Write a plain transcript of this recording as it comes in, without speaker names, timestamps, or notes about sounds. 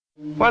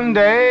One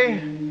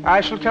day,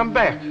 I shall come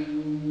back.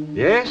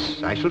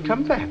 Yes, I shall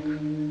come back.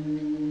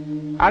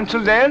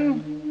 Until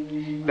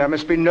then, there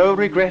must be no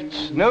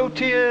regrets, no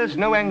tears,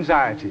 no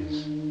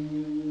anxieties.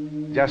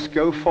 Just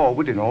go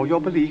forward in all your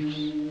beliefs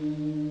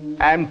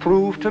and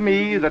prove to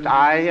me that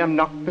I am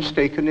not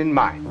mistaken in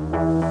mine.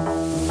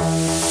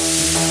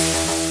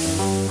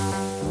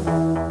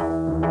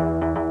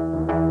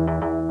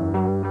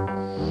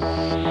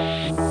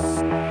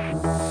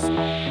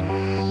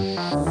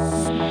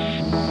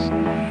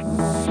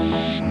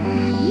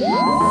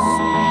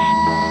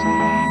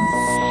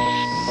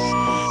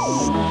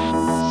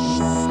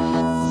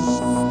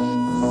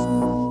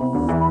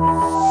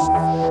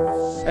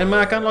 And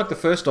Mark, unlike the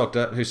first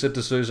Doctor who said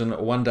to Susan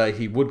one day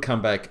he would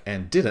come back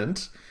and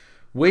didn't,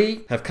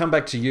 we have come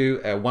back to you,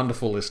 our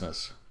wonderful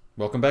listeners.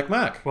 Welcome back,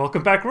 Mark.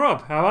 Welcome back,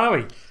 Rob. How are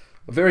we?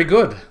 Very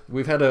good.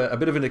 We've had a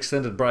bit of an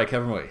extended break,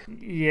 haven't we?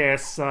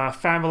 Yes,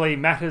 family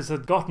matters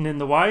had gotten in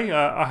the way.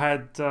 I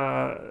had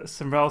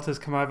some relatives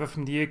come over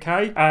from the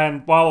UK,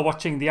 and while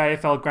watching the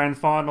AFL Grand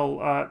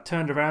Final,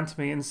 turned around to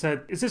me and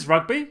said, "Is this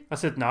rugby?" I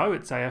said, "No,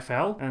 it's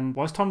AFL." And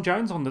 "Was Tom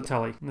Jones on the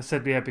telly?" And I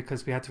said, "Yeah,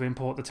 because we had to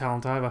import the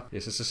talent over."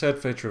 Yes, it's a sad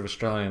feature of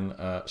Australian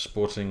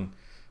sporting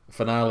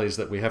finales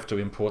that we have to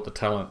import the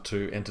talent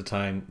to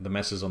entertain the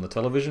masses on the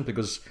television,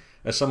 because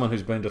as someone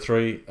who's been to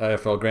 3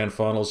 AFL Grand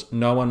Finals,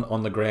 no one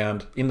on the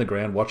ground, in the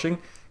ground watching,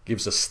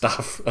 gives a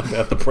stuff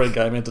about the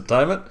pre-game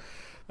entertainment.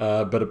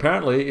 But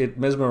apparently it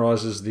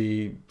mesmerises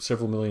the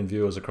several million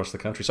viewers across the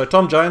country. So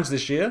Tom Jones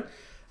this year,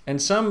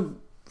 and some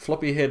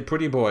floppy-haired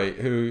pretty boy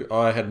who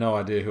I had no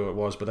idea who it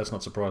was, but that's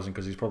not surprising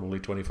because he's probably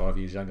 25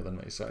 years younger than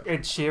me. So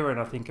Ed Sheeran,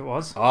 I think it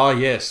was. Oh,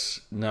 yes.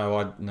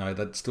 No,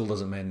 that still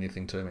doesn't mean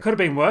anything to me. Could have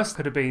been worse.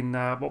 Could have been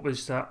what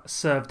was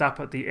served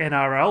up at the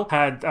NRL.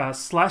 Had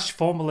Slash,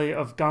 formerly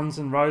of Guns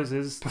N'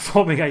 Roses,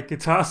 performing a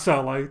guitar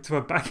solo to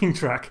a backing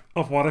track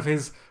of one of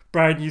his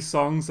brand new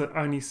songs that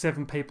only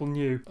 7 people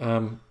knew.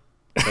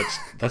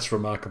 That's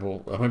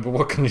remarkable. I mean, but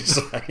what can you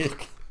say?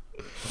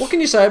 What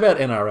can you say about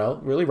NRL,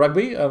 really?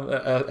 Rugby?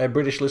 Our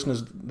British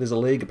listeners, there's a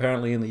league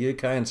apparently in the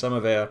UK, and some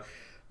of our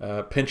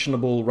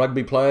pensionable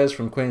rugby players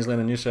from Queensland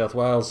and New South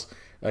Wales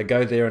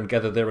go there and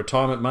gather their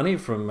retirement money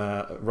from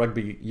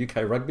UK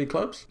rugby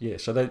clubs. Yeah,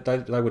 so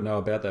they would know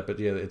about that. But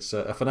yeah, it's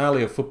a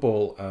finale of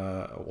football,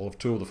 or of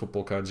 2 of the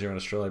football codes here in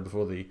Australia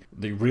before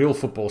the real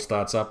football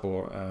starts up,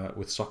 or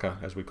with soccer,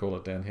 as we call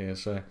it down here.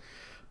 So...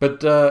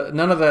 But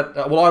none of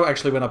that... Well, I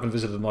actually went up and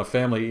visited my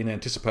family in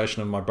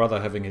anticipation of my brother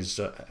having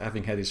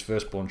had his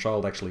firstborn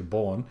child actually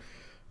born.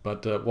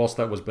 But whilst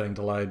that was being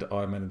delayed,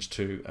 I managed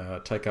to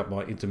take up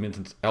my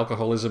intermittent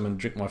alcoholism and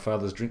drink my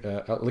father's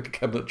liquor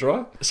cabinet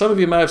dry. Some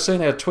of you may have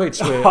seen our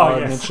tweets where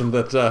I mentioned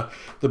that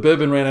the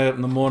bourbon ran out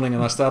in the morning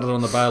and I started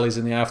on the Baileys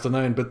in the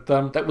afternoon. But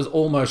that was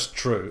almost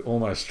true.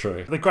 Almost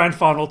true. The grand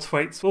final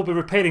tweets. We'll be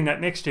repeating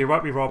that next year,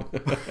 won't we, Rob?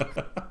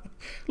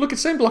 Look, it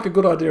seemed like a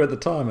good idea at the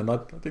time, and I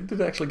did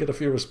actually get a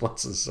few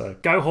responses. So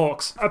go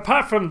Hawks!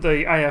 Apart from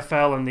the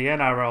AFL and the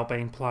NRL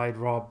being played,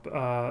 Rob,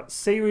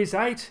 Series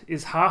 8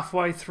 is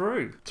halfway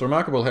through. It's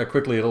remarkable how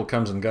quickly it all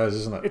comes and goes,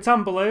 isn't it? It's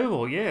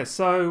unbelievable, yeah.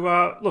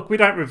 So, look, we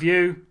don't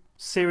review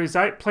Series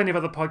 8. Plenty of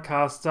other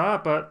podcasts are,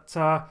 but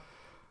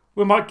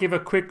we might give a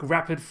quick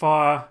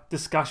rapid-fire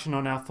discussion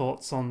on our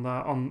thoughts on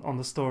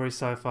the story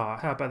so far.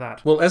 How about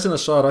that? Well, as an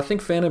aside, I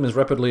think fandom is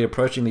rapidly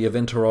approaching the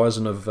event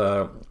horizon of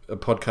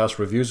podcast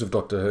reviews of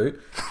Doctor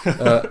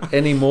Who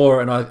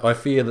anymore, and I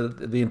fear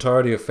that the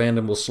entirety of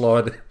fandom will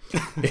slide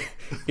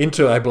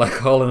into a black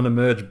hole and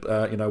emerge,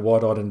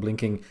 wide-eyed and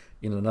blinking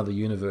in another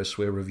universe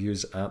where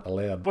reviews aren't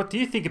allowed. What do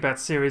you think about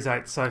Series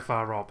 8 so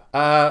far, Rob?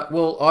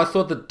 Well, I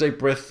thought that Deep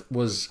Breath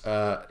is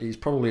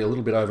probably a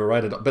little bit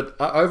overrated, but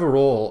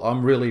overall,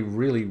 I'm really,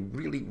 really,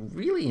 really,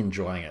 really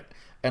enjoying it.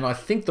 And I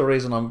think the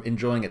reason I'm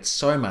enjoying it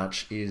so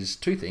much is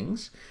 2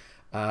 things.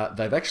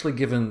 They've actually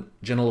given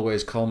Jenna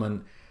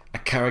Louise-Coleman a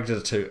character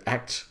to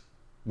act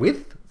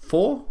with,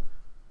 for,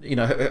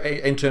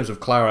 in terms of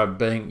Clara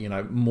being,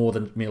 more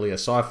than merely a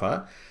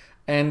cipher.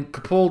 And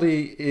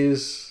Capaldi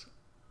is...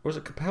 Or is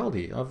it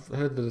Capaldi? I've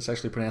heard that it's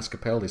actually pronounced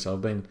Capaldi, so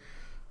I've been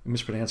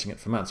mispronouncing it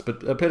for months.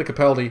 But Peter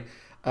Capaldi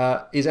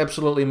is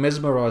absolutely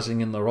mesmerising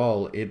in the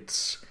role.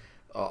 It's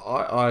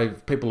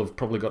people have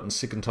probably gotten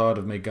sick and tired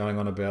of me going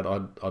on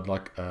about I'd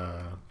like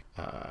a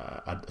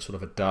sort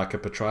of a darker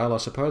portrayal, I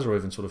suppose, or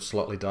even sort of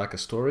slightly darker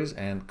stories.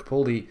 And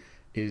Capaldi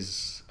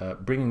is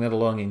bringing that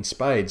along in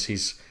spades.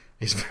 He's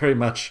very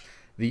much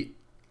the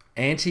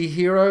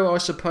anti-hero, I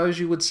suppose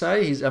you would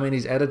say. His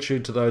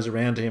attitude to those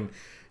around him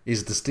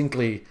is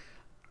distinctly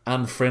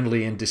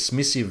unfriendly and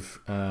dismissive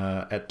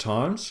at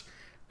times,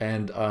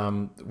 and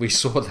we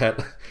saw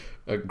that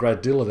a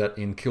great deal of that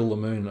in Kill the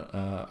Moon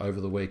over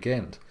the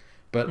weekend.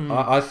 But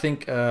I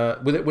think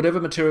with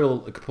whatever material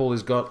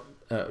Capaldi's got,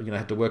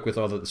 had to work with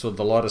either sort of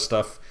the lighter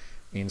stuff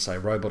in, say,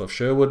 Robot of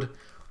Sherwood,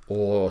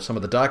 or some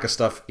of the darker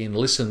stuff in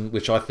Listen,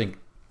 which I think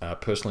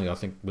personally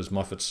was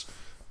Moffat's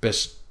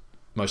best,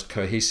 most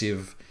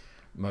cohesive,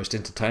 most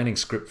entertaining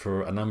script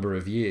for a number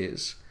of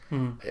years.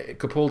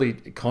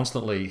 Capaldi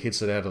constantly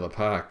hits it out of the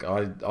park.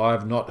 I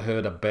have not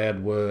heard a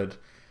bad word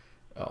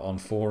on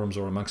forums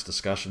or amongst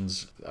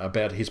discussions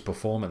about his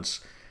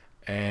performance.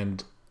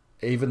 And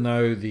even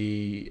though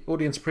the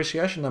audience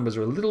appreciation numbers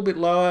are a little bit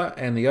lower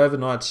and the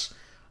overnights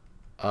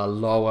are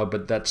lower,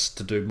 but that's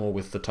to do more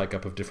with the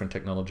take-up of different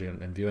technology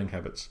and viewing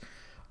habits,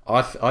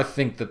 I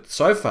think that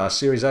so far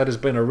Series 8 has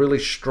been a really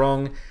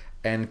strong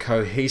and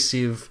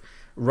cohesive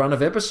run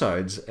of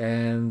episodes.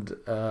 And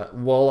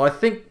while I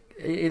think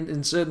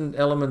in certain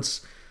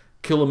elements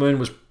Kill the Moon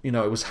was,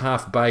 it was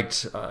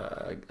half-baked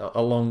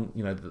along,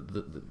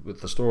 with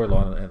the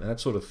storyline and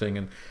that sort of thing,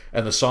 and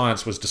the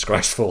science was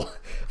disgraceful.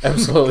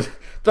 Absolutely.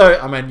 Though,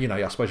 I mean,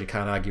 I suppose you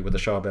can't argue with a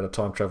show about a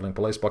time-travelling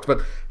police box,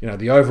 but,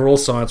 the overall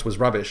science was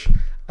rubbish.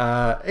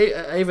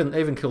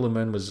 Even Kill the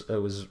Moon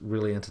was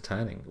really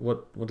entertaining.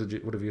 What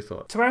have you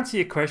thought? To answer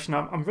your question,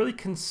 I'm really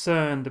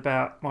concerned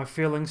about my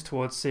feelings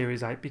towards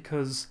Series 8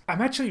 because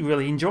I'm actually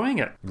really enjoying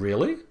it.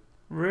 Really?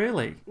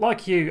 Really?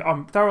 Like you,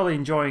 I'm thoroughly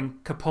enjoying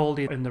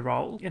Capaldi in the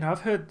role.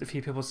 I've heard a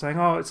few people saying,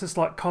 it's just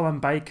like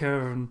Colin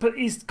Baker. But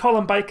is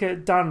Colin Baker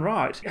done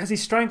right? Has he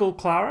strangled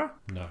Clara?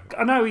 No.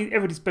 I know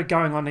everybody's been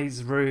going on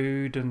he's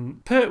rude,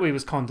 and Pertwee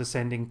was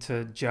condescending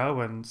to Joe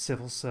and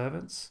civil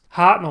servants.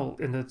 Hartnell,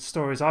 in the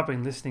stories I've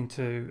been listening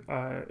to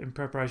in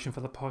preparation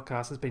for the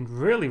podcast, has been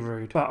really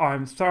rude. But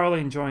I'm thoroughly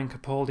enjoying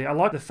Capaldi. I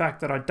like the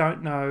fact that I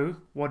don't know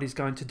what he's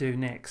going to do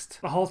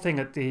next. The whole thing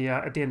at the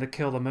end of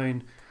Kill the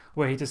Moon,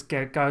 where he just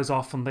goes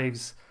off and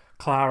leaves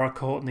Clara,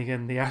 Courtney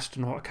and the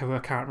astronaut, who I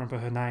can't remember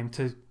her name,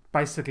 to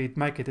basically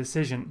make a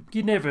decision.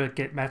 You never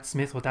get Matt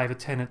Smith or David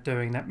Tennant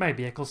doing that,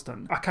 maybe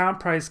Eccleston. I can't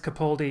praise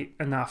Capaldi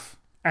enough.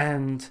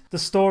 And the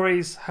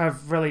stories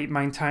have really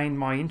maintained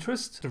my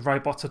interest. The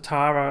Robots of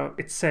Tara,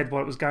 it said what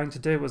it was going to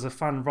do. It was a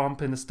fun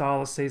romp in the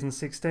style of season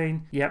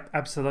 16. Yep,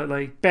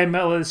 absolutely. Ben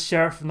Miller's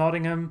Sheriff of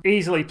Nottingham,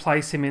 easily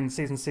place him in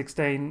season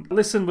 16.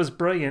 Listen was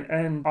brilliant,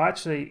 and I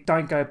actually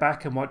don't go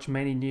back and watch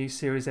many new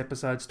series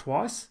episodes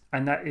twice,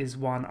 and that is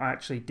one I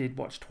actually did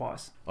watch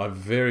twice. I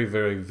very,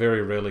 very,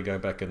 very rarely go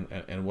back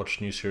and watch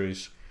new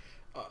series.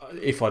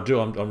 If I do,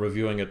 I'm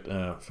reviewing it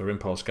for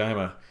Impulse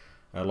Gamer,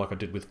 like I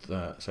did with,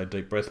 say,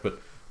 Deep Breath. But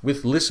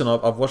with Listen,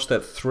 I've watched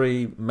that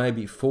 3,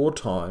 maybe 4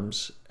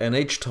 times, and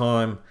each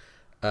time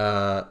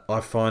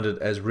I find it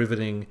as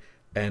riveting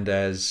and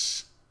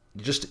as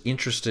just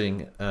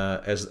interesting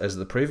as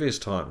the previous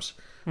times.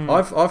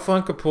 I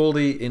find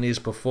Capaldi in his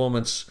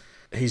performance,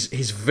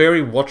 he's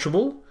very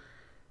watchable.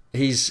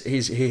 He has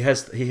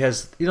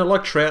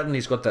like Troughton,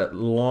 he's got that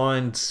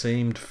lined,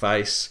 seamed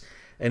face.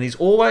 And he's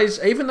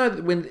always, even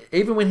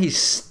when he's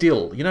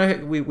still,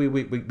 we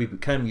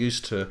became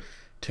used to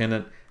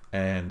Tennant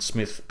and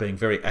Smith being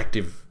very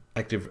active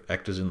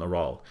actors in the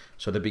role.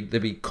 So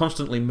they'd be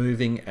constantly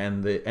moving,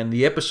 and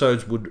the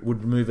episodes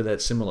would move at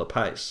that similar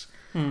pace.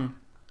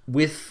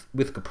 With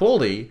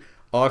Capaldi,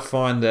 I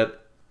find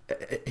that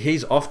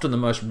he's often the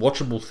most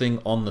watchable thing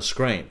on the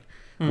screen.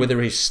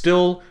 Whether he's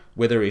still,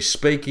 whether he's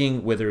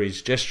speaking, whether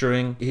he's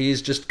gesturing, he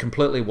is just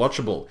completely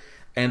watchable.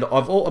 And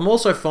I'm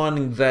also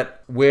finding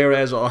that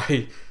whereas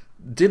I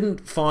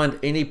didn't find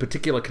any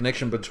particular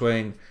connection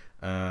between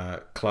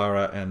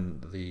Clara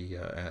and the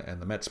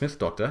Matt Smith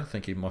Doctor,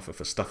 thank you, Moffat,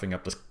 for stuffing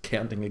up the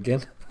counting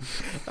again.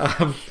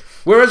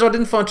 Whereas I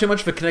didn't find too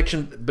much of a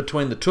connection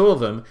between the two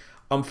of them,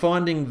 I'm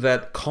finding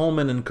that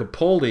Coleman and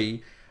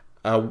Capaldi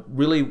are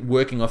really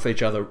working off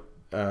each other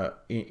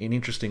in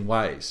interesting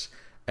ways,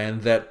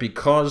 and that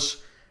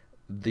because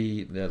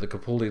the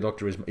Capaldi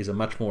Doctor is a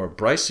much more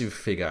abrasive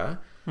figure.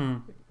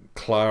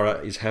 Clara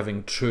is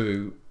having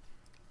to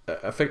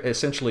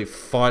essentially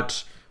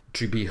fight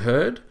to be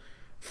heard,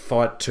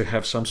 fight to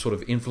have some sort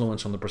of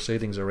influence on the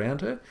proceedings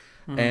around her.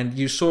 And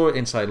you saw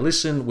in, say,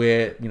 Listen,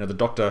 where the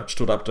Doctor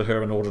stood up to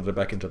her and ordered her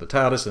back into the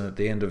TARDIS, and at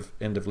the end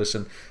of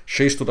Listen,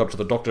 she stood up to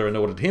the Doctor and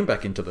ordered him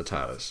back into the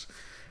TARDIS.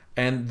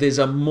 And there's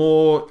a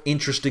more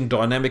interesting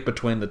dynamic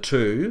between the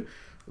two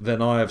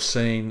than I have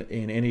seen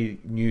in any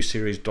new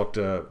series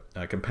Doctor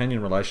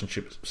companion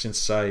relationship since,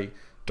 say,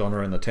 Donna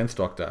and the 10th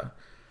Doctor.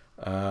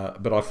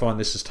 But I find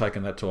this has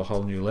taken that to a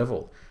whole new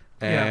level.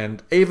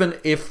 And even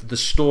if the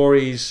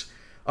stories...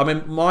 I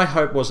mean, my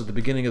hope was at the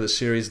beginning of the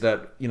series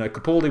that,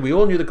 Capaldi... We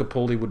all knew that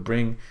Capaldi would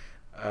bring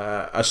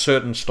a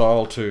certain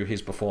style to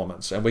his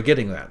performance. And we're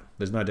getting that.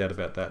 There's no doubt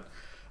about that.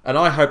 And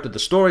I hope that the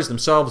stories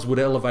themselves would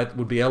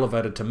be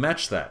elevated to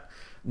match that.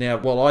 Now,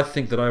 while I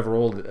think that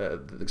overall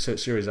the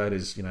Series 8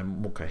 is,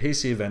 more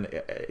cohesive and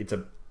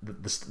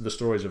the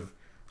stories have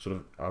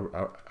sort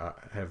of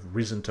have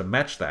risen to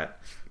match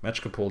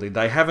Capaldi.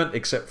 They haven't,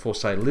 except for,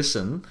 say,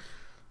 Listen,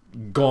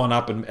 gone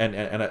up and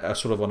are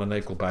sort of on an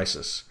equal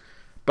basis.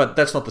 But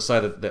that's not to say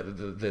that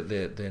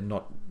they're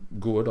not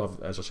good.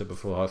 As I said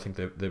before, I think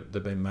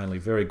they've been mainly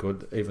very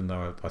good, even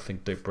though I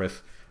think Deep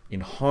Breath,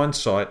 in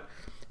hindsight,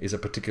 is a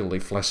particularly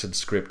flaccid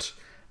script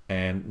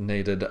and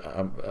needed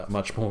a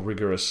much more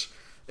rigorous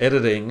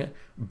editing,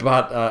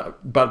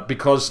 but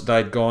because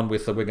they'd gone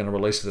with we're going to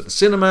release it at the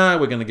cinema,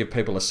 we're going to give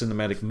people a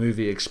cinematic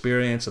movie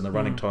experience, and the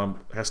running time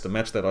has to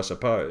match that, I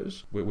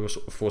suppose. We were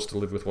sort of forced to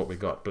live with what we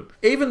got. But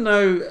even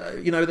though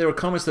there were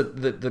comments that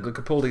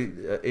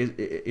Capaldi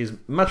is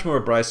much more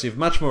abrasive,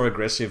 much more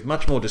aggressive,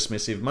 much more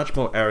dismissive, much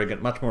more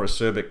arrogant, much more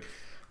acerbic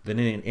than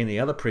in any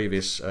other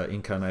previous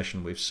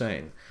incarnation we've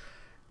seen.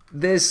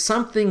 There's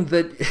something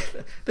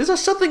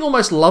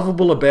almost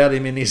lovable about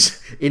him in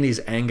his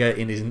anger,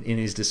 in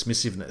his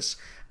dismissiveness,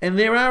 and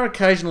there are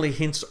occasionally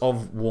hints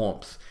of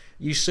warmth.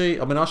 You see,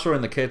 I saw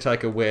in The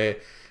Caretaker where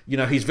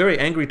he's very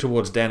angry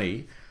towards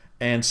Danny,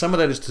 and some of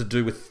that is to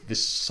do with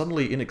this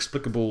suddenly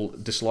inexplicable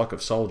dislike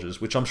of soldiers,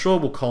 which I'm sure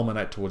will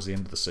culminate towards the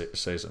end of the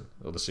season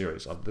or the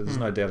series. There's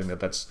no doubting that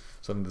that's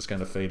something that's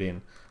going to feed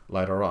in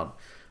later on.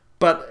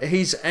 But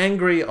he's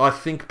angry, I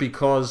think,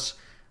 because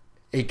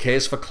he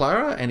cares for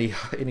Clara, and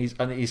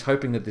he's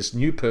hoping that this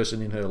new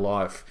person in her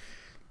life,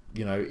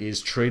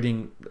 is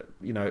treating,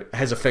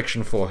 has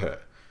affection for her,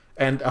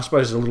 and I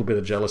suppose there's a little bit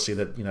of jealousy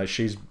that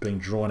she's being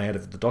drawn out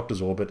of the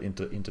Doctor's orbit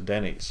into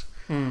Danny's.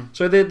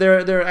 So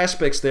there are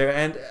aspects there,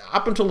 and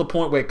up until the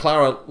point where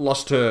Clara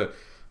lost her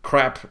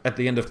crap at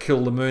the end of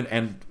Kill the Moon,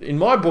 and in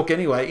my book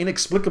anyway,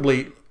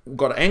 inexplicably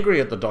got angry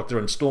at the Doctor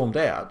and stormed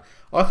out,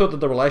 I thought that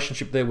the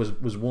relationship there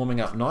was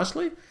warming up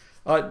nicely.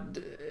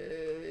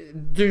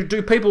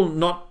 Do people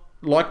not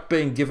like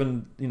being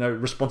given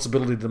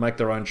responsibility to make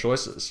their own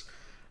choices?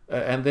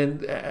 And then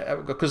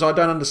because I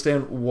don't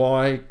understand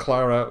why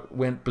Clara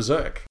went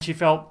berserk. She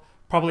felt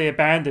probably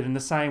abandoned in the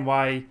same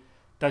way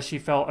that she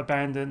felt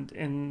abandoned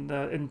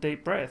in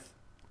Deep Breath,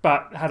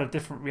 but had a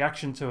different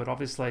reaction to it.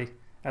 Obviously,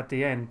 at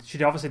the end,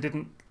 she obviously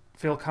didn't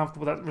feel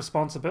comfortable with that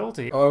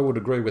responsibility. I would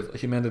agree with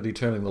humanity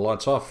turning the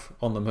lights off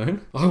on the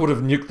moon. I would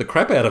have nuked the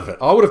crap out of it.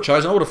 I would have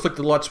flicked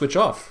the light switch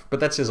off. But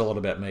that says a lot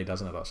about me,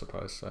 doesn't it, I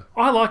suppose? So.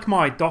 I like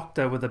my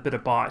Doctor with a bit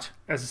of bite.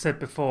 As I said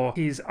before,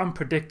 he's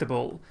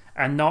unpredictable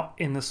and not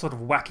in the sort of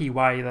wacky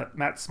way that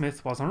Matt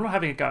Smith was. I'm not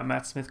having a go at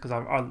Matt Smith because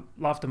I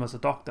loved him as a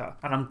Doctor.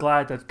 And I'm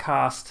glad they've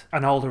cast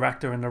an older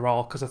actor in the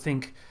role, because I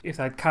think if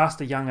they'd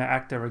cast a younger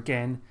actor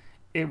again,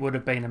 it would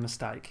have been a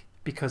mistake,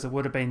 because it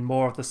would have been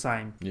more of the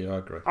same. Yeah, I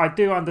agree. I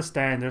do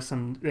understand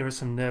there is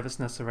some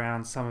nervousness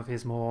around some of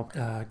his more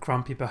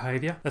grumpy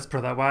behaviour. Let's put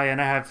it that way. And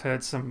I have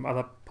heard some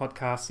other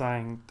podcasts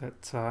saying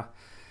that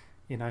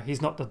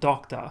he's not the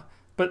Doctor,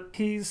 but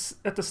he's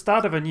at the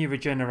start of a new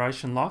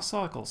regeneration life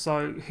cycle.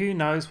 So who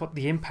knows what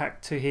the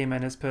impact to him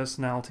and his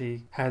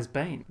personality has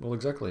been? Well,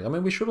 exactly.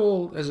 We should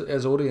all,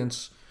 as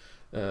audience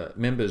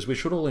members, we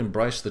should all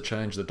embrace the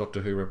change that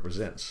Doctor Who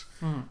represents.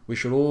 We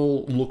should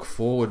all look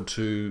forward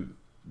to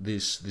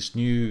this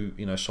new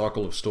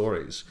cycle of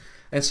stories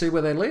and see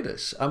where they lead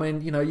us.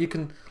 You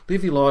can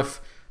live your life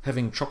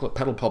having chocolate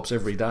paddle pops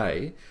every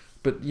day,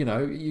 but you're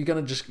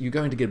going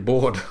to get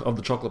bored of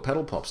the chocolate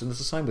paddle pops, and it's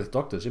the same with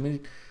Doctors.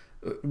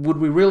 Would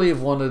we really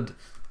have wanted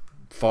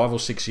 5 or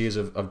 6 years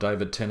of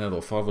David Tennant,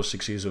 or 5 or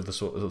 6 years of the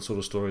sort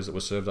of stories that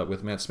were served up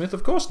with Matt Smith?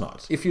 Of course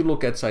not. If you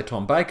look at, say,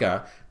 Tom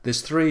Baker,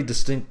 there's 3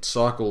 distinct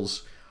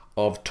cycles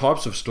of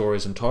types of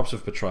stories and types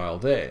of portrayal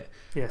there.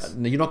 Yes.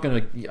 You're not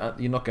going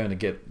to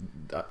get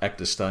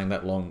actors staying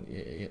that long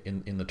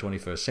in the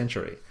 21st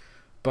century,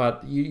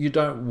 but you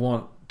don't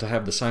want to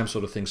have the same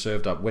sort of thing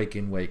served up week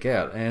in, week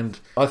out. And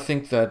I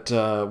think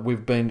that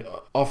we've been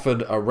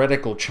offered a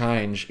radical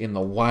change in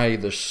the way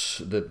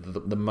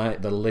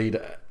the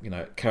lead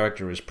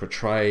character is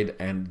portrayed,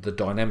 and the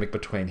dynamic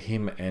between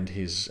him and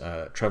his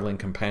travelling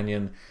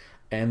companion,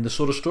 and the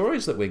sort of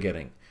stories that we're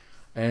getting.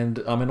 And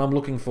I'm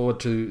looking forward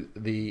to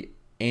the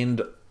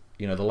end.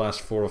 The last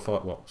 4 or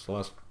 5. Well, it's the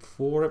last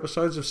 4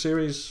 episodes of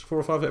series 4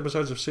 or 5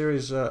 episodes of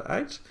series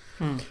 8.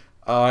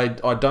 I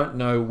don't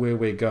know where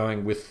we're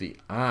going with the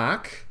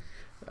arc.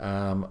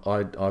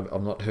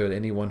 I've not heard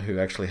anyone who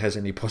actually has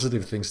any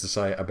positive things to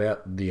say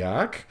about the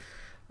arc.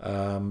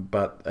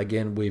 But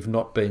again, we've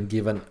not been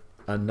given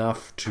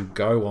enough to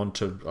go on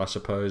to, I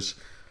suppose,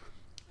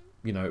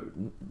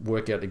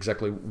 work out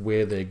exactly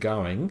where they're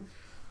going.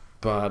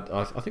 But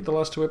I think the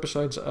last 2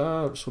 episodes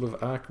are sort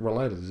of arc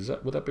related.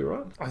 Would that be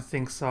right? I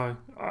think so.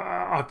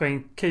 I've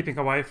been keeping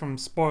away from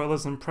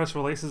spoilers and press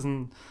releases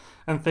and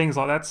things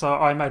like that, so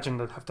I imagine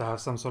they'd have to have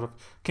some sort of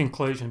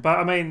conclusion.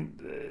 But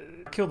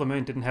Kill the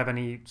Moon didn't have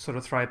any sort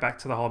of throwback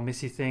to the whole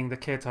Missy thing. The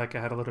Caretaker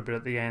had a little bit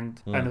at the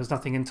end, and there was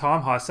nothing in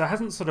Time Heist, so it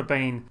hasn't sort of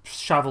been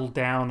shoveled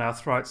down our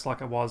throats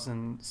like it was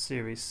in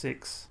Series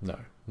 6. No.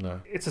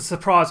 It's a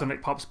surprise when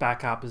it pops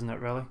back up, isn't it,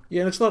 really?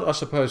 Yeah, and it's not, I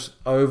suppose,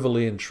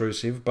 overly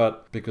intrusive,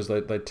 but because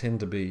they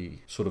tend to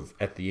be sort of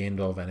at the end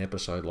of an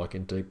episode, like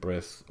in Deep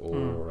Breath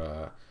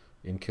or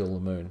in Kill the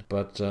Moon.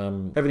 But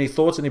have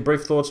any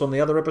brief thoughts on the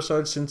other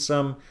episodes since,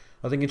 I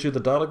think, Into the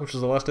Dalek, which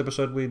was the last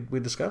episode we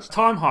discussed?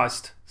 Time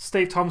Heist.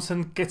 Steve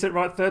Thompson gets it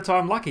right third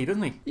time lucky,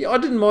 doesn't he? Yeah, I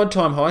didn't mind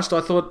Time Heist.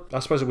 I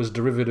suppose it was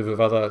derivative of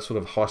other sort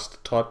of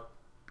heist-type,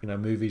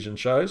 movies and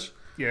shows.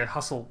 Yeah,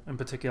 Hustle in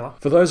particular.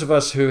 For those of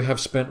us who have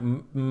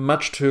spent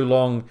much too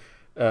long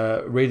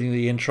reading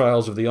the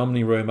entrails of the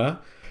Omni Rumour,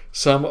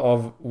 some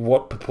of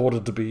what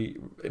purported to be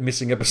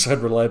missing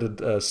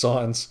episode-related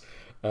signs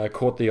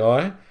caught the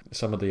eye.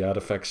 Some of the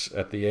artifacts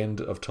at the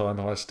end of Time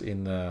Heist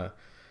in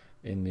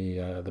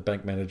the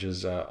bank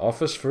manager's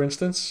office, for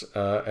instance,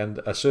 and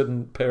a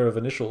certain pair of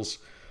initials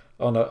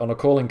on a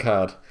calling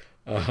card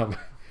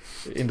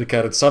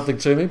indicated something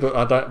to me, but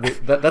I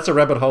don't. That's a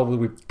rabbit hole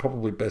we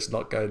probably best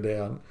not go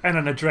down. And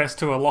an address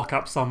to a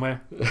lockup somewhere.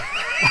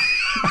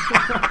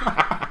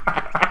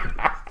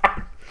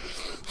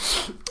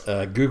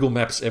 Google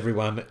Maps,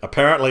 everyone,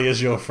 apparently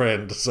is your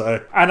friend.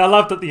 So, and I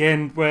loved at the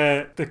end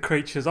where the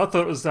creatures, I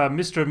thought it was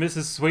Mr. and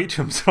Mrs.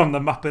 Sweetums from the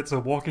Muppets are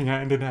walking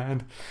hand in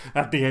hand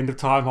at the end of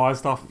Time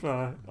Heist off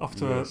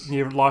to a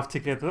new life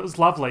together. It was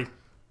lovely.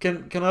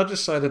 Can I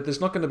just say that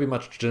there's not going to be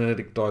much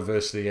genetic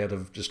diversity out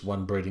of just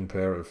one breeding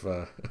pair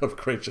of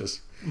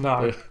creatures.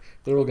 No.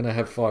 They're all going to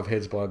have 5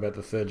 heads by about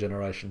the 3rd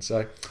generation.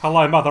 So,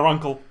 hello, mother,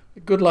 uncle.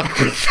 Good luck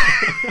with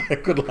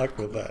that. Good luck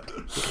with that.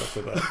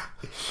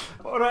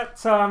 What about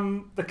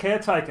The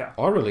Caretaker?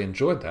 I really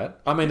enjoyed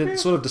that. I mean, it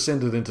sort of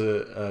descended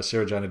into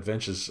Sarah Jane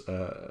Adventures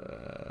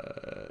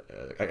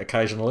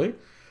occasionally,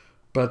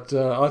 but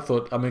I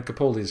thought,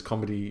 Capaldi's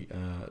comedy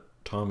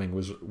timing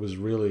was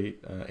really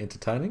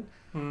entertaining.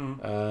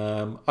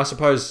 I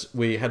suppose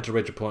we had to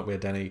reach a point where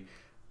Danny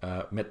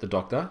met the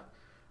Doctor,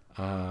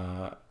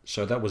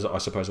 so that was, I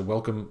suppose, a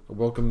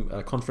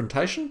welcome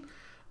confrontation.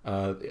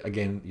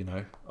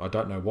 Again, I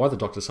don't know why the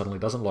Doctor suddenly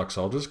doesn't like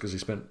soldiers, because he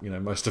spent,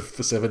 most of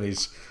the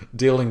 70s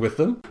dealing with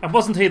them. And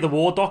wasn't he the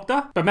war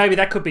doctor? But maybe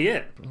that could be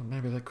it. Well,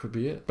 maybe that could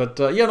be it. But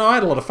I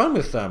had a lot of fun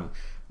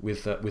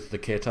with the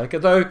Caretaker.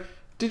 Though,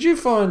 did you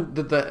find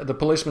that the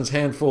policeman's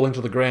hand falling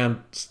to the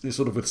ground,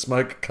 sort of with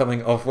smoke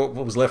coming off what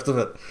was left of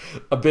it,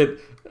 a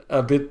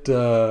bit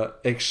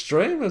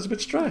extreme? It was a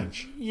bit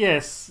strange.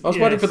 Yes. I was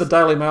waiting for the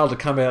Daily Mail to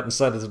come out and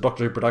say that the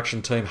Doctor Who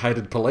production team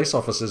hated police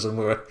officers and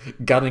were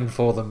gunning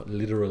for them,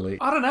 literally.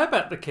 I don't know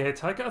about The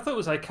Caretaker. I thought it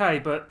was okay,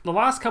 but the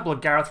last couple of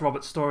Gareth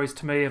Roberts stories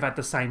to me have had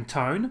the same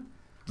tone.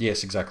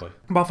 Yes, exactly.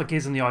 Moffat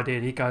gives him the idea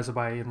and he goes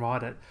away and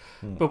write it.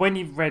 But when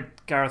you've read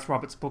Gareth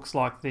Roberts' books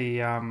like the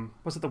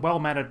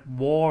Well-Mannered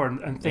War and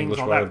things English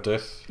like Way that. of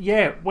Death.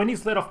 Yeah, when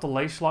he's let off the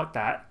leash like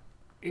that,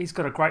 he's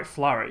got a great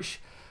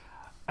flourish.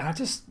 And I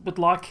just would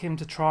like him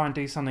to try and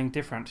do something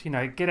different.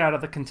 Get out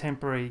of the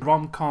contemporary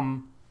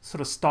rom-com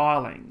sort of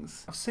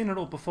stylings. I've seen it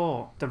all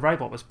before. The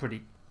robot was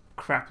pretty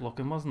crap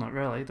looking, wasn't it,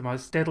 really? The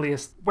most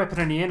deadliest weapon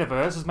in the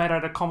universe is made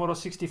out of Commodore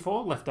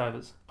 64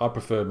 leftovers. I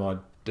prefer my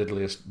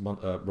deadliest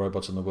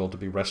robots in the world to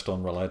be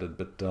Raston related,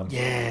 but...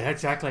 yeah,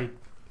 exactly.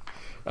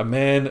 A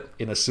man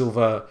in a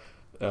silver...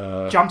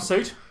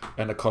 jumpsuit.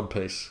 And a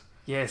codpiece.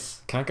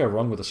 Yes. Can't go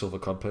wrong with a silver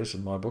codpiece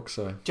in my book,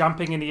 so...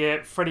 Jumping in the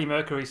air, Freddie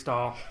Mercury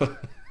style.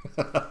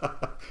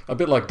 A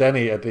bit like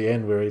Danny at the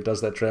end where he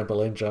does that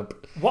trampoline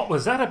jump. What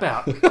was that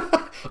about?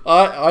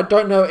 I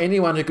don't know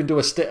anyone who can do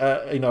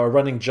a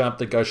running jump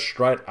that goes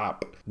straight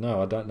up.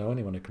 No, I don't know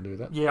anyone who can do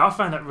that. Yeah, I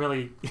found that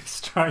really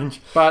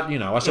strange. But,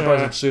 I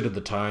suppose it suited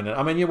the tone.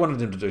 I mean, you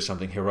wanted him to do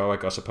something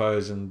heroic, I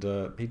suppose, and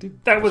he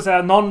did. That was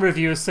our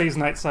non-review of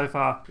Season 8 so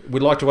far.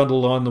 We'd like to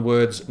underline the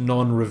words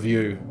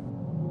non-review.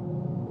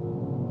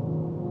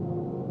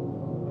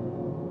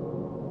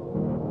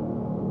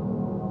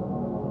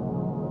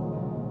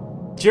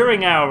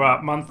 During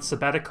our month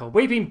sabbatical,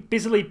 we've been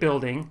busily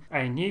building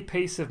a new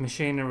piece of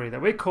machinery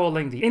that we're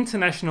calling the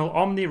International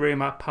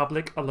Omnirumor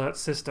Public Alert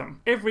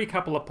System. Every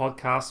couple of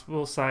podcasts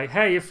we'll say,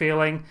 how are you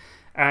feeling?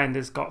 And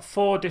it's got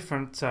 4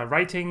 different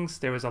ratings.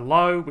 There is a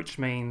low, which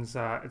means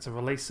it's a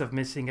release of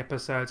missing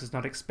episodes is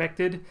not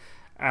expected.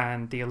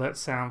 And the alert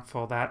sound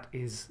for that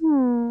is...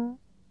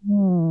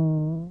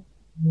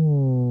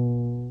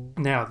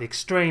 Now, the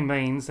extreme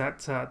means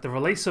that the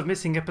release of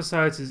missing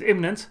episodes is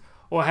imminent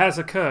or has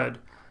occurred,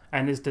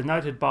 and is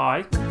denoted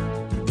by...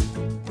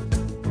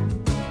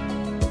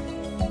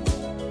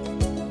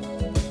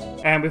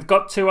 And we've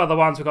got 2 other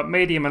ones. We've got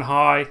medium and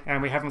high,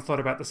 and we haven't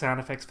thought about the sound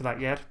effects for that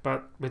yet,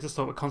 but we just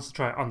thought we'd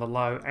concentrate on the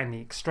low and the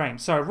extreme.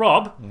 So,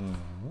 Rob,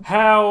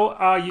 how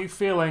are you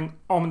feeling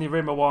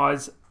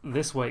Omnirumor-wise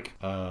this week?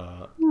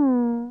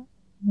 I'm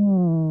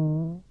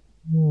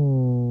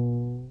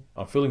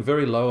feeling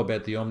very low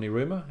about the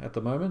Omnirumor at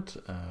the moment.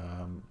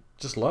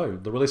 Just low.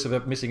 The release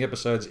of missing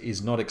episodes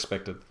is not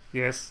expected.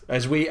 Yes.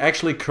 As we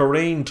actually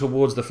careen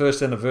towards the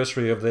 1st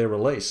anniversary of their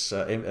release,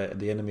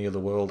 The Enemy of the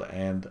World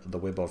and The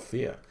Web of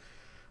Fear.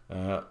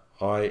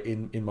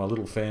 In my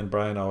little fan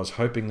brain, I was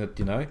hoping that,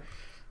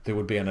 there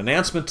would be an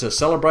announcement to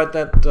celebrate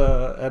that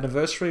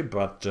anniversary,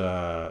 but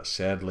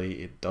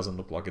sadly it doesn't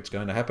look like it's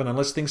going to happen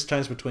unless things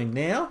change between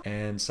now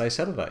and, say,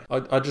 Saturday.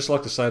 I'd just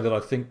like to say that I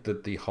think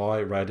that the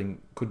high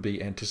rating could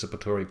be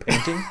anticipatory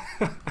panting.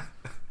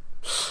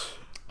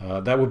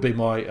 That would be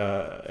my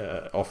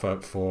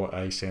offer for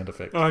a sound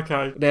effect.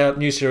 Okay. Now,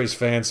 new series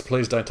fans,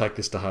 please don't take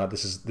this to heart.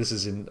 This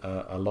is in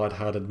a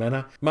light-hearted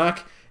manner.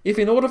 Mark, if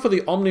in order for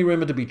the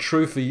Omnirumor to be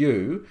true for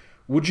you,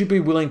 would you be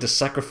willing to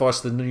sacrifice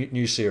the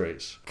new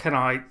series? Can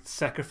I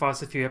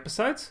sacrifice a few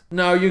episodes?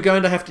 No,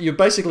 you're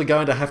basically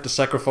going to have to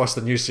sacrifice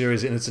the new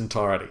series in its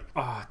entirety.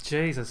 Oh,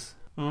 Jesus.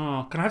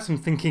 Oh, can I have some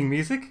thinking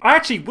music? I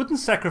actually wouldn't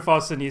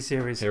sacrifice the new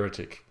series.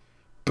 Heretic.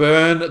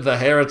 Burn the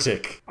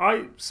Heretic.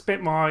 I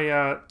spent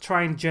my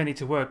train journey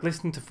to work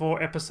listening to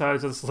 4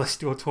 episodes of The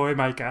Celestial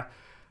Toymaker,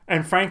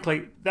 and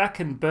frankly, that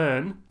can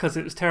burn because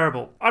it was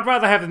terrible. I'd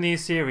rather have the new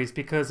series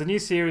because the new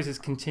series is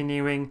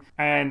continuing,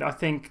 and I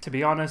think, to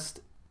be honest,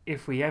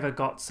 if we ever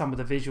got some of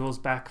the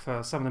visuals back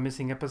for some of the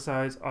missing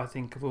episodes, I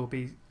think we'll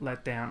be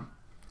let down.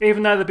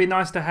 Even though they'd be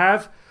nice to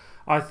have,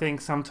 I think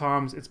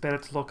sometimes it's better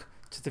to look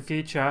to the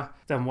future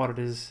than what it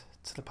is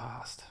to the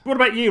past. What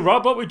about you,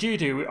 Rob? What would you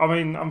do? I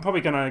mean, I'm probably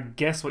going to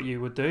guess what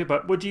you would do,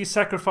 but would you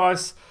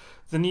sacrifice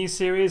the new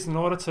series in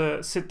order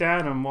to sit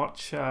down and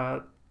watch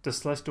The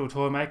Celestial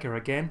Toymaker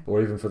again?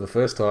 Or even for the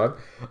first time?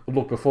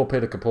 Look, before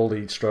Peter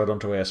Capaldi strode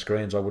onto our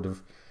screens, I would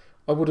have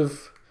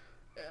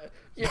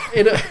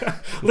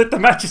lit the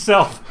match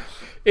yourself.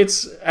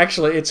 It's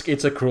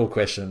a cruel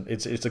question.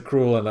 It's a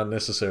cruel and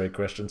unnecessary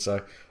question.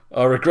 So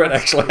I regret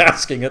actually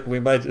asking it.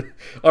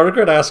 I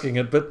regret asking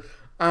it, but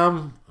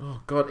oh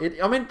god!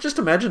 Just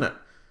imagine it.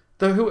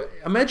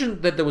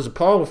 Imagine that there was a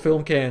pile of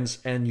film cans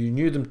and you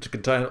knew them to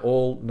contain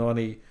all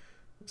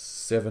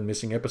 97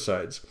 missing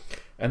episodes,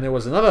 and there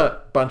was another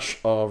bunch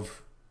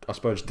of, I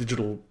suppose,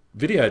 digital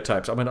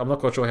videotapes. I mean, I'm not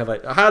quite sure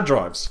how hard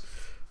drives,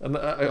 and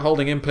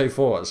holding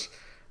MP4s.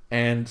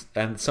 And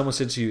someone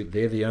said to you,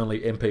 they're the only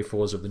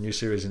MP4s of the new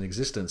series in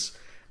existence,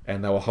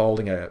 and they were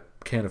holding a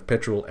can of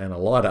petrol and a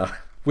lighter.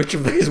 Which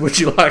of these would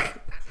you like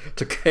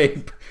to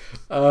keep?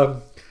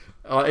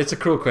 It's a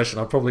cruel question.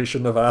 I probably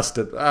shouldn't have asked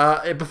it.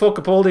 Before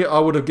Capaldi, I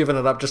would have given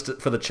it up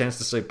just for the chance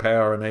to see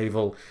Power and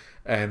Evil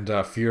and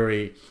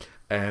Fury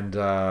and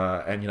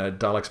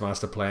Dalek's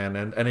Master Plan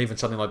and even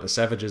something like The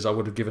Savages. I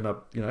would have given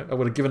up. I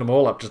would have given them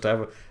all up just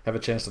to have a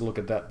chance to look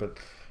at that. But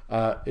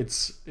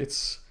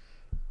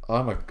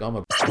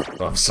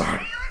I'm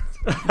sorry.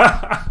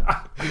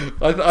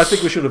 I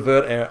think we should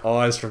avert our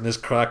eyes from this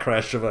car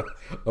crash of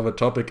a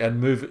topic and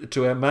move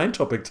to our main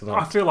topic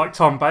tonight. I feel like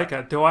Tom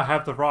Baker. Do I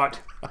have the right?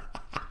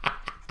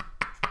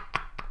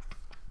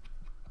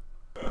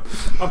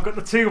 I've got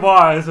the 2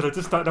 wires and I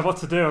just don't know what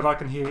to do, and I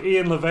can hear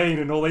Ian Levine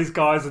and all these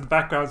guys in the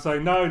background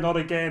saying, "No, not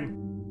again."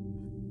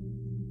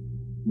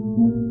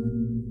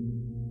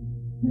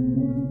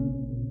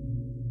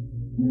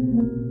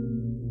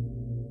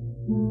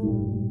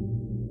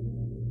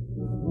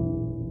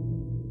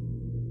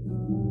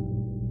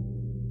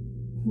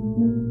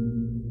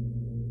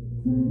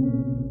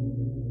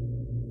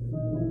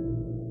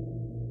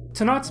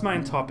 Tonight's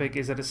main topic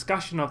is a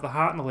discussion of the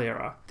Hartnell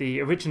era,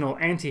 the original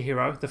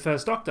anti-hero, the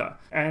First Doctor,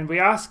 and we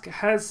ask,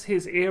 has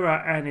his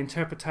era and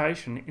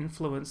interpretation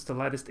influenced the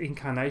latest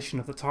incarnation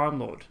of the Time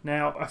Lord?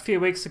 Now, a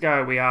few weeks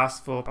ago we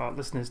asked for our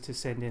listeners to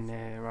send in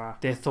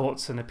their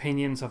thoughts and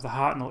opinions of the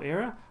Hartnell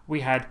era.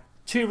 We had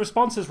 2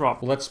 responses, Rob.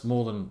 Well, that's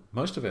more than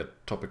most of our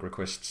topic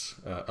requests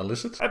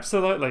elicit.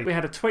 Absolutely. We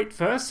had a tweet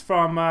first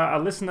from a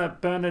listener,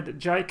 Bernard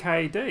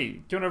JKD.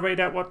 Do you want to read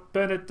out what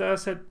Bernard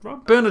said,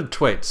 Rob? Bernard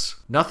tweets,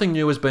 "Nothing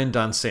new has been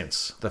done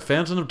since. The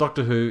Fountain of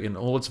Doctor Who in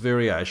all its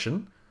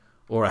variation,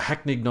 or a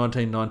hackneyed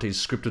 1990s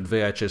scripted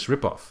VHS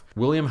ripoff.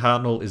 William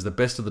Hartnell is the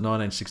best of the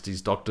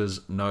 1960s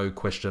Doctors, no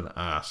question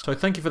asked." So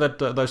thank you for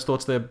those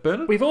thoughts there,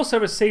 Bernard. We've also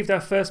received our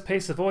first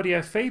piece of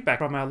audio feedback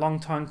from our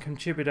long-time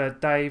contributor,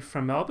 Dave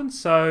from Melbourne.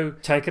 So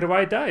take it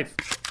away, Dave.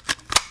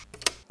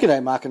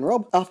 G'day, Mark and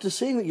Rob. After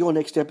seeing that your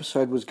next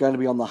episode was going to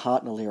be on the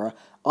Hartnell era,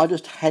 I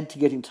just had to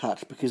get in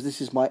touch because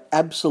this is my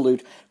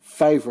absolute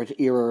favourite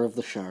era of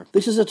the show.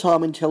 This is a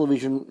time in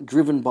television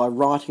driven by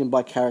writing and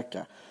by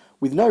character.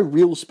 With no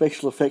real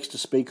special effects to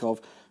speak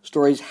of,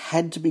 stories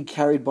had to be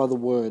carried by the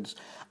words,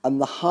 and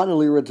the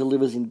Hartnell era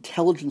delivers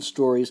intelligent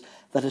stories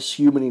that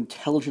assume an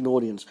intelligent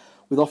audience,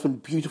 with often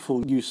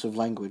beautiful use of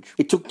language.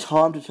 It took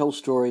time to tell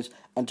stories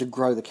and to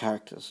grow the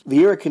characters. The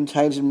era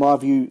contains, in my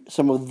view,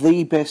 some of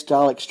the best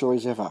Dalek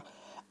stories ever,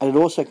 and it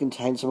also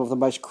contains some of the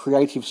most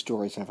creative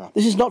stories ever.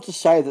 This is not to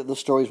say that the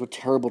stories were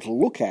terrible to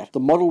look at.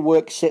 The model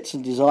work, sets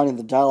and design in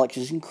the Daleks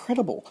is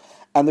incredible,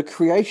 and the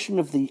creation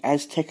of the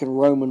Aztec and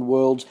Roman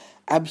worlds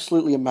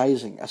absolutely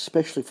amazing,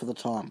 especially for the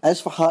time.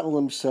 As for Hartnell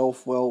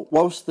himself, well,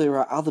 whilst there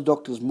are other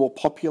Doctors more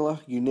popular,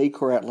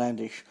 unique or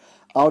outlandish,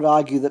 I would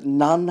argue that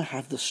none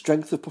have the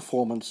strength of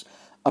performance,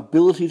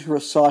 ability to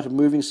recite a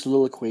moving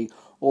soliloquy,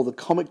 or the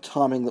comic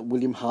timing that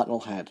William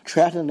Hartnell had.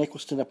 Troughton and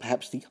Eccleston are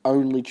perhaps the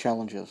only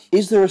challengers.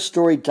 Is there a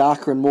story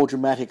darker and more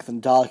dramatic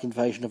than Dalek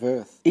Invasion of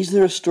Earth? Is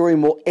there a story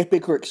more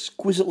epic or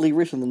exquisitely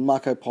written than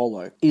Marco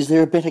Polo? Is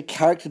there a better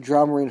character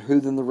drama in Who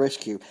than The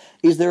Rescue?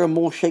 Is there a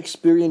more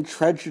Shakespearean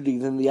tragedy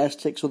than The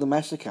Aztecs or The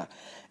Massacre?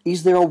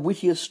 Is there a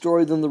wittier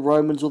story than The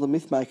Romans or The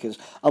Mythmakers?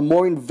 A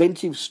more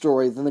inventive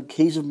story than The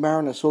Keys of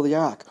Marinus or The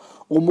Ark?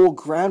 Or more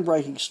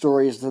groundbreaking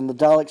stories than the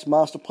Dalek's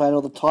Master Plan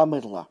or the Time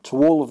Meddler? To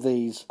all of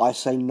these, I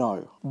say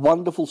no.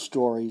 Wonderful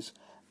stories,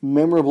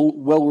 memorable,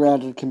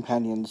 well-rounded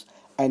companions,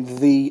 and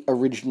the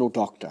original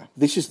Doctor.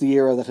 This is the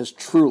era that has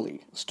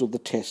truly stood the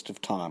test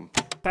of time.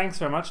 Thanks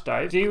very much,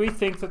 Dave. Do we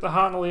think that the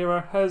Hartnell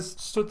era has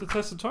stood the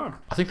test of time?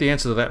 I think the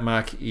answer to that,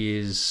 Mark,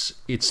 is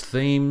its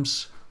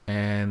themes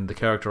and the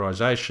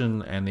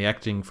characterisation and the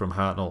acting from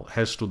Hartnell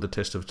has stood the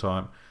test of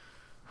time.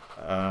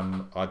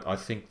 I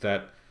think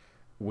that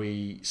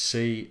we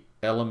see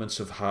elements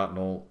of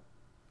Hartnell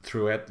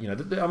throughout.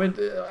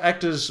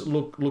 Actors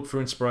look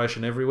for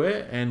inspiration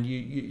everywhere, and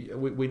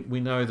we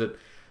know that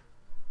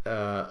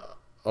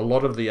a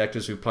lot of the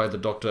actors who played the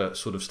Doctor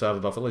sort of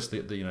started off, at least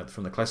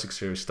from the classic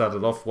series,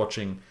 started off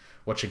watching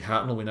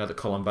Hartnell. We know that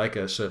Colin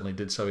Baker certainly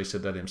did so. He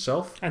said that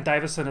himself. And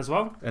Davison as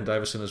well.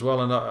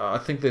 And I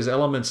think there's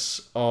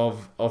elements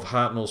of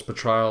Hartnell's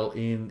portrayal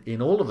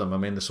in all of them.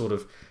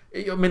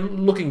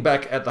 Looking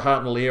back at the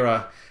Hartnell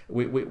era,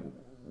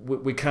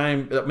 we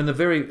came. The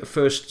very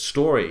first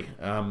story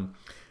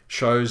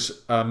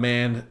shows a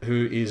man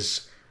who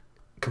is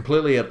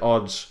completely at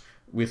odds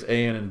with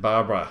Ian and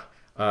Barbara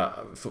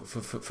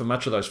for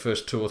much of those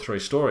first 2 or 3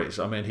 stories.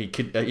 He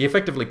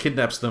effectively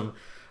kidnaps them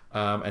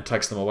and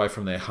takes them away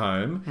from their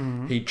home.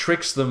 Mm-hmm. He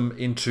tricks them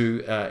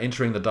into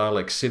entering the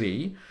Dalek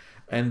city,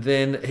 and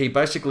then he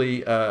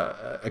basically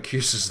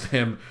accuses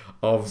them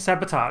of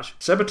sabotage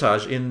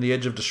in the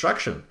Edge of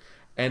Destruction.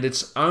 And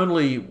it's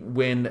only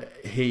when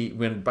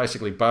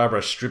basically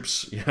Barbara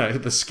strips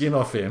the skin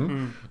off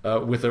him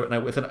with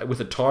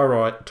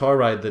a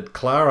tirade that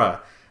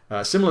Clara,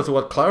 similar to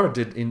what Clara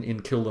did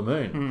in Kill the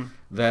Moon,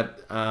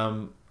 that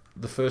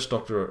the first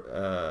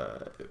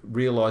Doctor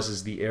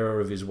realizes the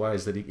error of his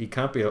ways, that he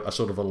can't be a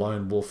sort of a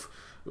lone wolf,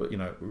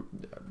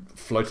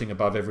 floating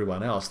above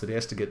everyone else. That he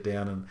has to get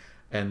down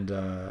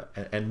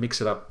and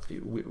mix it up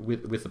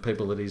with the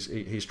people that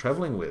he's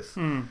travelling with.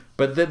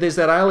 But there's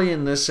that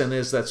alienness, and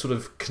there's that sort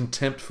of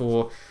contempt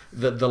for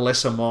the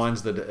lesser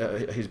minds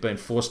that he's been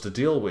forced to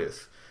deal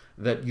with,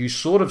 that you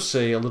sort of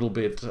see a little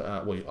bit,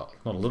 not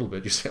a little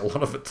bit, you see a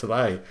lot of it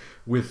today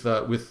with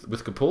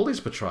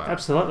Capaldi's portrayal.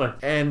 Absolutely.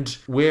 And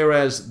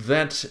whereas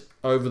that,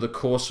 over the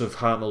course of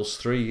Hartnell's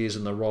 3 years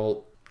in the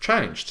role,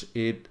 changed,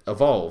 it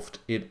evolved,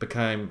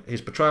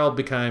 his portrayal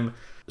became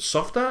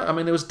softer.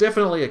 There was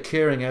definitely a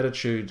caring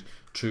attitude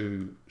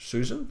to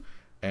Susan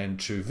and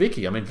to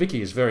Vicky.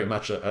 Vicky is very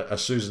much a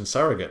Susan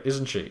surrogate,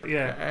 isn't she?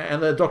 Yeah.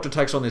 And the Doctor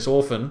takes on this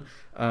orphan.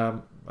 I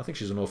think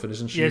she's an orphan,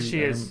 isn't she? Yes,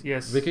 she is.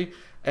 Yes. Vicky,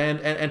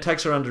 and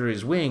takes her under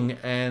his wing,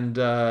 and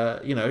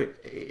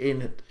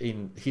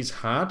in his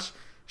heart,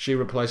 she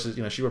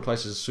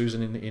replaces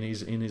Susan in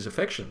his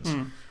affections.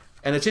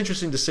 And it's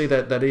interesting to see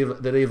that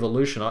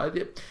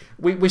evolution.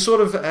 We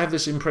sort of have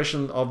this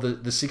impression of the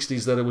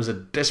 60s that it was a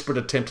desperate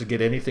attempt to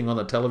get anything on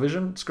the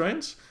television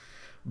screens.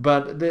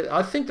 But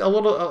I think a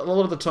lot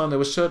of the time there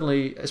was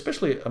certainly,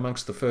 especially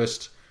amongst the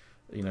first,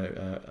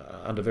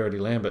 under Verity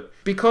Lambert,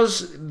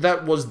 because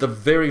that was the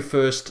very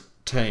first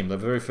team, the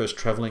very first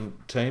travelling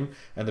team,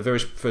 and the very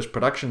first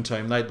production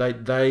team.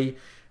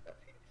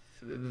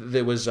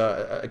 There was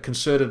a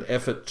concerted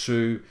effort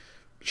to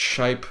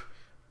shape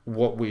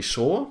what we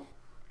saw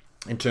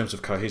in terms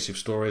of cohesive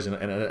stories and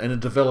a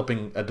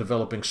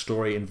developing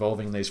story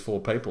involving these 4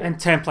 people. And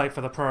template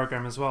for the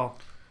program as well.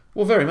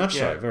 Well, very much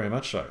so, very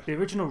much so. The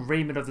original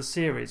remit of the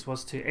series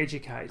was to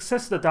educate.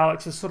 Access to the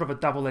Daleks is sort of a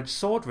double-edged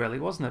sword, really,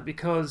 wasn't it?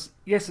 Because,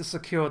 yes, it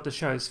secured the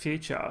show's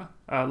future,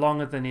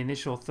 longer than the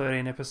initial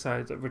 13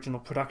 episodes the original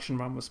production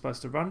run was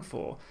supposed to run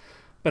for,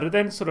 but it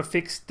then sort of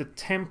fixed the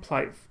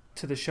template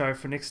to the show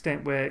for an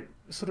extent where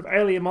sort of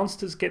alien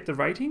monsters get the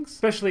ratings,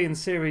 especially in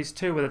Series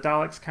 2, where the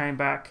Daleks came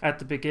back at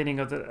the beginning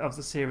of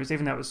the series,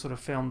 even though it was sort of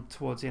filmed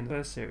towards the end of the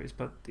first series.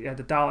 But you had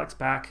the Daleks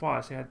back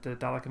twice. You had the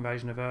Dalek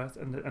invasion of Earth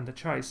and the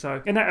Chase.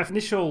 So in that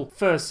initial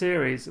first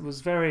series, it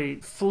was very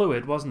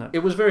fluid, wasn't it?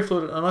 It was very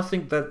fluid, and I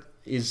think that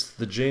is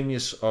the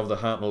genius of the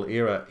Hartnell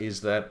era,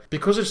 is that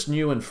because it's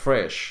new and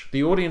fresh,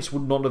 the audience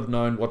would not have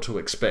known what to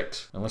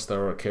expect unless they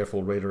were a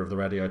careful reader of the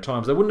Radio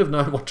Times. They wouldn't have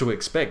known what to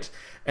expect.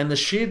 And the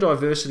sheer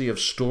diversity of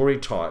story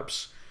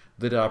types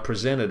that are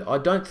presented, I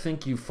don't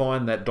think you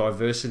find that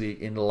diversity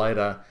in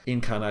later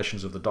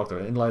incarnations of the Doctor,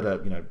 in later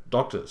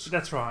Doctors.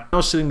 That's right. I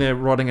was sitting there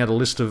writing out a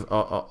list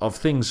of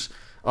things,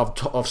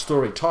 of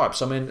story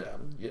types.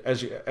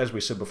 As we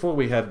said before,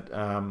 we had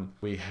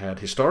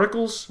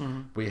historicals,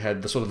 we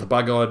had the sort of the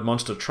bug-eyed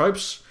monster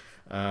tropes,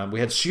 we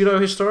had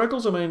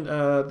pseudo-historicals.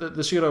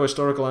 The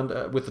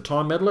pseudo-historical with the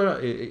Time Meddler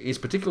is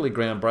particularly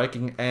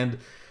groundbreaking and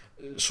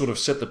sort of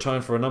set the tone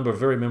for a number of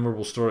very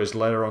memorable stories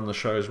later on the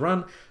show's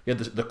run. You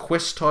had the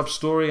quest type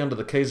story under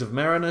the Keys of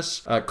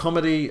Marinus,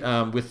 comedy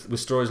with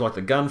stories like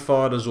the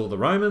Gunfighters or the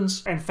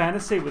Romans, and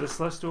fantasy with the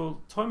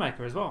Celestial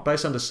Toymaker as well.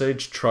 Base Under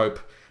Siege trope,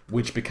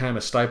 which became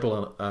a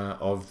staple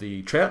of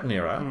the Troughton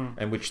era,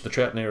 and which the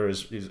Troughton era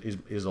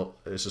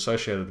is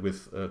associated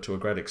with to a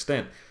great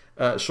extent,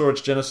 saw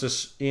its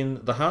genesis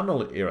in the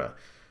Hartnell era.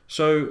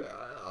 So,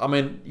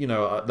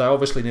 they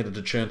obviously needed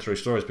to churn through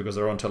stories because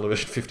they're on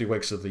television 50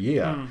 weeks of the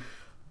year.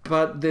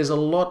 But there's a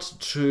lot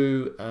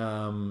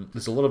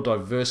of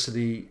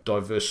diversity,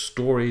 diverse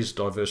stories,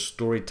 diverse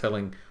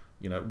storytelling,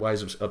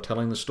 ways of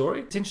telling the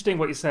story. It's interesting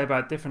what you say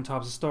about different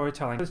types of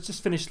storytelling. I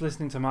just finished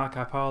listening to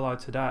Marco Polo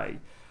today,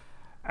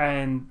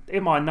 and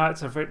in my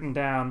notes I've written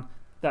down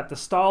that the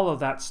style of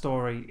that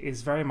story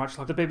is very much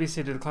like the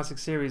BBC did a classic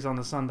series on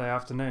the Sunday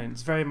afternoon.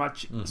 It's very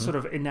much sort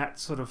of in that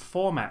sort of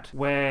format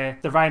where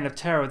the Reign of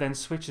Terror then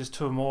switches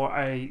to a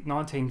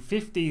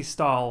 1950s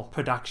style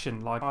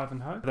production like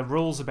Ivanhoe. The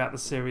rules about the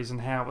series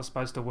and how it was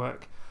supposed to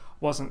work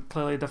wasn't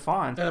clearly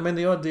defined. And I mean,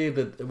 the idea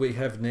that we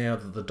have now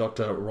that the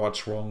Doctor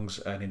rights wrongs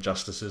and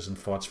injustices and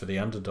fights for the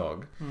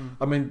underdog,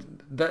 I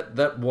mean,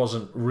 that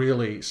wasn't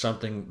really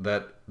something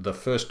that the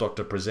first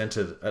Doctor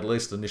presented, at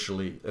least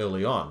initially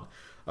early on.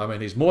 I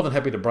mean, he's more than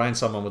happy to brain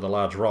someone with a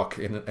large rock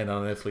in an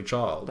unearthly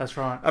child. That's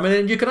right. I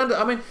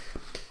mean,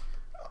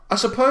 I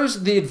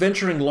suppose the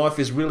adventuring life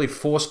is really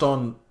forced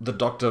on the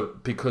Doctor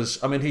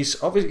because, I mean, he's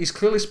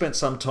clearly spent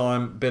some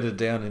time bedded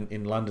down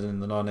in London in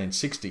the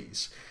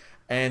 1960s.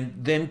 And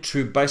then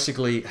to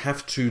basically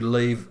have to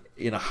leave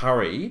in a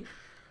hurry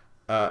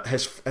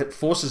it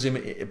forces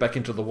him back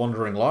into the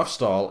wandering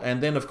lifestyle.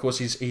 And then, of course,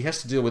 he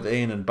has to deal with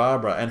Ian and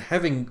Barbara, and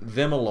having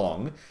them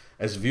along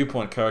as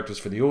viewpoint characters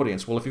for the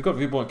audience. Well, if you've got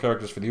viewpoint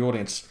characters for the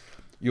audience,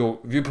 your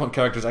viewpoint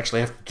characters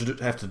actually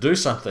have to do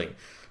something.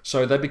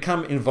 So they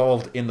become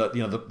involved in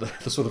the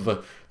sort of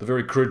the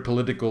very crude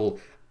political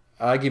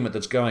argument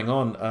that's going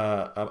on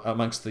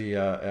amongst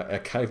our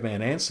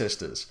caveman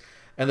ancestors.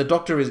 And the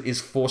Doctor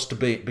is forced to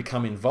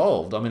become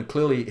involved. I mean,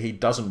 clearly he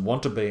doesn't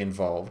want to be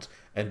involved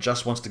and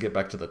just wants to get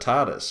back to the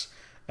TARDIS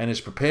and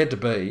is prepared to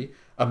be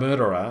a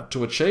murderer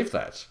to achieve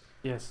that.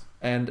 Yes.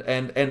 And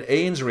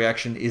Ian's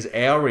reaction is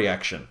our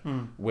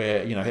reaction,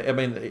 where, I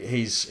mean,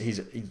 he's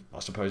I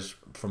suppose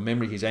from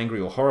memory he's angry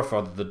or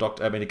horrified that the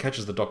Doctor, I mean, he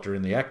catches the Doctor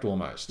in the act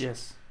almost.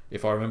 Yes.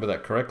 If I remember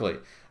that correctly.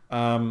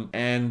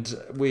 And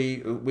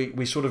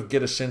we sort of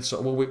get a sense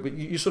of,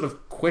 you sort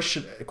of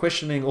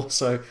questioning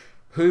also,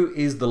 who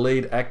is the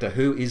lead actor?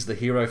 Who is the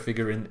hero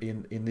figure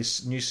in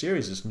this new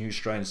series, this new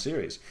strange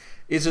series?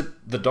 Is it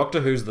the Doctor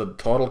who's the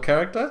title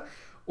character?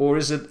 Or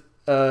is it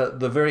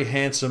the very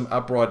handsome,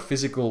 upright,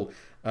 physical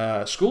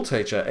school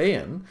teacher,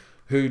 Ian,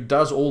 who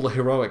does all the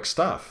heroic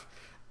stuff?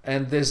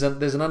 And there's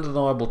an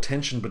undeniable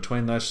tension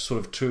between those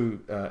sort of two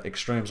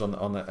extremes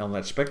on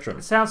that spectrum.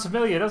 It sounds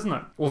familiar, doesn't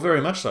it? Well,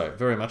 very much so.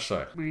 Very much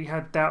so. We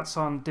had doubts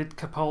on, did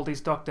Capaldi's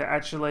Doctor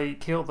actually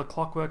kill the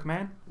Clockwork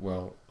Man?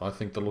 Well, I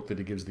think the look that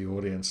he gives the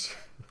audience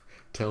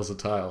tells a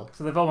tale.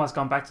 So they've almost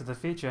gone back to the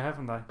future,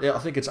 haven't they? Yeah, I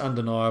think it's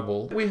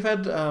undeniable. We've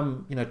had,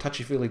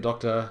 touchy-feely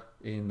Doctor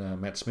in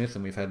Matt Smith,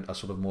 and we've had a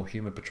sort of more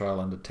human portrayal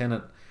under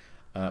Tennant.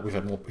 We've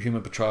had more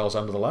human portrayals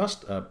under the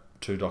last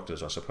two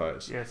Doctors, I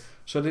suppose. Yes.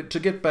 So to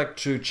get back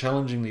to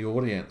challenging the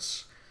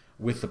audience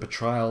with the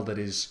portrayal that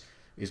is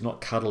not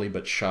cuddly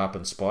but sharp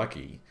and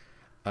spiky,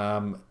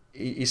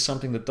 is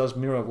something that does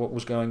mirror what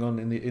was going on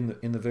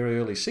in the very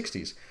early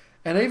 60s.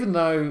 And even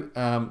though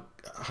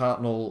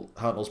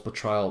Hartnell's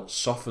portrayal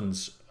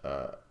softens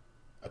a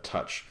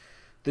touch,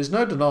 there's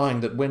no denying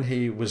that when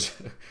he was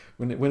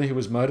when he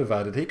was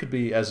motivated, he could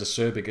be as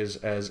acerbic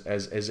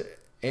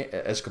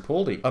as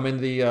Capaldi. I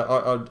mean,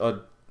 I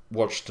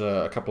watched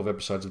a couple of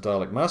episodes of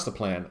Dalek Master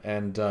Plan,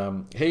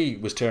 and he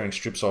was tearing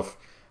strips off,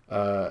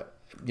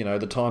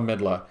 the Time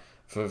Meddler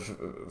for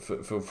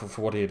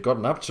what he had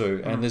gotten up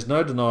to, and there's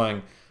no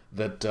denying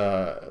that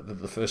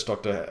the first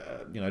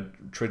Doctor,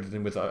 treated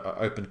him with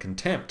open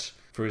contempt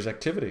for his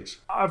activities.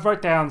 I've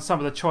wrote down some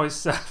of the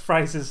choice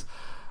phrases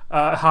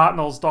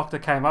Hartnell's Doctor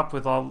came up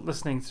with while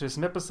listening through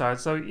some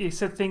episodes. So he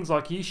said things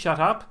like, "You shut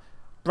up,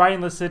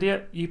 brainless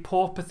idiot, you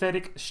poor,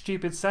 pathetic,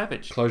 stupid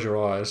savage." Close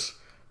your eyes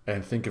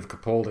and think of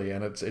Capaldi,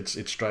 and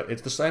it's straight.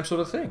 It's the same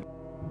sort of thing.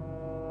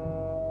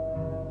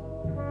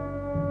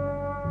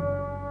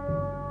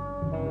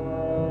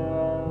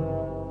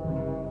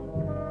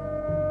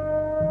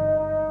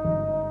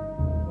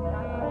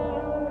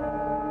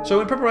 So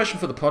in preparation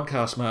for the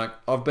podcast, Mark,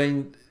 I've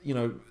been,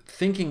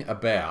 thinking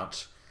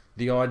about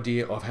the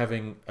idea of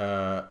having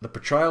the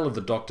portrayal of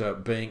the Doctor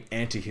being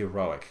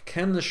anti-heroic.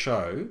 Can the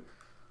show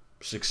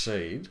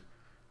succeed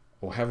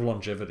or have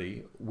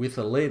longevity with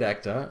a lead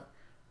actor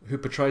who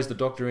portrays the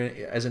Doctor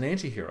as an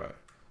anti-hero,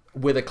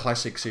 whether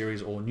classic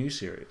series or new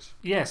series?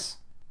 Yes,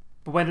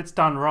 but when it's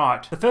done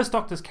right. The first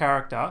Doctor's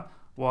character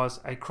was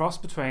a cross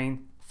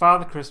between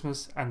Father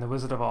Christmas and the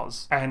Wizard of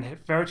Oz. And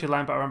Verity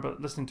Lambert, I remember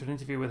listening to an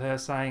interview with her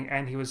saying,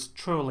 and he was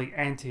truly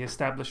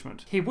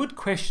anti-establishment. He would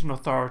question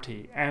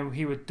authority, and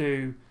he would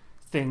do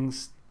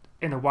things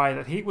in a way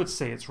that he would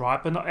see it's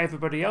right, but not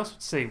everybody else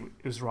would see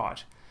it was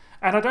right.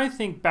 And I don't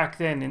think back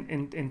then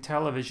in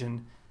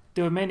television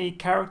there were many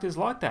characters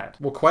like that.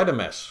 Well,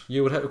 Quatermass.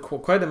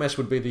 Quatermass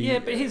would be the... Yeah,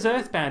 but he's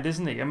earthbound,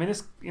 isn't he? I mean,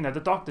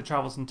 the Doctor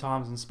travels in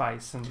times and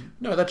space. And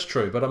no, that's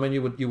true. But I mean,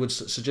 you would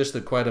suggest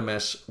that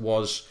Quatermass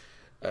was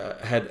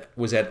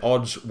at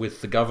odds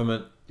with the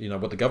government.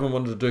 What the government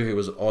wanted to do. He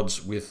was at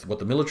odds with what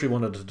the military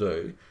wanted to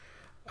do.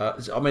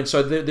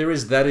 So there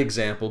is that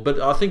example, but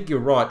I think you're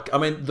right. I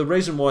mean, the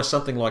reason why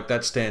something like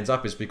that stands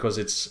up is because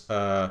it's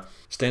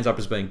stands up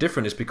as being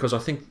different is because I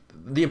think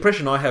the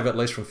impression I have, at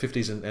least from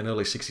 50s and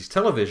early 60s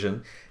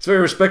television, it's very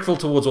respectful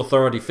towards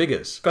authority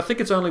figures. I think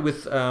it's only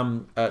with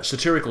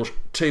satirical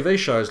TV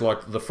shows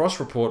like The Frost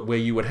Report where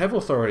you would have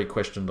authority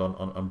questioned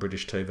on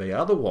British TV.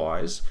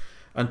 Otherwise,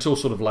 until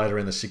sort of later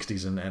in the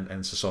 60s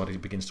and society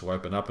begins to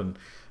open up and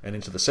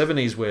into the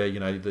 70s where, you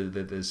know,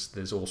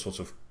 there's all sorts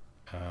of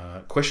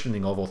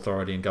questioning of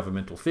authority and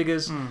governmental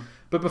figures.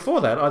 But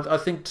before that, I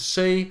think to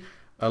see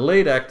a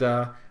lead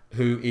actor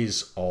who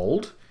is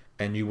old,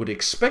 and you would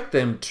expect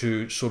them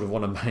to sort of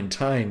want to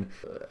maintain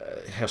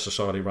how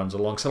society runs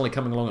along, suddenly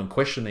coming along and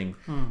questioning,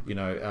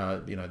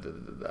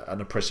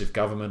 an oppressive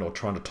government or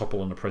trying to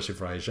topple an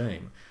oppressive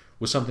regime,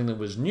 was something that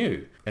was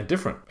new and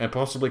different and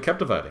possibly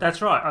captivating.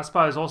 That's right. I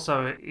suppose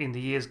also in the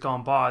years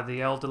gone by,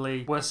 the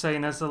elderly were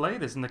seen as the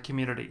leaders in the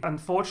community.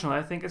 Unfortunately,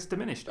 I think it's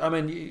diminished. I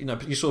mean,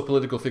 you saw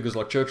political figures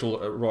like Churchill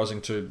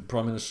rising to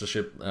prime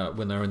ministership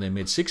when they were in their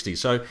mid-60s.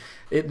 So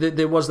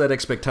there was that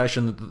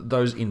expectation that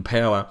those in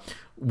power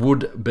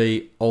would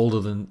be older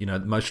than, you know,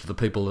 most of the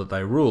people that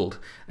they ruled.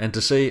 And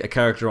to see a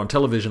character on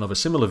television of a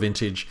similar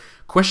vintage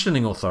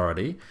questioning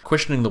authority,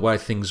 questioning the way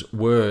things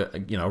were,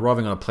 you know,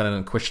 arriving on a planet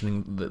and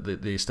questioning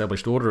the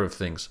established order of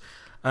things,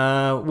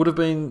 would have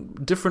been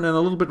different and a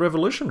little bit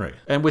revolutionary.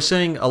 And we're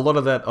seeing a lot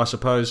of that, I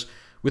suppose,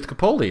 with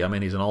Capaldi. I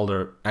mean, he's an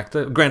older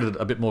actor, granted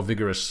a bit more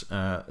vigorous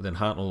than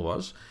Hartnell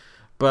was,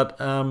 but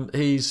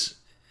he's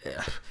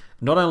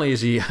not only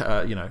is he,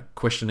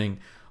 questioning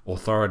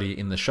authority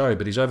in the show,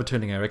 but he's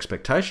overturning our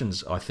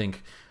expectations, I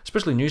think,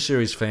 especially new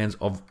series fans,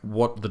 of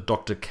what the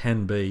Doctor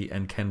can be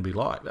and can be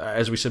like.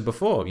 As we said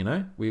before, you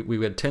know,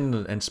 we had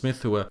Tennant and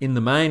Smith who were in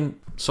the main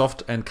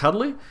soft and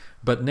cuddly,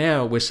 but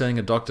now we're seeing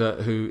a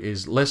Doctor who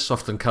is less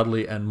soft and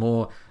cuddly and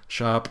more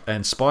sharp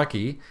and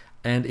spiky,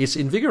 and it's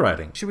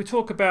invigorating. Should we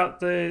talk about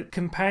the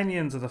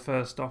companions of the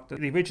first Doctor?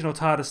 The original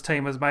TARDIS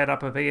team was made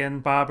up of Ian,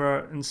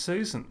 Barbara and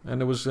Susan.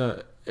 And it was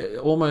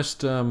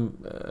almost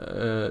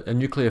a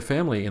nuclear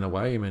family in a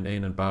way. I mean,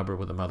 Ian and Barbara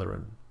were the mother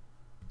and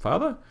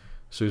father.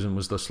 Susan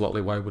was the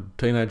slightly wayward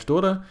teenage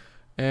daughter.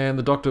 And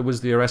the Doctor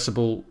was the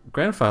irascible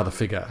grandfather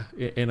figure,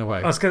 in a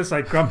way. I was going to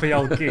say grumpy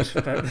old git,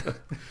 but...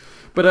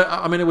 But,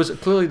 it was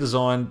clearly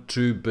designed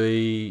to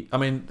be... I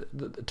mean,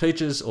 the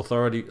teachers,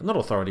 not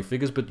authority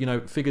figures, but, you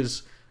know,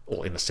 figures...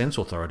 or in a sense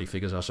authority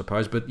figures, I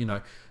suppose, but, you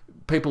know,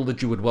 people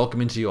that you would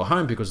welcome into your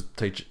home, because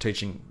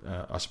teaching,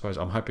 I suppose,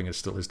 I'm hoping it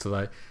still is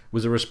today,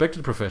 was a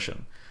respected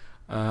profession.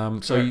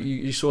 So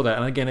you saw that.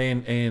 And again,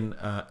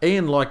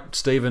 Ian, like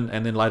Stephen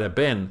and then later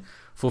Ben,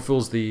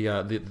 fulfills the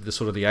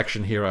sort of the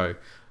action hero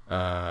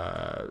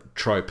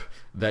trope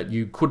that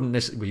you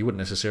wouldn't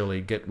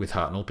necessarily get with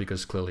Hartnell,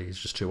 because clearly he's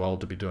just too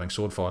old to be doing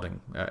sword fighting,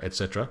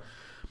 etc.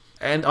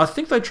 And I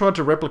think they tried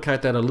to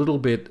replicate that a little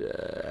bit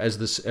as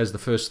the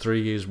first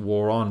 3 years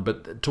wore on.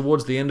 But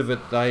towards the end of it,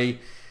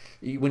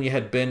 when you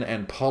had Ben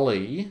and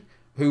Polly,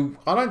 who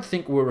I don't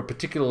think were a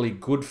particularly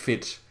good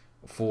fit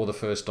for the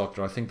first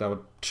Doctor. I think they were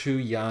too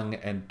young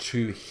and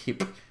too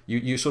hip.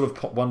 You sort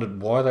of wondered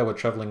why they were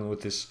travelling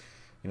with this,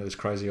 you know, this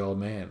crazy old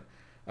man.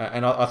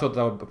 And I thought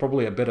they were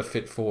probably a better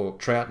fit for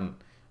Troughton.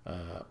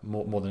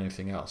 More than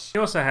anything else.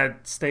 You also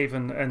had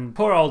Stephen and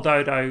poor old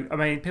Dodo. I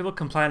mean, people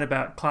complain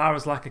about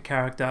Clara's lack of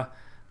character,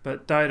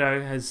 but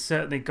Dodo has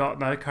certainly got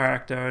no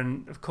character,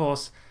 and of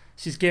course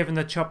she's given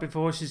the chop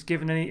before she's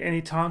given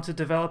any time to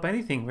develop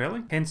anything,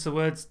 really. Hence the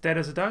words dead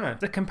as a dodo.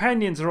 The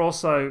companions are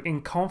also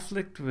in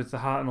conflict with the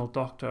Hartnell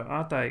Doctor,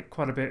 aren't they?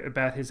 Quite a bit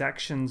about his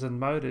actions and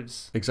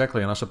motives.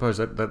 Exactly, and I suppose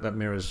that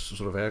mirrors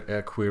sort of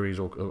our queries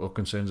or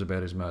concerns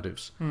about his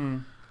motives.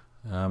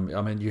 I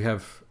mean, you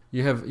have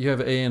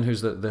Ian,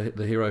 who's the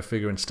hero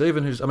figure, and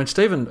Stephen,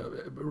 Stephen,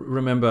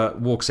 remember,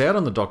 walks out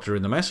on the Doctor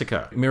in the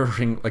massacre,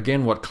 mirroring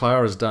again what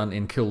Clara's done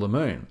in Kill the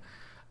Moon.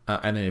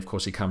 And then, of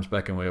course, he comes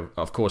back, and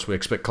we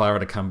expect Clara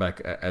to come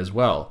back as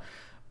well.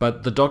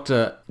 But the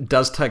Doctor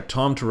does take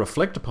time to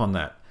reflect upon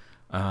that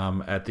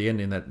at the end,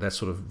 in that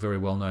sort of very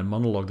well-known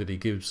monologue that he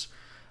gives.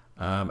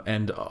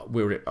 And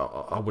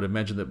I would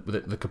imagine that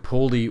the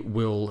Capaldi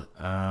will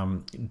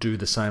do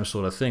the same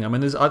sort of thing. I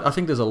mean, I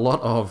think there's a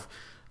lot of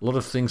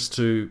things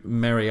to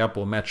marry up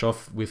or match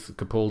off with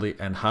Capaldi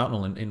and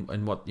Hartnell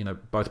in what, you know,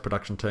 both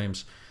production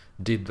teams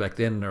did back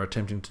then and are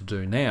attempting to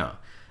do now.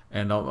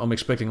 And I'm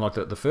expecting, like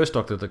the first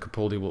Doctor, that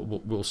Capaldi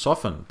will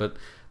soften. But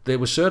there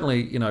was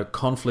certainly, you know,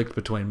 conflict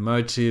between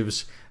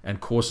motives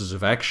and courses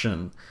of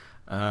action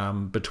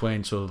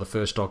between sort of the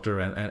first Doctor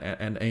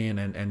and Ian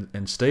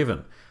and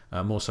Stephen.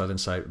 More so than,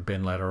 say,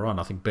 Ben later on.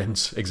 I think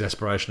Ben's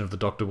exasperation of the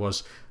Doctor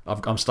was,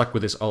 I'm stuck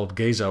with this old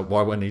geezer,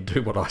 why won't he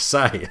do what I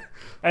say?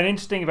 And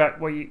interesting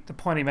about the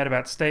point he made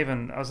about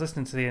Stephen, I was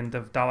listening to the end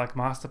of Dalek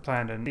Master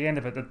Plan, and at the end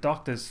of it, the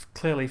Doctor's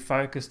clearly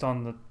focused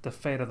on the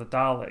fate of the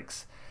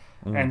Daleks.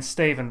 And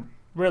Stephen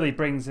really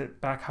brings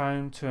it back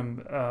home to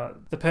him,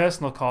 the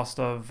personal cost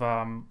of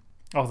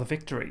the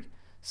victory.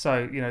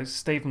 So, you know,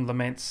 Stephen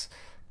laments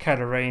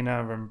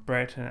Katarina and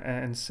Brett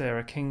and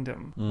Sarah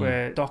Kingdom,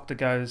 where Doctor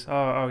goes,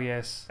 oh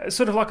yes. It's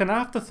sort of like an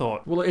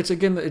afterthought. Well, it's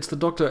the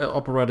Doctor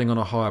operating on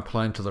a higher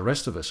plane to the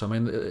rest of us. I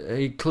mean,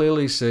 he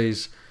clearly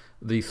sees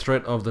the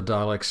threat of the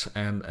Daleks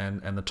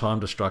and the Time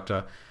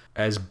Destructor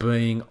as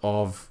being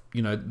of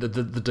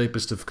the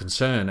deepest of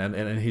concern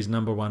and his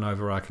number one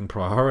overarching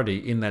priority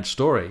in that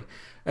story.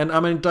 And I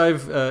mean,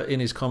 Dave, in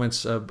his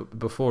comments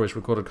before, his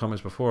recorded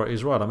comments before,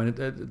 is right. I mean,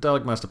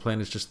 Dalek Master Plan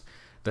is just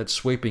that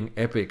sweeping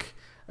epic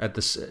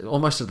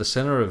almost at the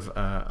center of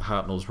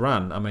Hartnell's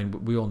run. I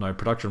mean, we all know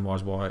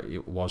production-wise why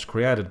it was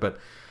created, but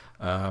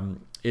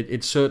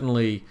it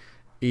certainly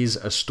is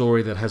a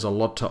story that has a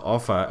lot to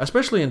offer,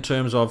 especially in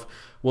terms of,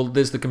 well,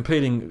 there's the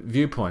competing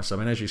viewpoints. I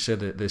mean, as you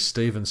said, there's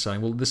Stephen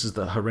saying, well, this is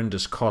the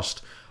horrendous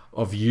cost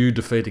of you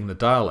defeating the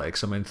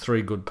Daleks. I mean,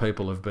 3 good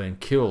people have been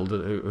killed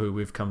who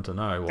we've come to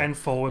know. And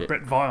 4 with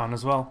Brett Vion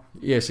as well.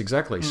 Yes,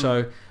 exactly.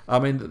 So, I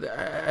mean,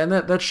 and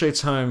that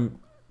sheets home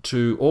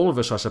to all of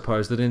us, I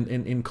suppose, that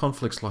in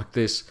conflicts like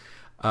this,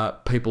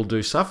 people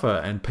do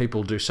suffer and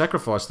people do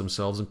sacrifice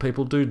themselves and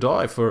people do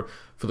die for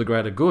the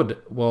greater good.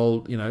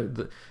 While,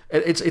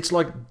 it's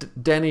like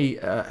Danny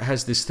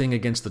has this thing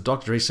against the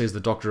Doctor. He sees the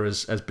Doctor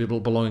as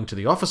belonging to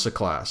the officer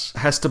class,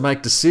 has to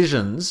make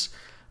decisions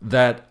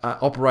that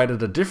operate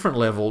at a different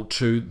level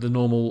to the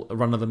normal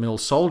run-of-the-mill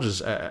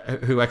soldiers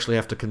who actually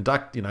have to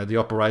conduct, the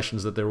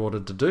operations that they're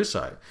ordered to do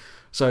so.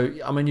 So,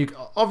 I mean,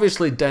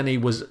 obviously Danny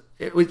was...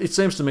 It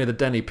seems to me that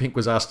Danny Pink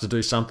was asked to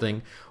do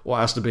something or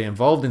asked to be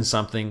involved in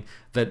something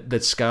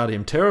that scarred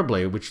him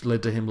terribly, which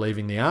led to him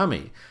leaving the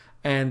army.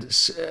 And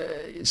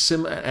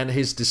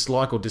his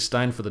dislike or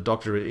disdain for the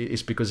Doctor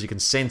is because you can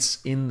sense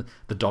in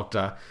the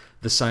Doctor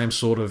the same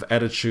sort of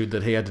attitude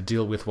that he had to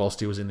deal with whilst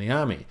he was in the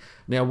army.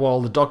 Now, while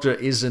the Doctor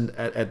isn't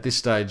at this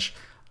stage,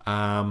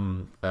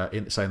 in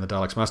the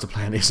Daleks Master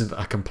Plan, isn't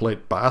a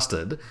complete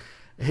bastard,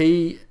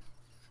 he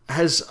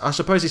has, I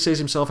suppose he sees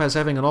himself as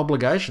having an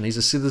obligation. He's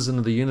a citizen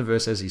of the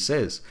universe, as he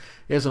says.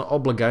 He has an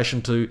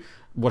obligation to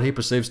what he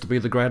perceives to be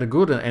the greater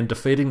good, and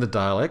defeating the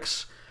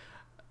Daleks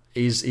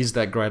is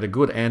that greater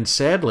good. And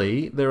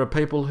sadly, there are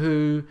people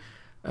who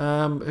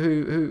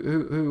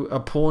are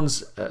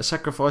pawns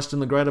sacrificed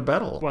in the greater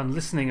battle. When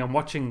listening and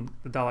watching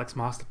the Daleks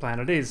Master Plan,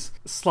 it is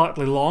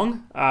slightly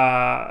long.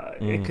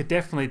 It could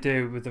definitely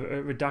do with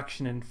a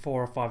reduction in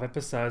 4 or 5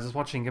 episodes. I was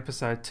watching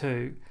episode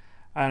 2,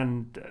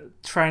 and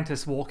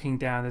Trantis walking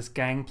down this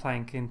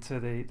gangplank into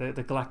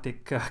the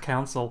Galactic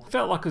Council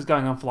felt like it was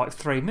going on for like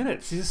 3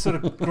 minutes. He's just sort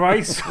of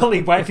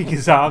gracefully waving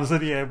his arms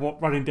and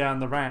running down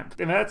the ramp.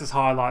 I mean, that just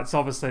highlights,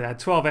 obviously, they had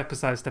 12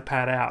 episodes to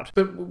pad out.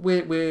 But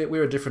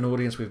we're a different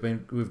audience.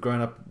 We've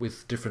grown up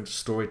with different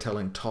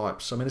storytelling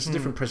types. I mean, it's a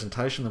different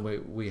presentation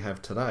than we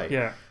have today.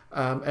 Yeah.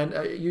 And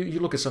you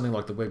look at something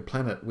like the Web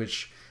Planet,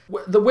 which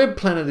the Web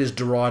Planet is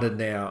derided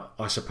now,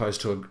 I suppose,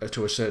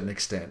 to a certain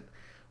extent,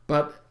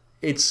 but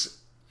it's...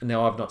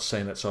 Now, I've not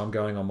seen it, so I'm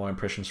going on my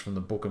impressions from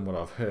the book and what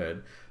I've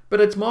heard. But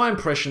it's my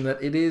impression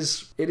that it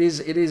is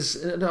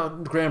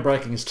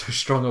groundbreaking is too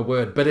strong a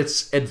word, but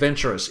it's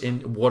adventurous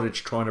in what it's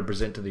trying to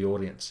present to the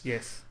audience.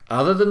 Yes.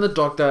 Other than the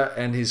Doctor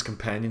and his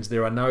companions,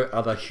 there are no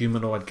other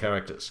humanoid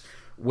characters.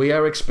 We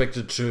are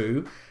expected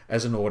to,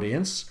 as an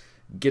audience,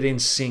 get in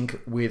sync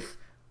with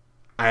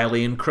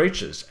alien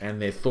creatures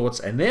and their thoughts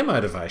and their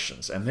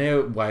motivations and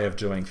their way of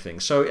doing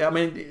things. So, I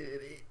mean,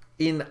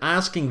 in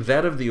asking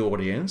that of the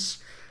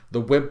audience... The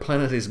Web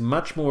Planet is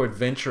much more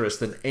adventurous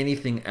than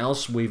anything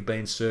else we've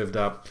been served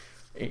up,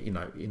 in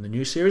the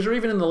new series or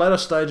even in the latter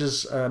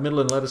stages, middle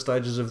and latter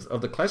stages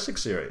of the classic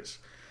series.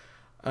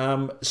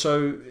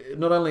 So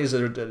not only is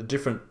it a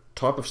different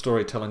type of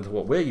storytelling to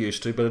what we're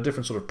used to, but a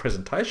different sort of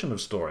presentation of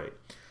story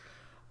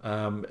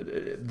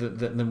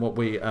than what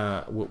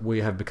we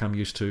have become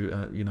used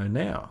to,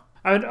 now.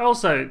 And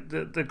also,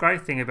 the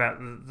great thing about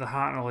the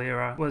Hartnell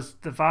era was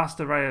the vast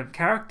array of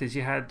characters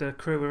you had the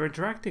crew were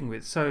interacting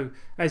with. So,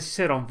 as you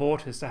said, on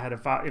Vortis, they had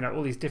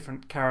all these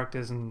different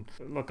characters. And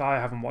look, I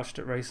haven't watched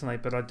it recently,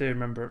 but I do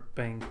remember it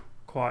being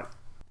quite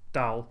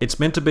dull. It's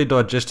meant to be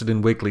digested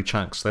in weekly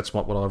chunks. That's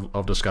what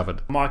I've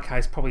discovered. In my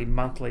case, probably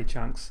monthly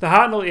chunks. The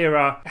Hartnell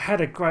era had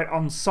a great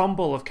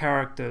ensemble of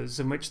characters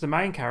in which the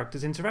main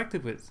characters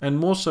interacted with. And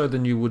more so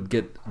than you would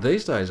get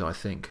these days, I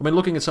think. I mean,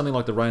 looking at something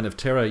like The Reign of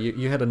Terror,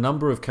 you had a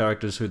number of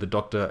characters who the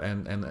Doctor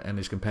and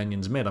his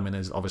companions met. I mean,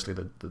 there's obviously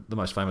the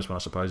most famous one, I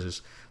suppose,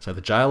 is, say,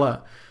 the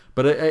Jailer.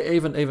 But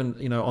even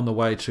on the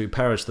way to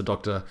Paris, the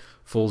Doctor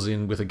falls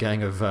in with a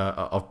gang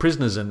of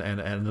prisoners and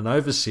an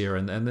overseer,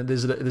 and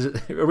there's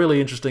a really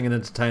interesting and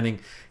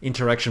entertaining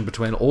interaction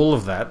between all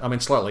of that. I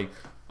mean, slightly,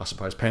 I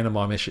suppose,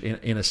 pantomime-ish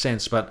in a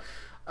sense, but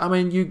I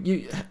mean,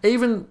 you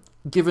even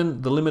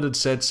given the limited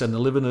sets and the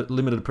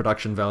limited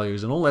production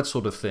values and all that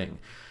sort of thing,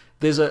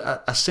 there's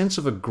a sense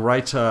of a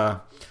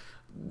greater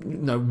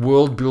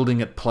world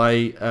building at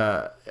play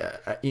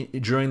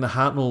during the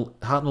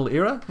Hartnell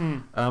era.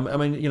 I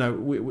mean,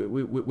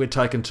 we're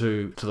taken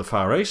to the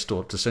Far East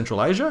or to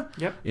Central Asia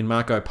in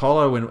Marco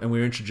Polo, and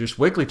we're introduced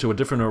weekly to a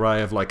different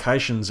array of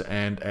locations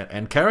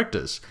and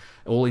characters.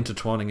 all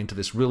intertwining into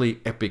this really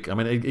epic. I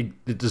mean,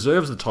 it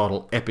deserves the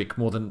title epic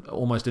more than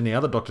almost any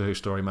other Doctor Who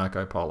story,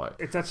 Marco Polo.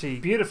 It's actually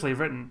beautifully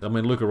written. I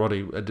mean, Luca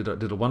Rotti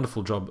did a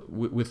wonderful job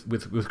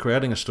with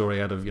creating a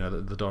story out of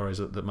the diaries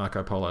that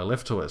Marco Polo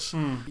left to us.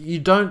 You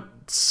don't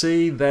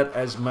see that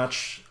as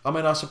much. I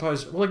mean, I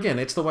suppose. Well, again,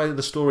 it's the way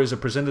the stories are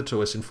presented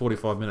to us in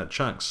 45-minute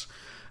chunks.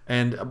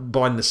 And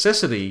by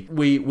necessity,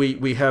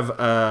 we have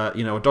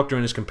a Doctor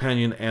and his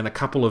companion and a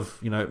couple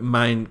of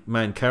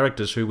main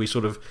characters who we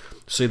sort of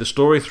see the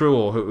story through,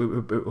 or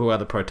who are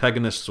the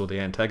protagonists or the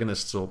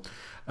antagonists, or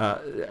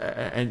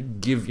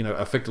and give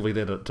effectively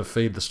there to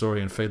feed the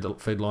story and feed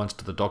lines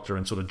to the Doctor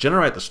and sort of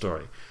generate the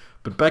story.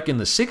 But back in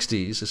the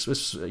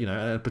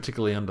 60s,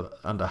 particularly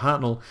under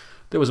Hartnell,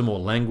 there was a more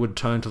languid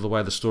tone to the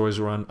way the stories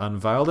were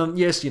unveiled. And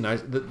yes,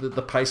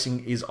 the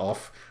pacing is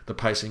off, the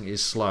pacing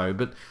is slow,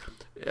 but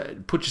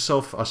put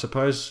yourself, I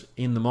suppose,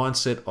 in the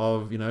mindset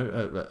of an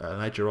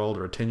 8-year-old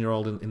or a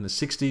 10-year-old in the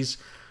 60s,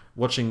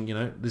 watching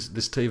this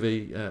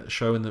TV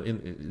show in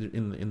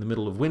the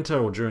middle of winter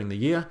or during the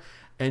year,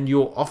 and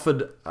you're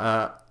offered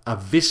a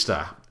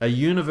vista, a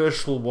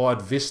universal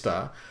wide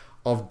vista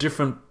of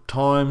different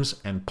times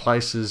and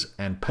places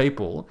and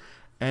people,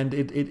 and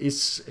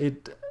it's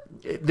in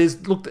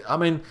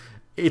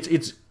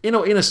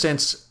a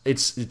sense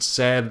it's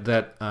sad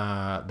that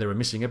there are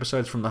missing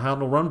episodes from the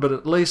Hartnell run, but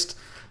at least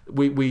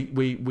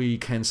we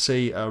can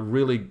see a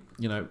really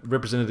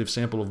representative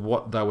sample of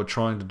what they were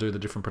trying to do, the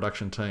different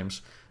production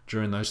teams,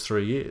 during those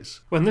 3 years.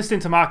 When listening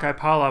to Marco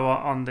Polo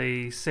on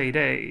the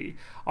CD,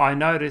 I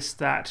noticed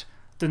that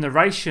the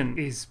narration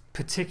is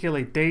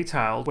particularly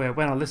detailed, where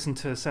when I listen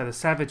to, say, The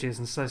Savages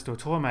and Celestial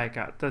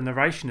Toymaker, the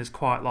narration is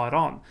quite light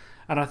on.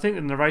 And I think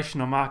the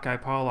narration on Marco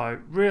Polo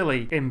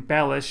really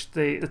embellished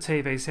the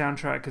TV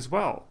soundtrack as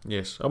well.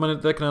 Yes. I mean,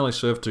 that can only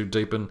serve to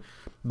deepen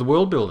the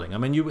world building. I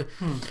mean,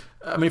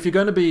 if you're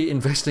going to be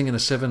investing in a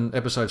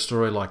 7-episode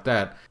story like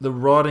that, the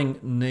writing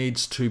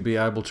needs to be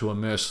able to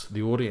immerse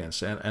the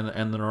audience,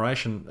 and the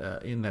narration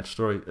in that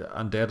story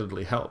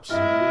undoubtedly helps.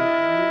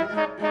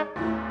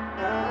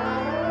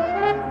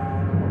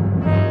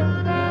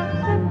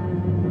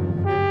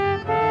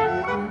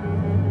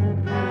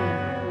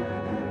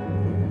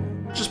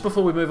 Just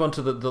before we move on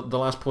to the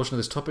last portion of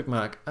this topic,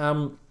 Mark,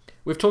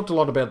 we've talked a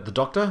lot about the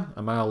Doctor,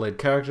 a male-led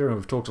character, and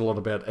we've talked a lot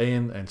about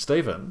Ian and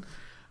Stephen.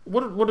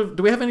 Do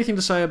we have anything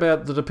to say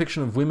about the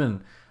depiction of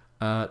women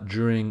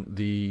during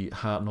the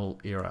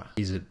Hartnell era?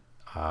 Is it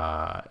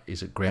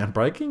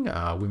groundbreaking?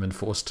 Are women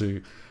forced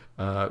to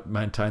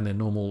maintain their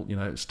normal,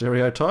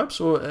 stereotypes,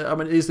 or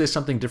is there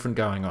something different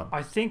going on?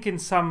 I think in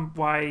some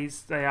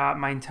ways they are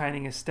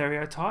maintaining a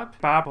stereotype.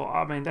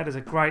 Barbara, that is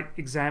a great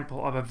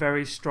example of a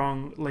very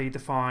strongly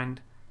defined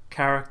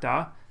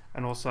character,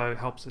 and also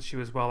helps that she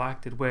was well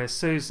acted. Where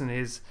Susan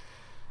is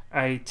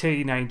a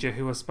teenager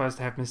who was supposed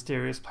to have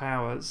mysterious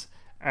powers.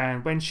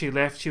 And when she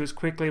left, she was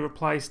quickly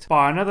replaced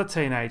by another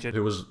teenager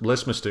who was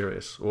less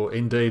mysterious, or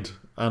indeed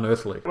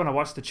unearthly. When I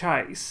watched The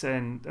Chase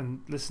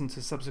and listened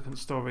to subsequent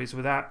stories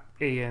without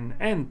Ian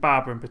and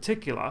Barbara in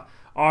particular,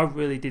 I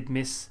really did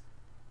miss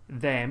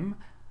them.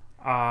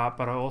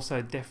 But I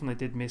also definitely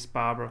did miss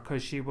Barbara,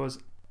 because she was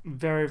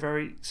very,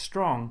 very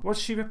strong. Was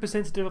she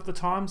representative of the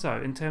times,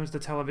 though, in terms of the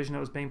television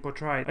that was being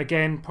portrayed?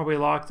 Again, probably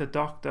like the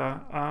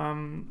Doctor,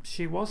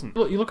 she wasn't.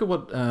 Look, you look at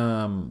what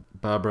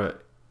Barbara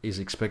is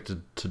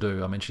expected to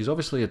do. I mean, she's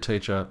obviously a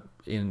teacher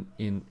in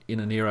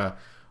an era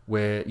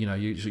where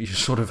you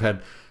sort of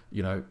had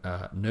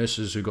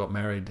nurses who got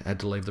married had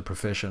to leave the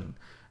profession,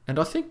 and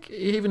I think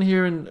even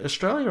here in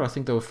Australia, I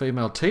think there were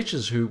female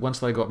teachers who, once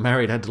they got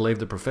married, had to leave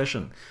the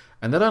profession,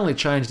 and that only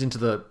changed into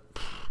the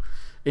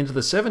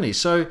 70s.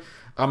 So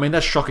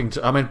that's shocking.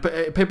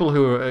 People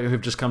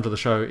who've just come to the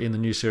show in the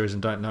new series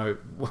and don't know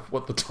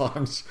what the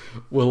times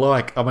were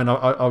like,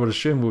 I would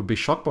assume would be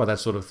shocked by that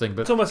sort of thing.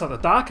 But it's almost like the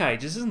Dark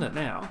Ages, isn't it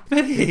now?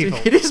 Medieval.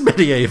 It is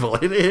medieval.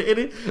 It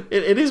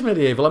is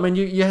medieval.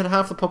 You had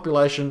half the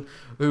population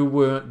who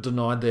weren't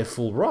denied their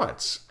full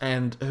rights,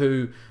 and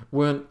who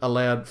weren't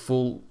allowed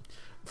full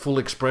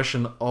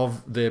expression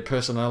of their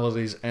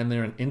personalities and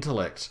their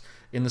intellect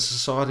in the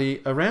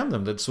society around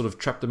them, that sort of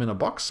trapped them in a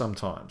box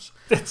sometimes.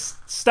 It's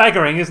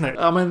staggering, isn't it?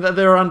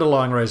 There are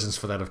underlying reasons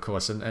for that, of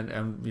course,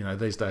 and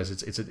these days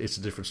it's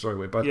a different story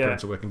where both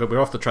parents are working, but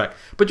we're off the track.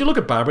 But you look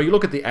at Barbara, you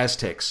look at the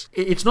Aztecs.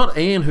 It's not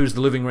Ian who's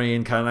the living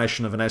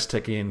reincarnation of an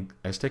Aztec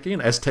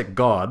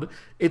god.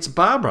 It's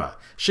Barbara.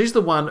 She's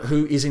the one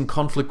who is in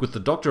conflict with the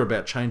Doctor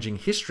about changing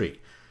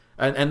history.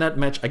 And that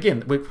match,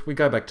 again, we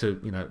go back to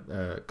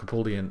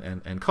Capaldi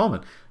and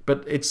Coleman,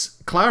 but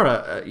it's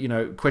Clara,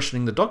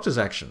 questioning the Doctor's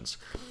actions.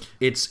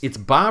 It's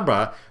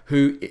Barbara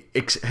who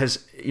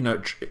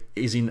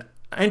is in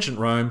ancient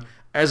Rome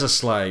as a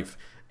slave.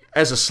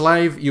 As a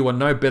slave, you are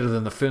no better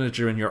than the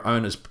furniture in your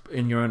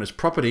owner's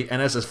property,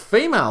 and as a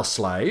female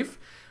slave,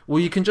 well,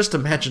 you can just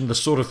imagine the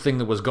sort of thing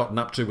that was gotten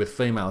up to with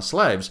female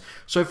slaves.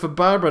 So for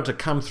Barbara to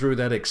come through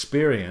that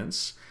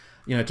experience,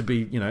 to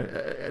be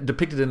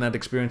depicted in that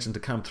experience and to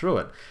come through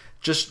it,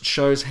 just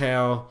shows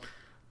how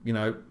You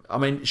know, I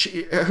mean,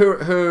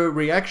 her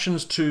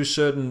reactions to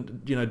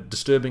certain, you know,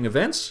 disturbing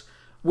events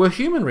were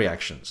human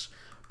reactions,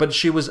 but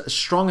she was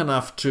strong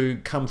enough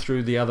to come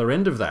through the other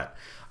end of that.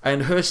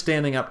 And her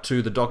standing up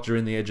to the Doctor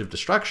in The Edge of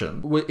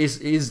Destruction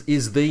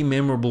is the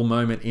memorable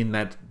moment in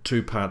that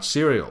 2-part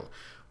serial,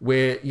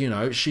 where, you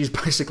know, she's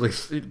basically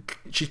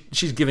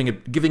she's giving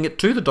it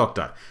to the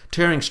Doctor,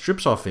 tearing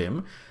strips off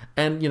him,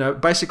 and, you know,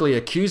 basically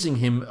accusing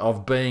him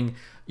of being,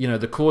 you know,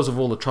 the cause of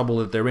all the trouble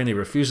that they're in. He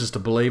refuses to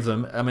believe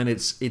them. I mean,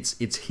 it's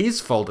his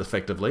fault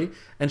effectively,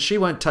 and she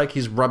won't take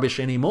his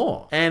rubbish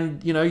anymore.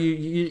 And, you know,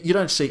 you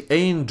don't see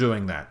Ian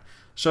doing that.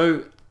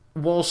 So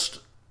whilst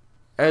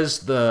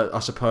as I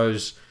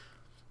suppose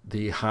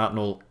the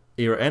Hartnell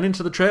era and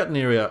into the Troughton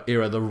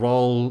era, the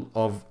role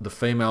of the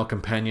female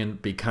companion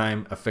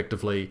became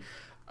effectively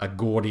a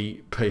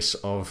gaudy piece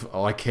of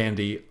eye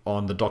candy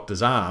on the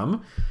Doctor's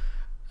arm.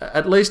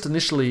 At least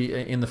initially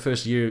in the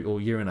first year or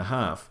year and a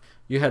half,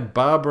 you had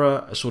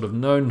Barbara, a sort of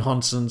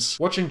no-nonsense.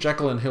 Watching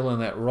Jacqueline Hill in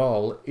that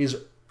role is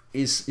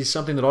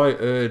something that I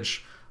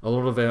urge a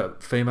lot of our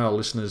female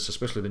listeners,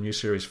 especially the new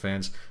series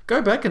fans,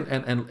 go back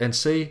and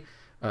see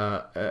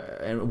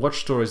and watch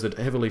stories that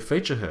heavily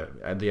feature her.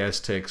 And The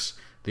Aztecs,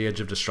 The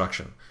Edge of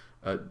Destruction.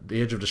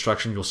 The Edge of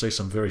Destruction, you'll see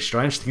some very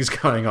strange things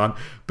going on,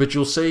 but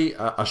you'll see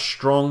a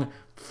strong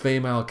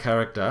female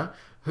character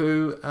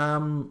who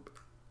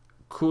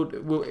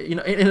you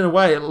know, in a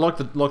way, like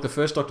the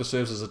first Doctor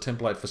serves as a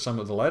template for some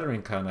of the later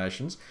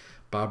incarnations,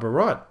 Barbara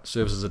Wright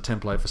serves as a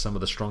template for some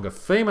of the stronger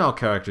female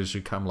characters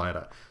who come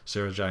later.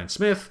 Sarah Jane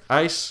Smith,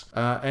 Ace,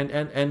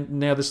 and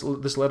now this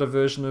latter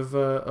version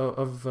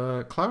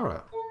of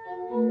Clara.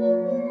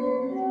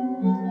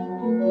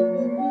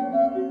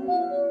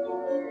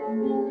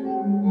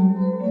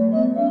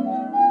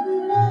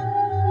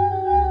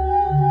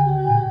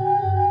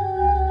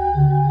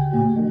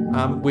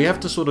 We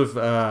have to sort of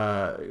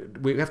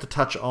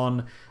touch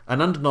on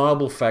an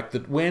undeniable fact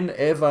that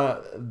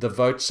whenever the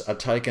votes are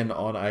taken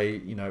on a,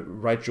 you know,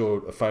 rate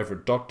your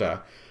favourite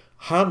Doctor,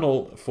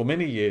 Hartnell for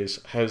many years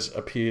has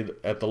appeared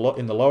in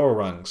the lower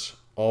rungs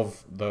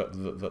of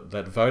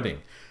that voting.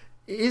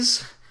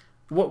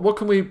 What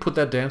can we put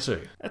that down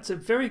to? That's a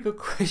very good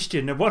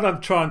question, and what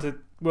I'm trying to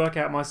work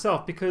out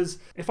myself, because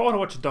if I want to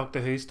watch a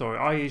Doctor Who story,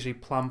 I usually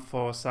plumb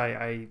for, say,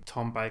 a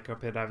Tom Baker,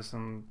 Peter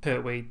Davison,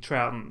 Pertwee,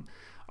 Troughton.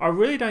 I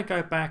really don't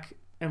go back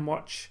and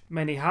watch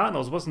many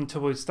Hartnells. It wasn't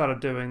until we started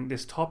doing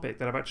this topic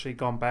that I've actually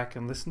gone back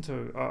and listened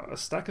to a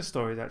stack of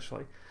stories,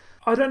 actually.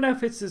 I don't know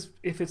if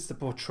it's the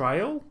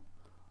portrayal,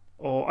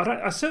 or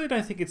I certainly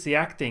don't think it's the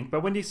acting,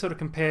 but when you sort of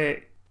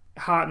compare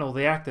Hartnell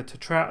the actor to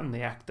Troughton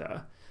the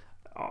actor,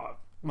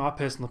 my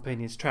personal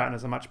opinion is Troughton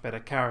is a much better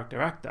character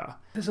actor.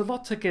 There's a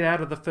lot to get out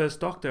of the first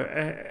Doctor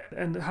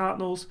and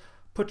Hartnell's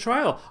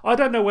portrayal. I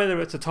don't know whether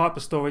it's a type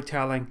of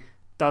storytelling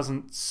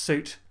doesn't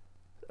suit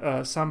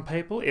some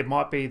people. It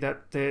might be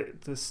that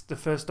the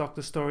first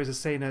Doctor stories are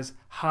seen as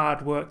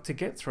hard work to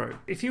get through.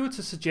 If you were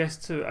to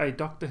suggest to a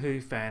Doctor Who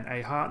fan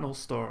a Hartnell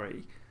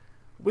story,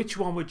 which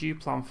one would you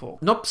plumb for?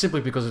 Not simply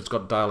because it's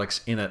got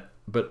Daleks in it,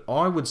 but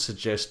I would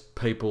suggest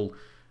people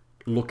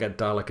look at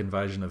Dalek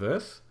Invasion of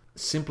Earth.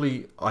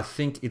 Simply, I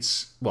think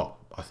it's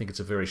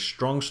a very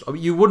strong...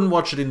 You wouldn't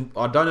watch it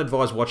I don't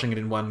advise watching it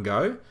in one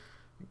go,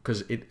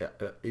 because it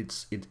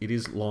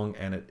is long,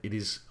 and it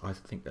is, I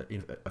think,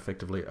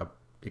 effectively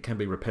it can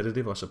be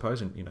repetitive, I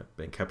suppose, and, you know,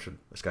 being captured,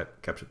 escape,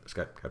 captured,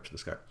 escape, captured,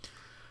 escape.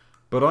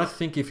 But I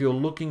think if you're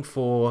looking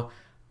for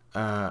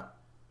an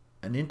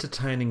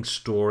entertaining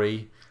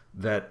story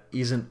that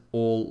isn't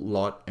all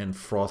light and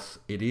froth,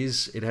 it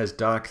has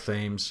dark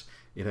themes.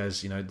 It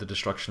has, you know, the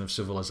destruction of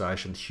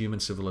civilization, human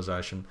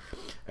civilization,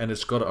 and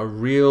it's got a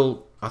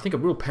real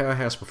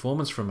powerhouse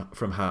performance from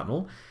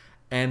Hartnell.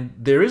 And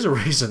there is a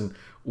reason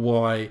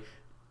why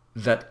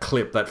that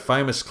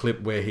famous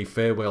clip where he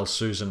farewells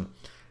Susan,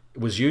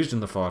 was used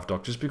in The Five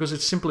Doctors, because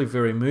it's simply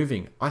very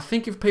moving. I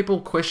think if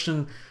people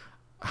question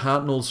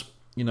Hartnell's,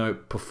 you know,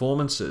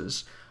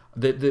 performances,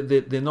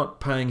 they're not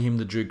paying him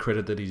the due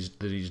credit that he's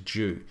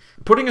due.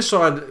 Putting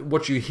aside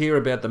what you hear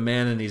about the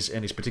man and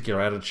his particular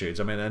attitudes,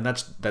 I mean, and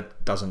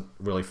that doesn't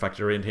really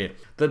factor in here.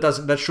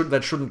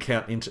 That shouldn't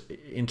count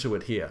into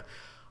it here.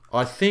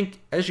 I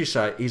think, as you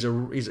say, he's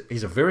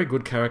a very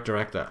good character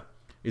actor.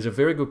 He's a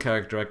very good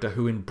character actor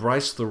who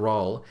embraced the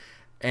role,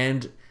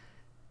 and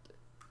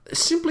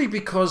simply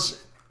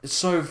because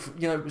so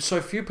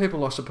few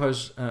people, I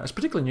suppose,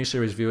 particularly new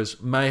series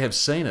viewers, may have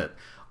seen it,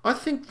 I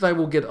think they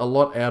will get a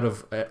lot out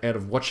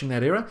of watching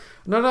that era.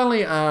 Not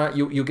only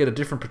you'll get a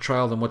different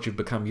portrayal than what you've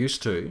become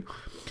used to,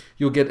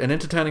 you'll get an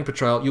entertaining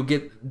portrayal. You'll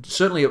get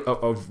certainly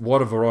a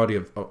wider variety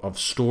of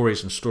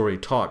stories and story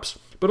types,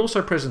 but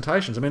also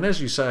presentations. I mean,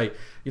 as you say,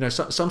 you know,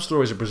 some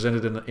stories are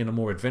presented in a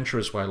more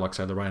adventurous way, like,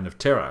 say, The Reign of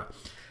Terror,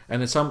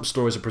 and then some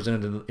stories are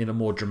presented in a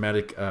more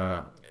dramatic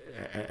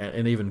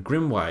and even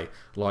grim way,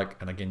 like,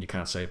 and again you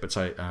can't say it, but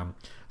say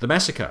The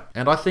Massacre.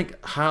 And I think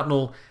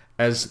Hartnell,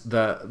 as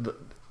the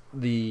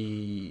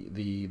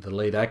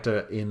lead actor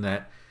in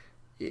that,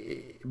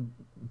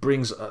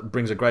 brings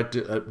a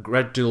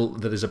great deal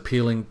that is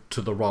appealing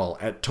to the role.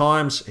 At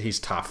times he's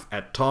tough,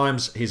 at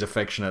times he's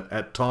affectionate,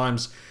 at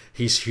times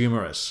he's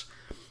humorous,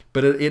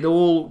 but it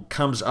all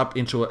comes up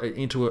into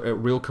a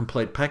real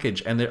complete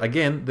package. And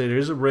there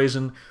is a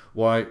reason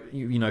why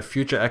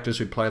future actors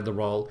who played the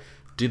role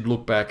did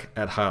look back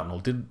at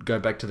Hartnell, did go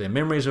back to their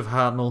memories of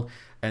Hartnell,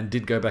 and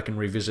did go back and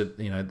revisit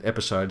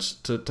episodes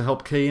to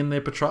help key in their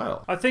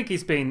portrayal. I think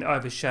he's been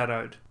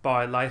overshadowed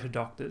by later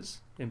Doctors,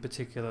 in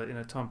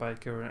particular, Tom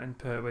Baker and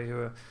Pertwee, who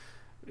are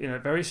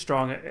very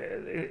strong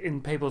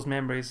in people's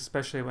memories,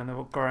 especially when they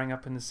were growing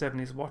up in the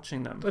 70s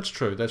watching them. That's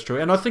true.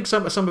 And I think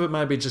some of it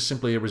may be just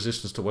simply a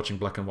resistance to watching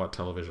black and white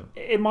television.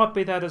 It might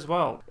be that as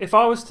well. If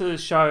I was to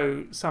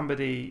show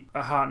somebody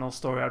a Hartnell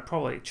story, I'd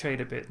probably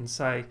cheat a bit and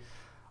say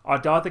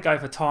I'd either go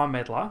for Time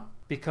Meddler,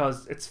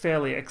 because it's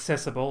fairly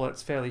accessible,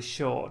 it's fairly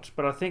short,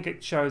 but I think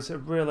it shows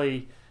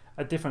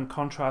a different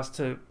contrast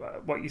to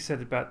what you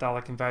said about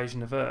Dalek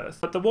Invasion of Earth.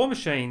 But the War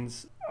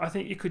Machines, I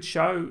think you could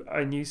show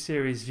a new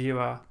series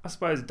viewer, I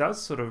suppose it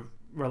does sort of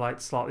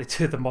relate slightly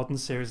to the modern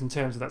series in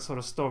terms of that sort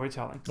of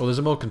storytelling. Well, there's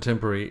a more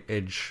contemporary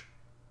edge,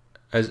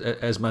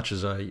 as much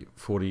as a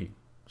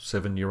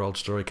 47-year-old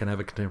story can have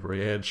a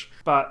contemporary edge.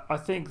 But I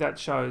think that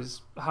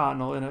shows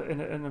Hartnell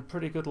in a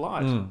pretty good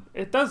light.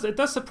 It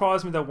does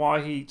surprise me though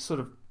why he sort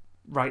of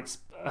rates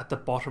at the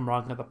bottom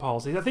rung of the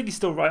polls. I think he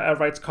still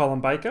rates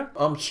Colin Baker.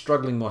 I'm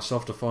struggling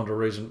myself to find a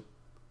reason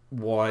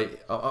why.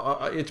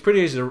 It's pretty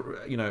easy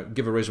to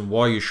give a reason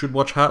why you should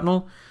watch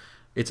Hartnell.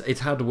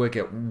 It's hard to work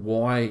out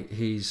why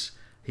he's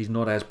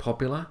not as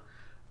popular.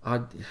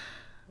 Unless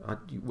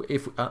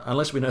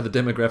we know the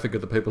demographic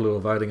of the people who are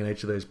voting in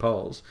each of these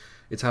polls,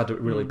 it's hard to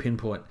really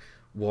pinpoint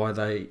why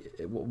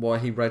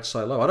he rates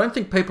so low. I don't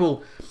think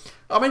people.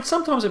 I mean,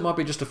 sometimes it might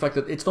be just the fact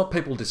that it's not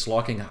people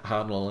disliking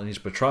Hartnell and his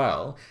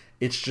portrayal.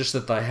 It's just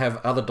that they have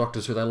other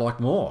Doctors who they like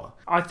more.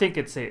 I think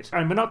it's it.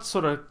 And we're not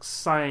sort of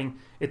saying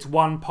it's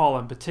one poll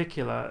in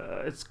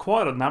particular. It's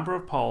quite a number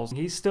of polls.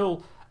 He's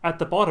still at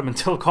the bottom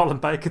until Colin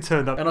Baker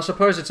turned up. And I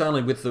suppose it's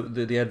only with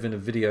the advent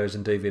of videos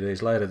and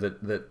DVDs later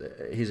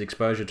that his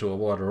exposure to a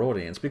wider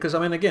audience. Because, I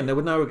mean, again, there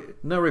were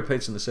no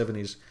repeats in the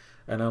 70s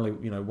and only,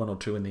 one or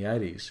two in the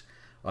 80s,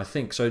 I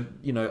think. So,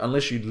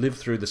 unless you'd lived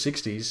through the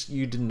 60s,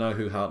 you didn't know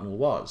who Hartnell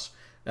was.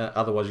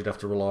 Otherwise, you'd have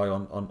to rely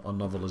on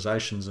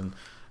novelizations and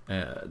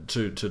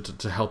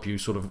to help you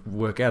sort of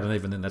work out, and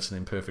even then that's an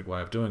imperfect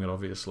way of doing it,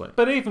 obviously.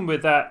 But even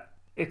with that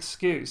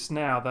excuse,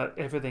 now that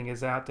everything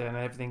is out there and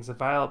everything's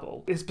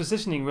available, his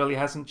positioning really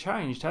hasn't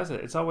changed, has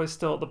it? It's always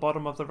still at the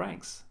bottom of the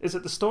ranks. Is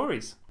it the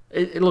stories?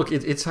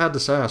 It's hard to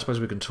say. I suppose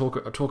we can talk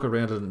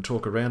around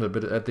it,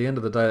 but at the end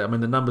of the day, I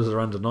mean, the numbers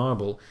are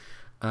undeniable.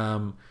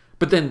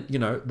 But then,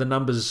 the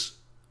numbers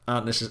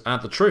aren't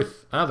the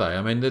truth, are they?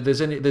 I mean,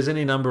 there's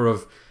any number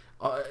of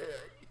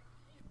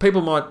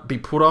people might be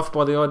put off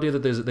by the idea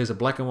that there's a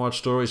black and white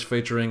stories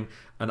featuring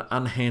an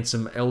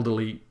unhandsome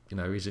elderly,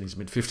 he's in his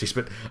mid-50s,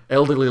 but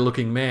elderly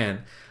looking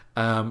man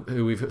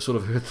who we've sort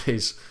of heard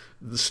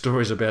the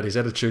stories about his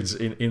attitudes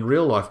in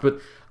real life.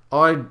 But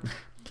I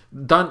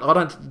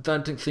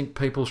don't think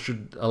people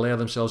should allow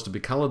themselves to be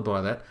coloured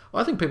by that.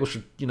 I think people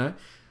should,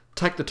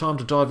 take the time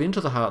to dive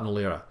into the Hartnell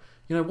era.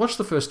 Watch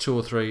the first two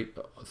or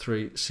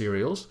three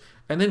serials,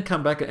 and then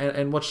come back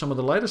and watch some of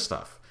the later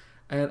stuff.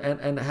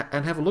 And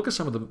have a look at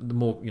some of the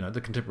more,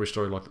 the contemporary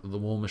story like the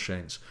War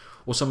Machines,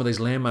 or some of these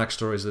landmark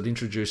stories that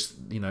introduce,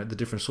 the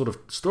different sort of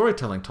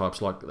storytelling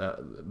types like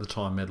the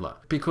Time Meddler.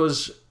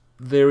 Because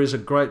there is a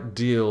great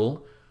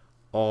deal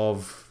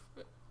on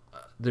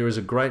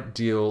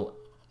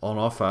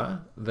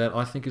offer that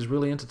I think is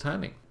really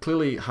entertaining.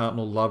 Clearly,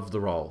 Hartnell loved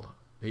the role.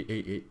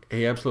 He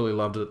absolutely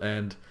loved it,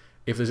 and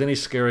if there's any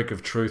skerrick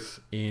of truth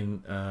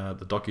in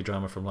the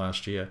docudrama from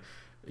last year,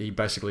 he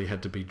basically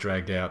had to be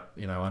dragged out,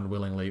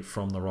 unwillingly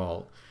from the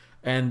role.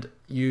 And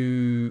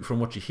from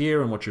what you hear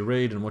and what you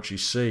read and what you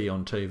see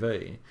on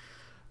TV,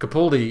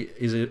 Capaldi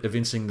is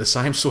evincing the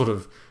same sort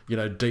of,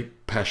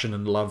 deep passion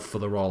and love for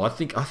the role. I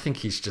think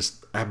he's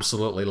just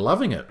absolutely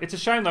loving it. It's a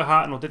shame though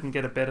Hartnell didn't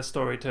get a better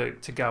story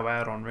to go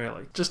out on,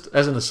 really. Just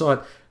as an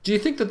aside, do you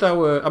think that they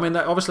were? I mean, they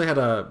obviously had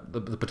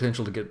the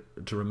potential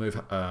to remove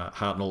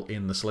Hartnell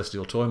in The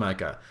Celestial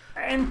Toymaker,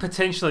 and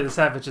potentially The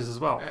Savages as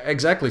well.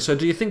 Exactly. So,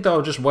 do you think they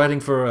were just waiting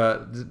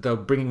for they were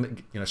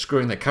bringing,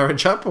 screwing their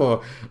courage up,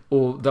 or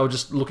they were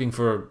just looking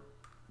for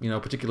a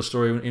particular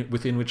story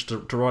within which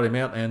to write him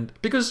out? And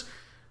because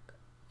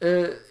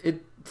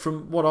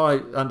from what I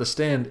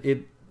understand,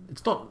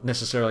 it's not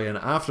necessarily an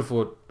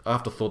afterthought,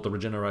 the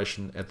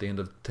regeneration at the end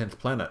of 10th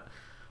Planet.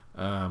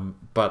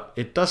 But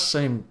it does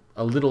seem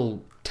a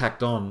little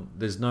tacked on.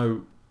 There's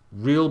no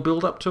real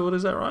build-up to it,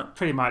 is that right?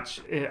 Pretty much.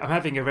 I'm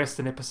having a rest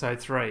in episode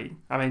 3.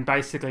 I mean,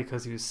 basically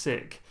because he was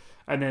sick.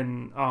 And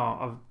then,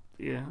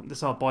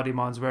 this old body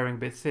mine's wearing a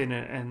bit thin,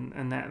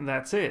 and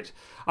that's it.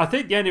 I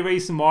think the only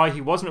reason why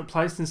he wasn't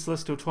replaced in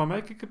Celestial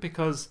Toymaker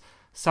because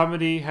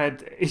somebody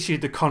had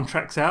issued the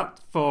contracts out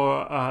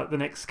for the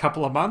next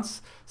couple of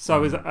months,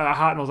 so his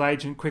Hartnell's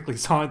agent quickly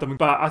signed them.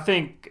 But I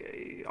think,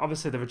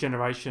 obviously, the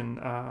regeneration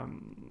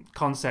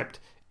concept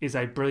is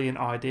a brilliant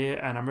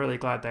idea, and I'm really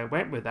glad they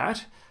went with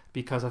that,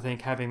 because I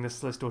think having the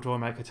Celestial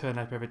Toymaker turn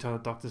up every time the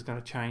Doctor's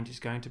going to change is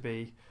going to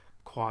be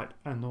quite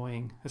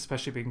annoying,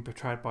 especially being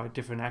portrayed by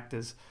different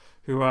actors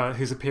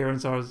whose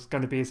appearance is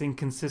going to be as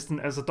inconsistent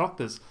as the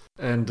Doctor's.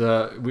 And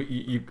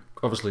you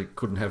obviously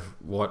couldn't have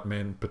white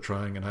men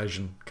portraying an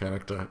Asian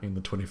character in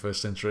the 21st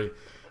century.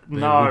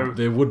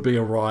 There would be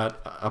a riot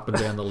up and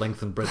down the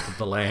length and breadth of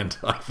the land,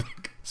 I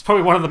think. It's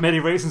probably one of the many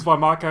reasons why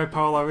Marco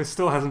Polo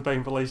still hasn't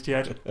been released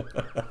yet.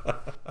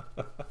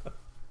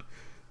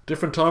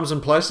 Different times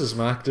and places,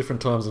 Mark.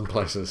 Different times and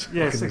places.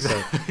 Yes,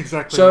 exactly.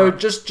 So right.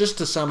 just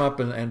to sum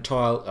up and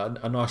tie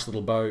a nice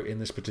little bow in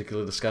this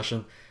particular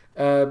discussion,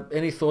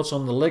 any thoughts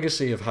on the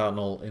legacy of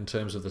Hartnell in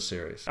terms of the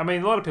series? I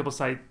mean, a lot of people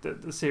say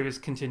that the series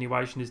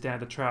continuation is down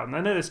to Trout, and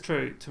I know that's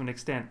true to an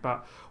extent,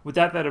 but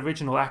without that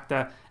original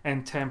actor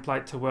and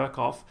template to work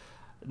off,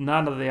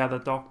 none of the other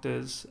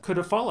Doctors could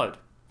have followed.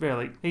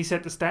 Really, he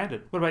set the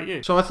standard. What about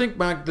you? So I think,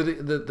 Mark,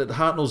 that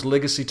Hartnell's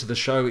legacy to the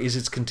show is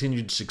its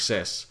continued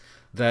success.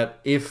 That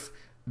if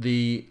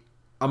we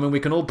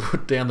can all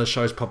put down the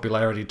show's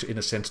popularity in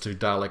a sense to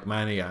Dalek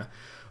Mania,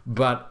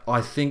 but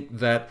I think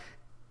that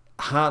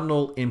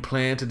Hartnell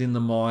implanted in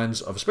the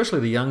minds of especially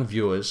the young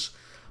viewers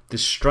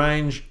this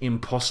strange,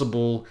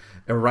 impossible,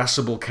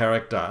 irascible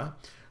character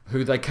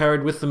who they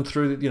carried with them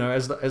through,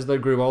 as they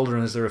grew older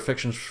and as their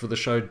affections for the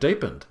show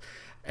deepened.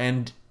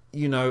 And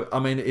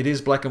it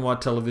is black and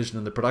white television,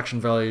 and the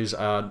production values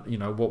are,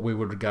 what we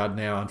would regard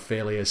now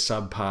unfairly as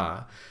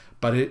subpar.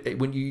 But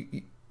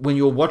when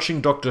you're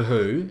watching Doctor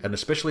Who, and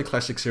especially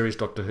classic series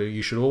Doctor Who,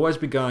 you should always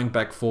be going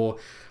back for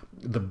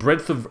the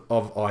breadth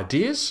of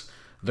ideas,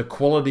 the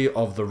quality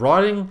of the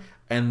writing,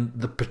 and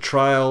the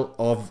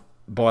portrayal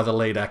by the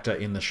lead actor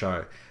in the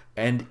show.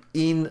 And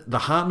in the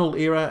Hartnell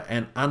era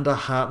and under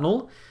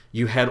Hartnell,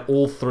 you had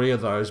all three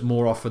of those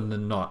more often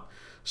than not.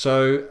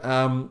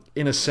 So,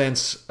 in a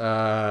sense,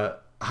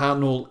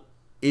 Hartnell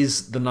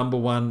is the number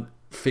one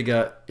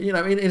figure, in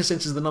a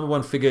sense, is the number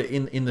one figure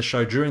in the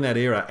show during that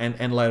era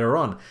and later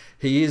on.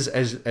 He is,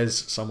 as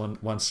someone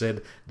once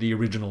said, the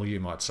original, you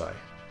might say.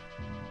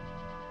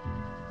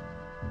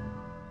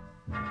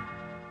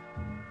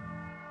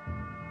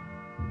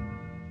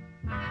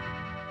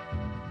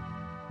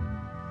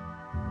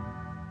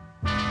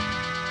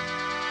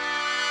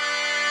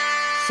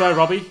 So,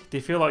 Robbie, do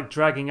you feel like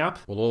dragging up?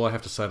 Well, all I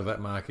have to say to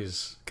that, Mark,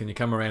 is can you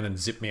come around and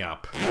zip me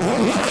up?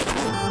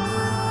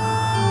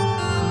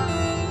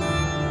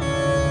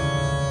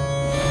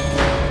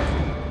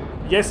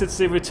 Yes, it's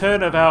the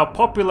return of our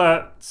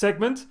popular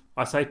segment.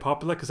 I say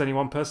popular because only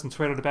one person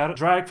tweeted about it.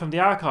 Drag from the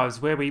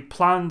Archives, where we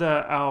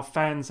plunder our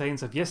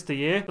fanzines of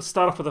yesteryear. Let's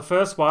start off with the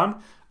first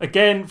one.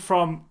 Again,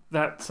 from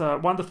that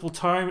wonderful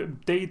tome,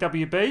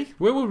 DWB.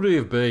 Where would we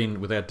have been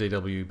without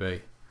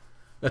DWB?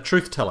 A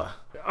truth teller.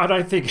 I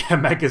don't think a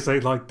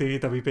magazine like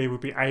DWB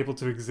would be able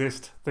to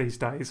exist these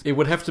days. It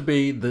would have to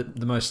be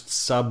the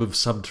most of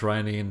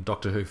subterranean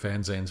Doctor Who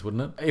fanzines,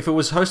 wouldn't it? If it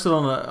was hosted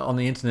on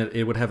the internet,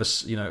 it would have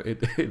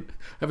it'd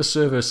have a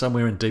server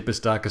somewhere in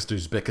deepest, darkest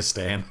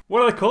Uzbekistan.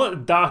 What do they call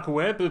it? Dark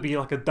web? It would be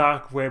like a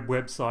dark web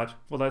website.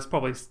 Well, that's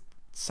probably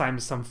same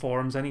as some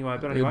forums anyway.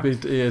 But anyway,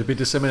 it'd be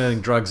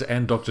disseminating drugs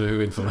and Doctor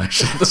Who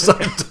information at the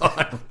same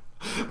time.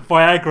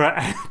 Viagra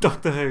and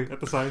Doctor Who at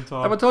the same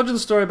time. Have I told you the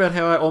story about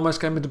how I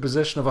almost came into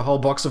possession of a whole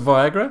box of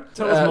Viagra?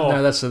 Tell us more.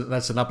 No, that's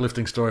an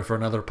uplifting story for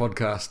another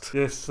podcast.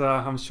 Yes,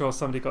 I'm sure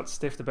somebody got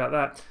stiffed about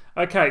that.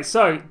 Okay,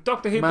 so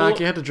Doctor Who... Mark,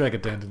 you had to drag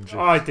it down, didn't you?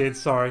 I did.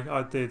 So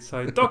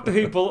Doctor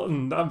Who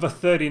Bulletin number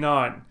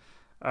 39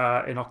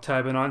 in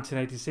October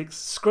 1986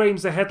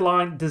 screams the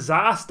headline,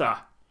 Disaster.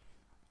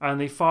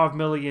 Only 5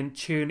 million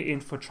tune in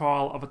for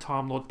Trial of a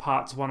Time Lord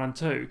Parts 1 and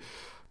 2.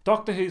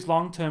 Doctor Who's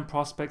long-term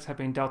prospects have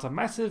been dealt a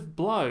massive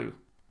blow,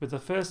 with the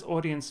first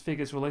audience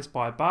figures released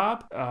by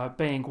Barb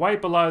being way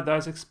below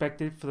those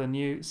expected for the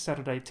new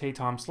Saturday tea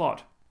time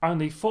slot.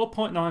 Only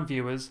 4.9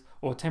 viewers,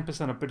 or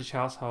 10% of British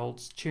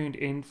households, tuned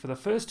in for the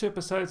first 2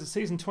 episodes of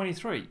season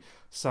 23,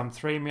 some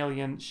 3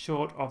 million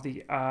short of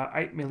the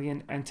 8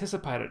 million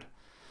anticipated.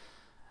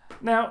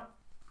 Now,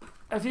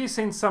 have you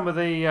seen some of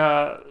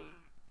the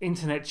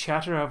internet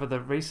chatter over the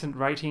recent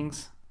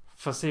ratings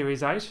for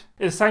Series 8? Is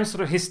the same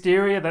sort of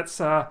hysteria that's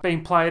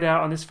being played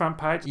out on this front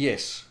page?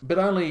 Yes, but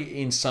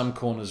only in some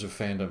corners of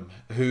fandom,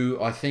 who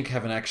I think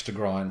have an axe to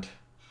grind.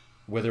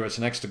 Whether it's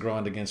an axe to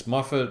grind against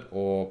Moffat,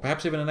 or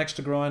perhaps even an axe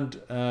to grind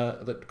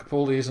that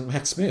Capaldi isn't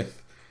Matt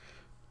Smith.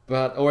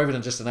 Or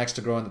even just an axe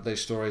to grind that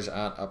these stories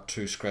aren't up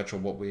to scratch or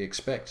what we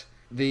expect.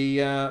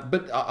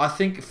 But I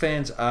think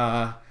fans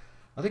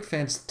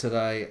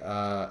today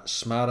are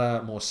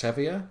smarter, more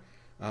savvier.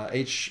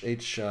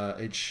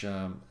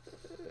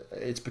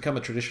 It's become a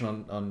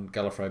tradition on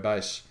Gallifrey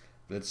Base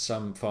that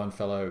some fine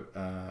fellow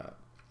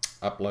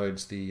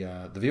uploads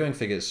the viewing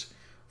figures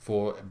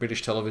for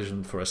British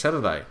television for a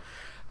Saturday,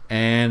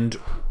 and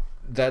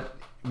that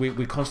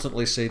we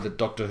constantly see that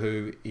Doctor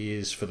Who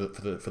is for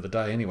the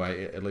day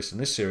anyway, at least in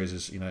this series,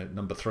 is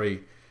number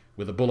 3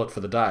 with a bullet for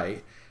the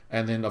day.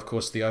 And then, of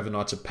course, the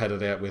overnights are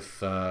padded out with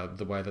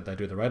the way that they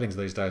do the ratings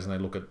these days, and they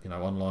look at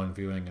online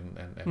viewing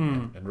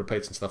and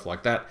repeats and stuff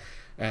like that.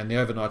 And the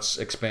overnights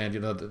expand.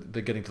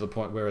 They're getting to the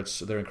point where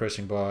they're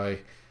increasing by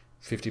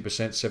 50%,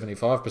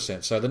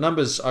 75%. So the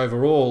numbers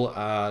overall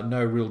are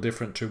no real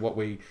different to what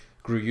we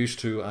grew used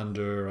to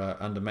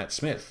under Matt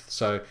Smith.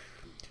 So.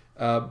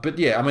 But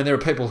yeah, I mean, there are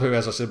people who,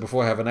 as I said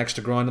before, have an axe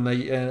to grind, and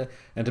they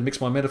and to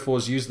mix my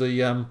metaphors, use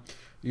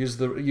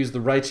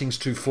the ratings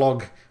to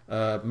flog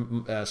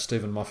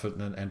Stephen Moffat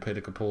and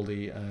Peter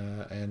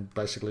Capaldi and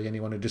basically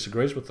anyone who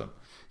disagrees with them.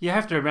 You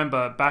have to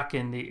remember back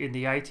in the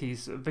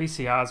 80s,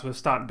 VCRs were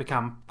starting to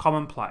become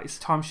commonplace.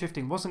 Time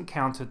shifting wasn't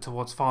counted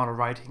towards final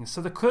ratings,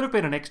 so there could have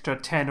been an extra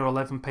 10 or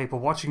 11 people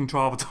watching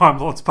Trial of the Time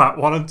Lords Part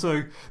 1 and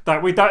 2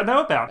 that we don't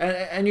know about.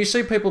 And you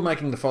see people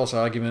making the false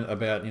argument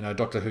about,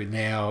 Doctor Who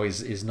now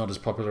is not as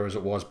popular as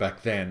it was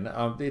back then.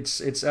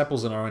 It's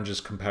apples and oranges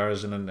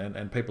comparison,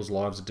 and people's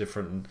lives are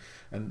different,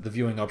 and the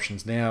viewing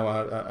options now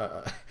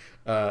are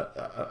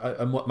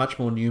much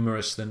more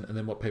numerous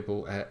than what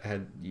people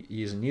had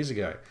years and years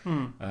ago,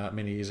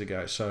 many years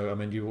ago. So, I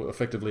mean, you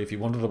effectively, if you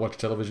wanted to watch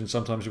television,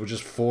 sometimes you were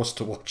just forced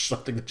to watch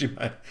something that you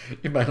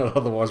may not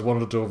otherwise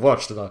wanted to have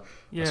watched. And I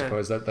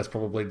suppose that's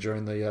probably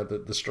during the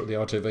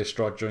ITV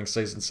strike during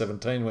season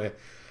 17, where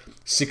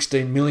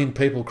 16 million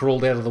people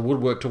crawled out of the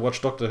woodwork to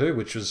watch Doctor Who,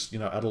 which was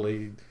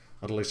utterly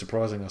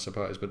surprising, I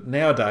suppose. But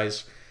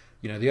nowadays,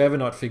 the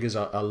overnight figures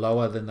are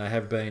lower than they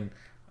have been.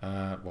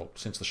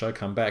 Since the show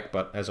come back,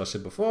 but as I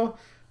said before,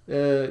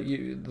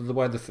 the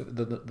way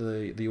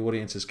the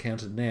audience is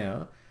counted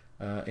now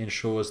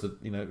ensures that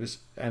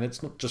and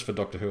it's not just for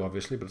Doctor Who,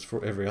 obviously, but it's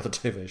for every other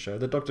TV show.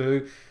 That Doctor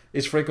Who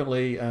is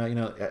frequently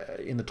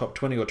in the top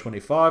 20 or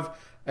 25,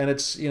 and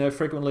it's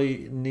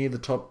frequently near the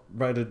top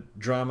rated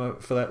drama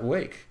for that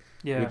week.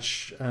 Yeah.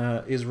 Which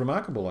is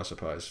remarkable, I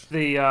suppose.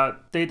 The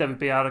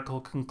DWB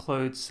article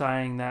concludes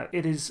saying that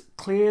it is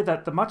clear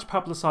that the much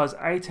publicised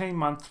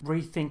 18-month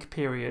rethink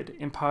period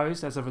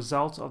imposed as a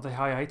result of the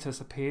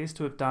hiatus appears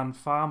to have done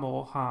far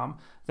more harm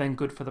than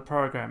good for the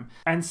program.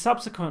 And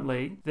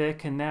subsequently, there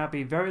can now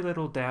be very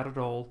little doubt at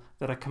all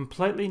that a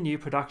completely new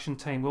production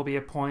team will be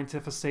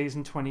appointed for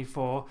season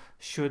 24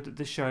 should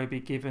the show be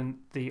given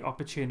the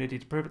opportunity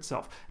to prove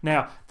itself.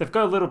 Now, they've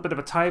got a little bit of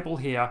a table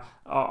here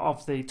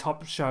of the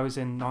top shows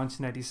in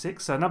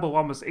 1986. So number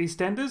 1 was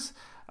EastEnders.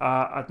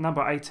 At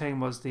number 18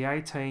 was The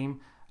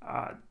A-Team.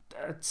 At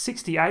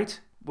 68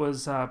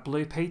 was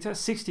Blue Peter.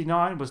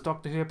 69 was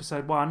Doctor Who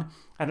Episode 1.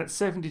 And at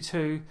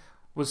 72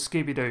 was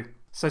Scooby-Doo.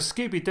 So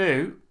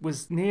Scooby-Doo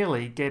was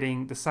nearly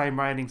getting the same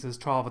ratings as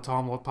Trial of a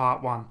Time Lord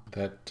Part 1.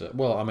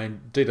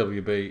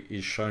 DWB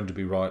is shown to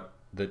be right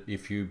that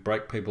if you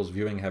break people's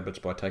viewing habits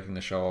by taking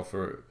the show off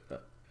for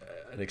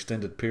an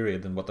extended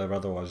period than what they're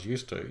otherwise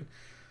used to,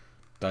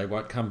 they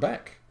won't come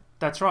back.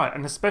 That's right,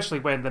 and especially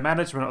when the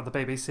management of the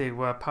BBC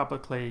were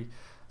publicly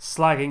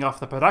slagging off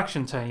the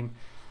production team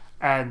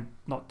and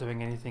not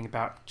doing anything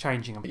about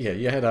changing them. Yeah,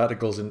 you had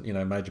articles in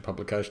major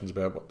publications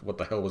about what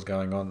the hell was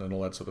going on and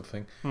all that sort of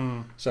thing.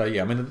 So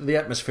yeah, I mean the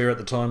atmosphere at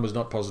the time was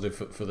not positive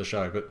for the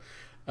show, but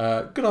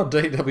good old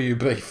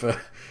DWB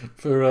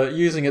for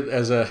using it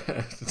as a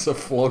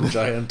flog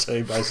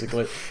JNT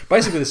basically.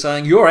 Basically they're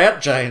saying you're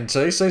out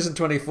JNT, season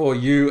 24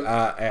 you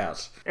are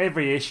out.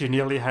 Every issue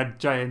nearly had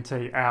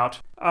JNT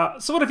out.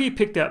 So what have you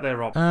picked out there,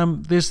 Rob?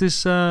 There's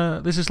this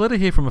letter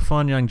here from a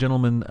fine young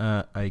gentleman,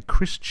 a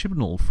Chris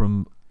Chibnall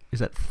from. Is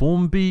that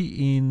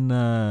Formby in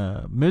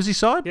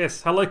Merseyside?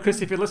 Yes. Hello,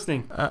 Chris, if you're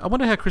listening. I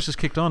wonder how Chris has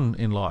kicked on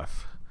in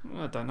life.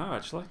 I don't know,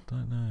 actually.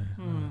 Don't know.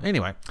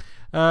 Anyway,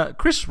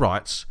 Chris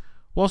writes,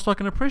 whilst I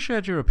can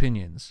appreciate your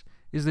opinions,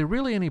 is there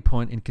really any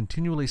point in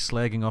continually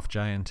slagging off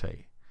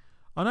JNT?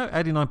 I know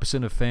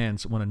 89% of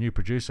fans want a new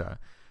producer,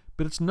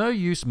 but it's no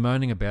use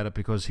moaning about it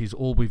because he's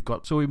all we've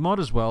got, so we might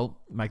as well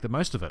make the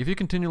most of it. If you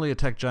continually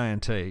attack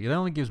JNT, it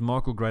only gives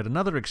Michael Grade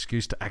another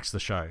excuse to axe the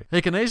show.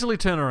 He can easily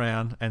turn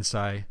around and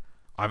say,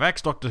 I've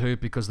axed Doctor Who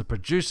because the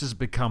producers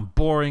become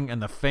boring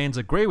and the fans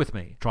agree with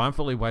me,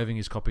 triumphantly waving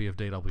his copy of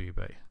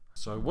DWB.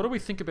 So what do we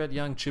think about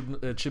young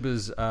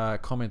Chibber's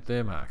comment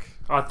there, Mark?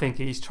 I think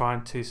he's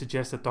trying to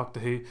suggest that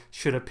Doctor Who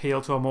should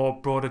appeal to a more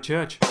broader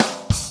church.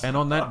 And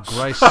on that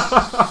grace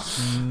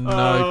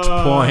note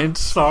point...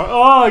 Sorry.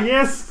 Oh,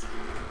 yes!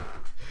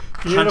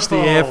 Beautiful. Punch the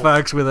air,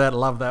 folks, with that.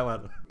 Love that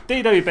one.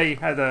 DWB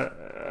had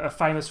a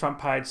famous front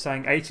page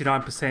saying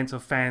 89%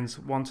 of fans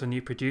want a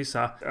new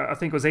producer. I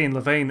think it was Ian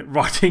Levine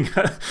writing...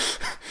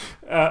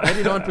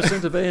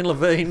 89% of Ian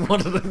Levine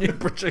wanted a new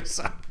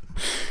producer.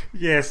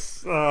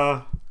 Yes.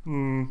 The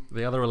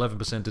other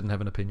 11% didn't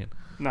have an opinion.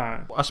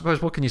 No. I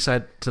suppose, what can you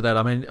say to that?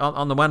 I mean,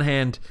 on the one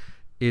hand,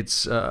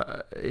 it's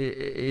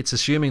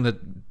assuming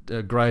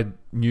that Grade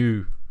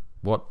knew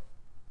what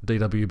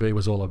DWB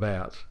was all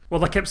about.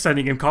 Well, they kept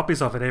sending him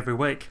copies of it every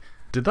week.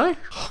 Did they?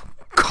 Oh,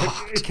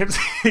 God.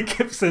 It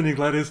kept sending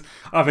letters.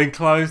 I've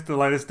enclosed the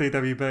latest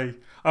DWB.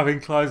 I've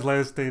enclosed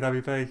latest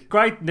DWB.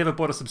 Grade never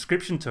bought a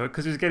subscription to it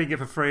because he was getting it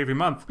for free every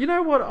month. You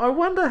know what? I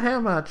wonder how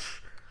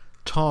much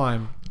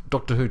time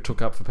Doctor Who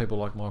took up for people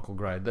like Michael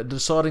Grade, that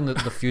deciding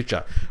the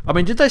future. I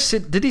mean, did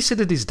he sit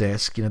at his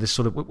desk? You know, this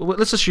sort of.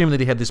 Let's assume that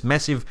he had this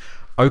massive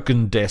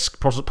oaken desk,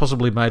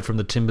 possibly made from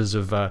the timbers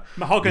of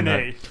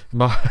mahogany.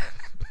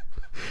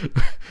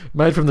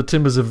 Made from the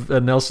timbers of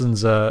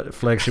Nelson's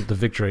flagship, the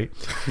Victory,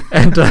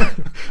 and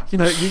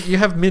you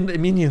have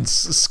minions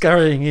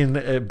scurrying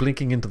in,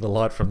 blinking into the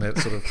light from that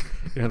sort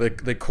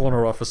of, their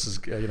corner offices,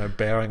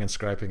 bowing and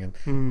scraping and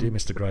dear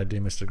Mr. Grade,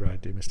 dear Mr.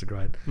 Grade, dear Mr.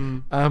 Grade.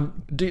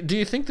 Do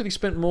you think that he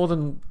spent more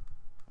than?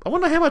 I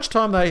wonder how much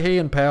time he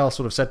and Powell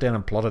sort of sat down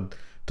and plotted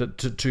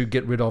to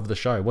get rid of the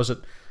show. Was it?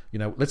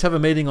 Let's have a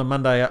meeting on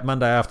Monday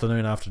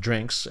afternoon after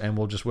drinks, and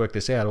we'll just work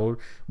this out. Or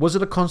was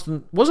it a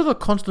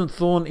constant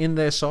thorn in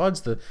their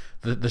sides,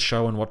 the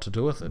show and what to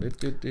do with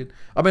it?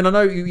 I mean, I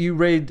know you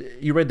read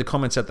the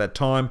comments at that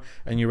time,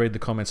 and you read the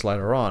comments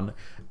later on,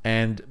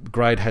 and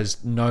Grade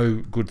has no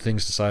good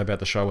things to say about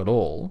the show at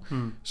all.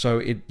 So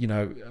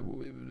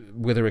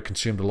whether it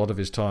consumed a lot of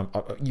his time,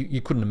 you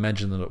couldn't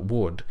imagine that it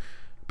would.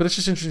 But it's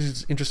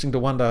just interesting to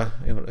wonder,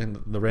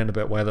 in the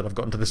roundabout way that I've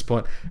gotten to this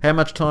point, how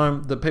much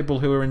time the people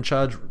who are in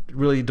charge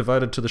really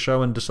devoted to the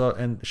show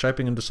and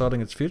shaping and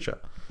deciding its future.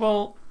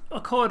 Well,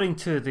 according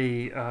to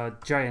the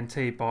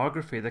JNT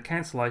biography, the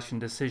cancellation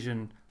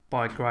decision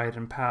by Grade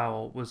and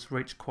Powell was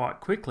reached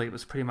quite quickly. It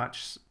was pretty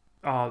much,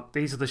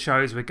 these are the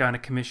shows we're going to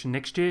commission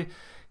next year.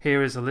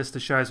 Here is a list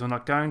of shows we're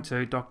not going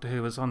to. Doctor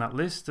Who was on that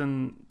list,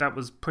 and that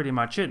was pretty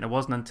much it. And it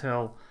wasn't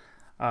until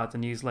the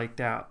news leaked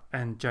out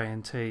and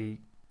JNT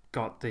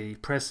got the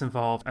press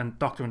involved, and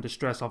Doctor in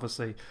Distress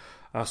obviously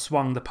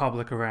swung the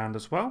public around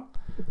as well.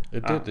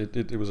 It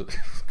did. It was a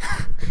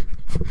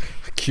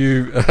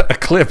cue a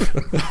clip.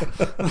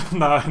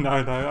 No.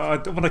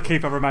 I want to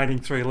keep our remaining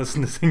 3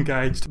 listeners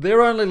engaged.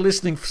 They're only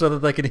listening so that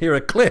they can hear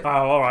a clip. Oh,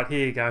 all right.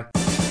 Here you go.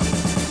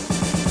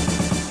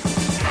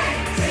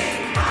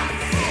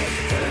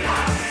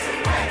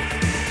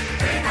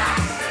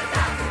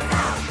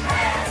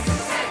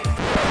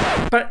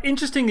 But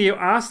interestingly, you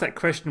asked that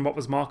question, what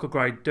was Michael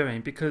Grade doing?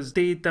 Because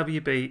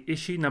DWB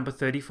issue number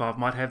 35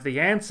 might have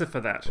the answer for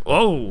that.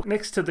 Oh!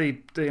 Next to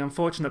the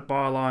unfortunate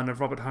byline of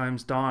Robert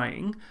Holmes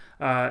dying,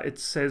 it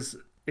says,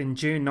 in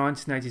June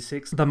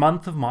 1986, the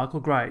month of Michael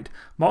Grade.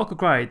 Michael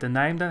Grade, the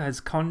name that has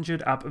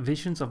conjured up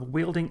visions of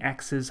wielding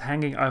axes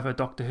hanging over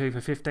Doctor Who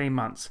for 15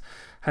 months,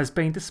 has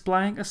been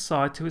displaying a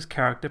side to his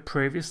character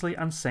previously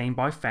unseen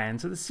by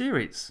fans of the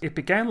series. It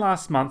began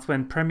last month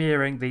when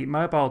premiering the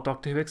mobile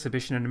Doctor Who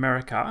exhibition in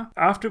America.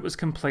 After it was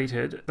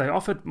completed, they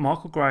offered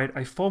Michael Grade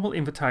a formal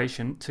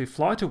invitation to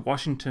fly to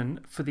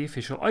Washington for the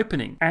official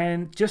opening.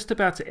 And just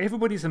about to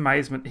everybody's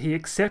amazement, he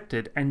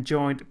accepted and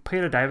joined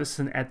Peter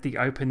Davison at the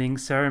opening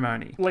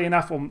ceremony. Funnily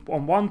enough, on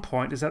one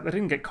point is that they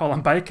didn't get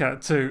Colin Baker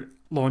to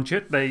launch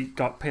it. They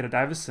got Peter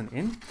Davison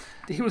in.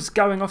 He was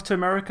going off to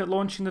America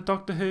launching the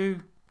Doctor Who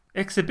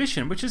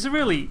exhibition, which is a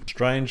really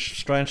strange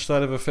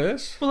state of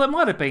affairs. Well, it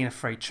might have been a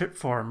free trip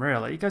for him,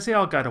 really. He goes,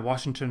 I'll go to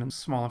Washington and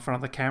smile in front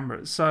of the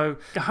cameras. So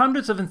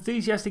hundreds of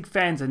enthusiastic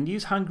fans and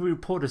news-hungry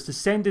reporters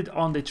descended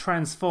on the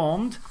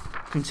transformed,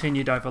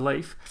 continued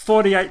overleaf,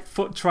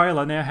 48-foot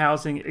trailer now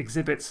housing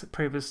exhibits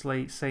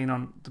previously seen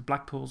on the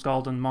Blackpool's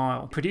Golden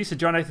Mile. Producer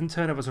John Nathan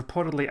Turner was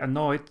reportedly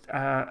annoyed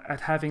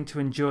at having to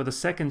endure the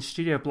second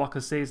studio block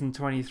of season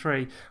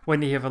 23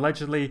 when he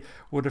allegedly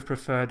would have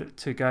preferred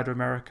to go to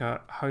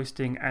America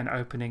hosting and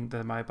opening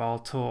the mobile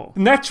tour.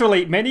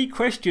 Naturally, many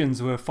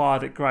questions were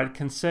fired at Grade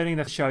concerning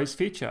the show's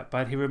future,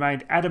 but he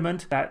remained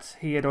adamant that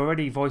he had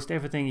already voiced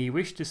everything he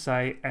wished to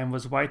say and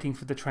was waiting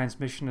for the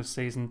transmission of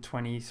season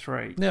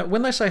 23. Now,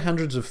 when they say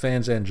hundreds of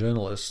fans and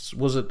journalists,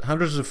 was it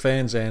hundreds of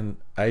fans and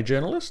a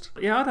journalist?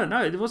 Yeah, I don't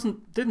know.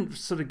 It didn't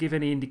sort of give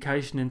any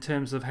indication in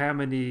terms of how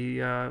many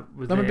were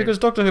there. I mean, because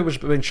Doctor Who was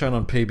being shown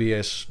on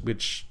PBS,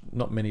 which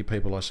not many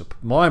people, I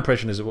suppose. My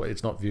impression is that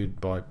it's not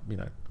viewed by,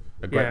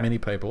 a great many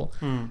people,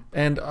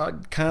 and I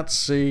can't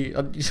see.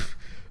 I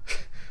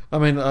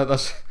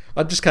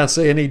just can't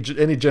see any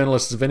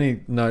journalists of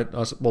any note.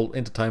 Well,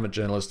 entertainment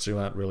journalists who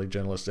aren't really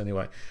journalists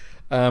anyway,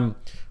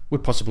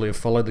 would possibly have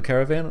followed the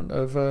caravan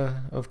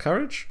of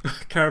courage,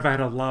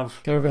 caravan of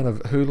love, caravan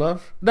of who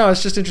love. No,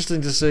 it's just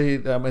interesting to see.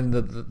 I mean,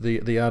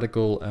 the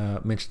article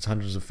mentions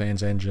hundreds of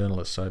fans and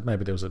journalists, so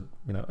maybe there was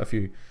a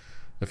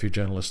few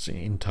journalists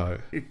in tow.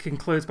 It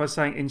concludes by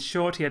saying, in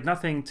short, he had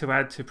nothing to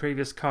add to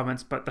previous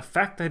comments, but the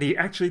fact that he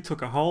actually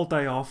took a whole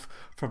day off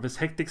from his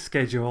hectic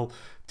schedule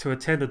to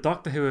attend a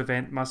Doctor Who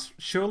event must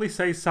surely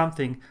say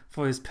something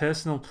for his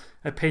personal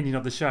opinion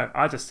of the show.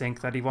 I just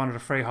think that he wanted a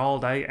free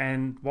holiday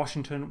and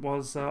Washington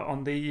was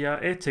on the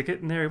air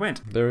ticket, and there he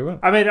went.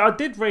 I mean, I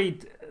did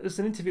read, there's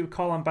an interview with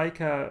Colin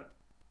Baker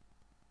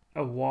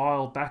a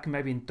while back,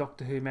 maybe in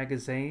Doctor Who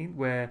magazine,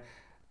 where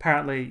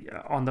apparently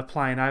on the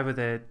plane over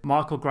there,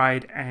 Michael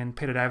Grade and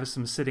Peter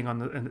Davison sitting on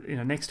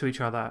the next to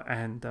each other,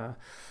 and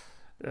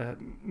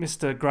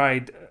Mr.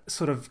 Grade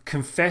sort of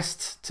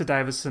confessed to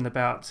Davison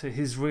about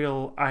his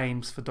real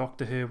aims for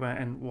Doctor Who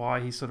and why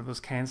he sort of was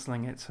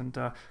cancelling it. And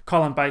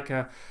Colin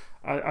Baker,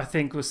 I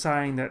think, was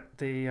saying that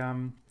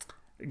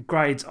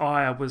Grade's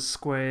ire was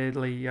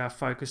squarely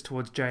focused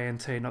towards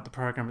JNT, not the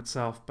program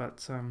itself.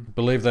 But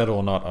Believe that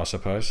or not, I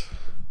suppose.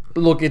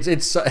 Look, it's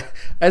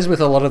as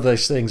with a lot of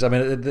these things. I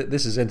mean,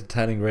 this is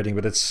entertaining reading,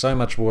 but it's so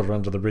much water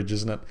under the bridge,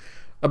 isn't it?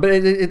 But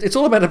it's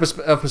all about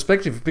a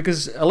perspective,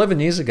 because 11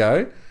 years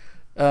ago,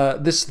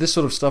 this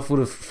sort of stuff would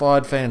have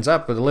fired fans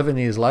up, but 11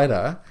 years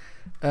later,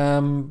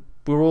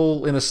 we're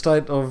all in a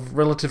state of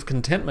relative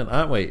contentment,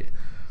 aren't we?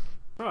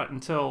 right,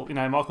 until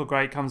Michael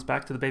Grade comes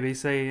back to the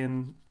BBC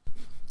and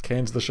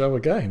cans the show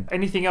again.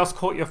 Anything else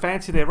caught your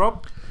fancy there,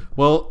 Rob?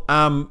 Well,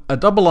 a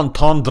double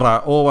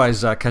entendre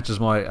always catches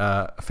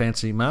my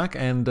fancy, Mark,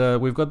 and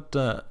we've got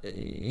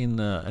in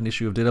an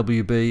issue of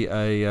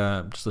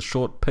DWB just a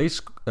short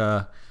piece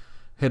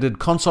headed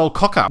 "Console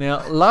Cock-Up."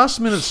 Now,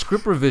 last-minute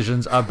script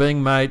revisions are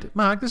being made.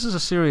 Mark, this is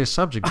a serious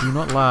subject. Do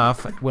not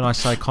laugh when I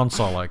say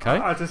console, okay?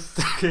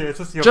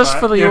 Just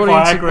for the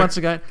audience, once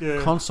again,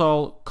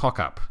 Console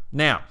Cock-Up.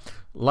 Now,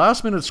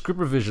 last-minute script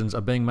revisions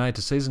are being made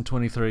to Season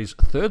 23's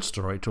third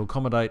story to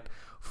accommodate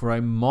for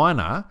a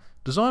minor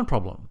design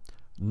problem.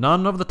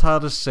 None of the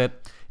TARDIS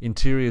set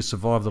interiors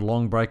survived the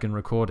long break in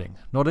recording,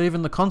 not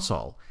even the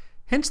console,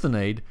 hence the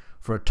need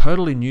for a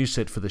totally new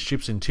set for the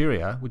ship's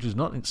interior, which is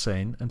not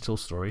seen until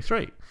Story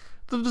 3.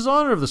 The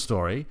designer of the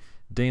story,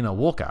 Dina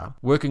Walker,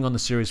 working on the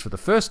series for the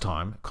first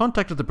time,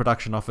 contacted the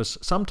production office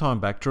some time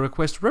back to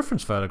request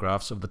reference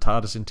photographs of the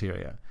TARDIS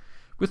interior.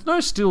 With no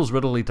stills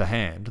readily to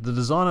hand, the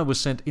designer was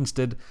sent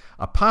instead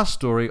a past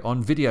story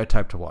on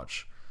videotape to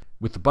watch.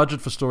 With the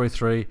budget for Story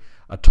 3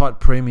 a tight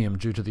premium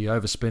due to the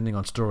overspending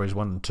on Stories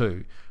 1 and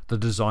 2, the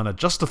designer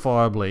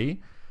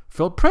justifiably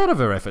felt proud of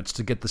her efforts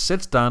to get the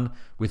sets done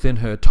within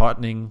her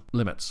tightening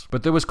limits.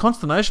 But there was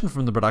consternation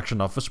from the production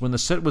office when the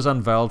set was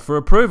unveiled for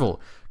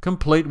approval,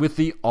 complete with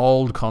the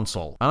old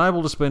console.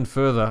 Unable to spend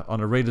further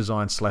on a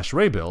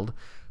redesign/rebuild,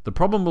 the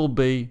problem will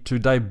be to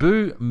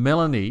debut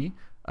Melanie,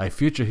 a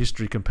future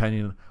history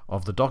companion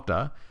of the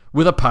Doctor,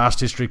 with a past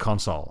history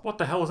console. What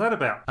the hell was that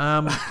about?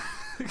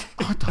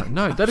 I don't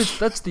know.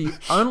 That's the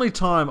only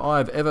time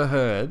I've ever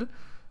heard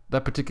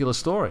that particular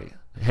story,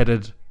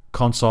 headed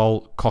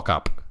Console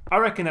Cock-Up. I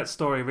reckon that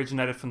story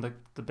originated from the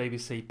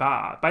BBC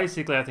bar.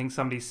 Basically, I think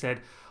somebody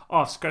said,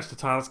 I've scratched the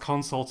TARDIS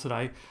console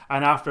today,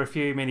 and after a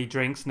few many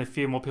drinks and a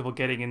few more people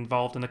getting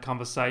involved in the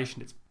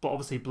conversation, it's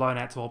obviously blown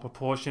out to all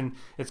proportion.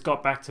 It's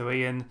got back to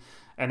Ian,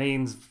 and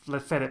Ian's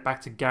fed it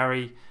back to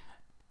Gary,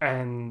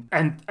 and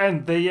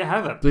there you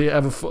have it. There you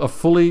have a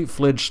fully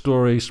fledged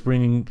story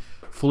springing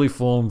fully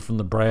formed from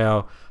the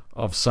brow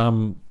of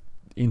some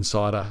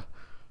insider.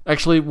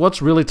 Actually,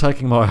 what's really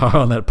taking my eye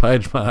on that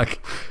page, Mark,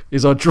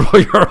 is I draw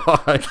your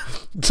eye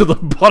to the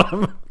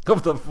bottom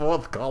of the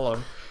fourth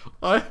column.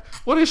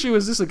 What issue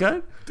is this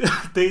again?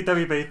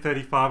 DWB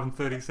 35 and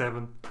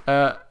 37.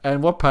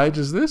 And what page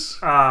is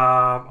this?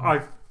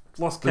 I've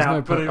lost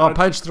count.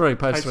 Page 3.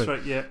 Page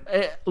 3, yeah.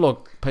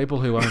 Look, people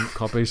who own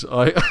copies,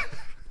 I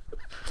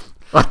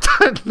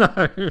don't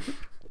know.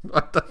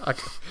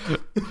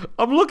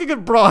 I'm looking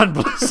at Brian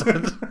Blessed.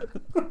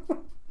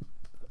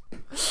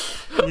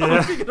 I'm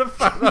looking at a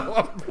photo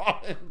of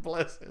Brian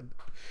Blessed.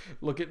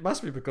 Look, it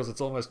must be because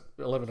it's almost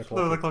 11 o'clock.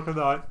 11 o'clock at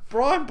night.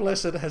 Brian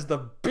Blessed has the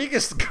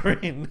biggest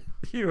grin.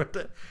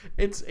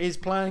 He's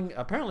playing,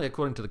 apparently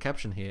according to the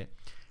caption here,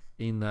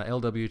 in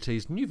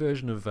LWT's new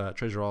version of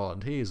Treasure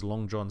Island. He is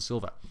Long John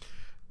Silver.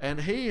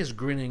 And he is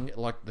grinning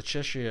like the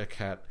Cheshire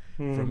Cat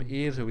from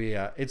ear to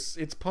ear.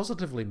 It's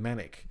positively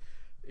manic.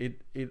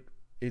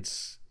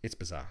 It's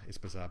bizarre. It's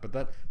bizarre.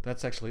 But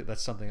that's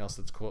something else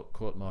that's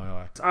caught my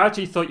eye. I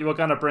actually thought you were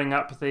going to bring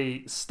up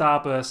the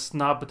Starburst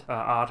snubbed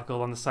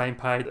article on the same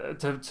page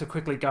to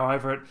quickly go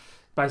over it.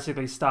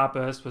 Basically,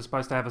 Starburst was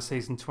supposed to have a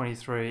season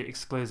 23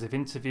 exclusive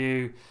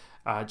interview.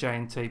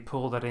 J&T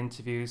pulled that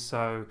interview,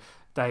 so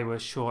they were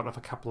short of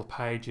a couple of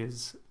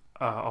pages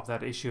of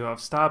that issue of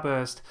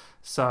Starburst.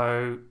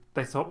 So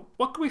they thought,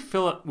 what can we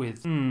fill it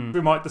with? We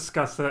might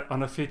discuss it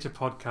on a future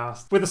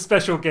podcast with a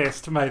special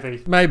guest,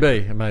 maybe.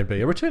 Maybe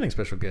a returning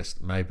special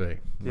guest, maybe.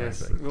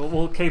 Yes,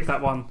 we'll keep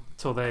that one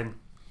till then.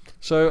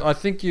 So I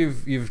think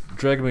you've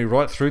dragged me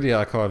right through the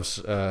archives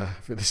for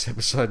this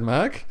episode,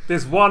 Mark.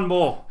 There's one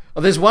more.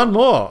 Oh, there's one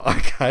more.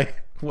 Okay,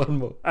 one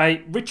more.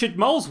 Richard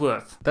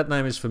Molesworth. That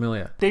name is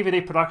familiar.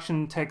 DVD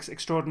production techs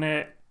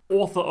extraordinaire,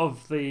 author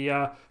of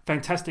the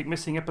fantastic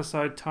missing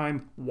episode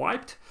Time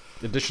Wiped.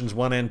 Editions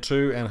 1 and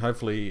 2, and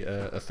hopefully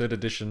a third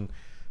edition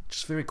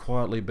just very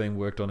quietly being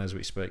worked on as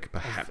we speak,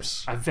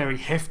 perhaps. A very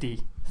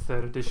hefty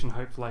third edition,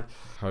 hopefully.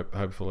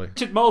 Hopefully.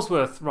 Richard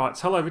Molesworth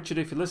writes, hello Richard,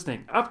 if you're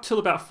listening. Up till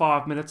about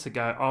 5 minutes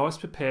ago, I was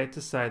prepared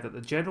to say that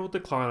the general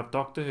decline of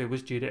Doctor Who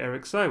was due to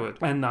Eric Saward,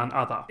 and none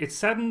other. It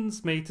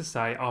saddens me to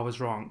say I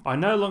was wrong. I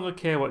no longer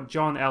care what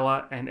John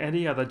Ella and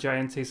any other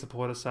J&T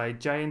supporter say.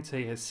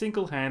 J&T has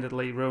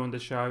single-handedly ruined the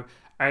show,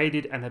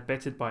 aided and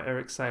abetted by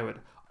Eric Saward.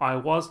 I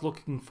was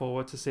looking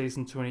forward to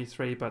season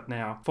 23, but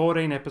now,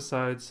 14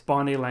 episodes,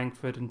 Bonnie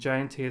Langford and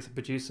J&T as a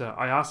producer,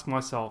 I ask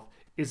myself,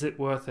 is it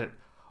worth it?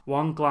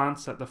 One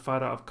glance at the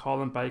photo of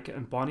Colin Baker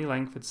and Bonnie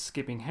Langford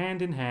skipping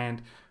hand in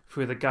hand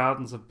through the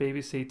gardens of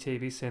BBC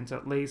TV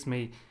Centre leaves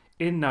me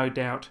in no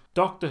doubt.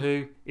 Doctor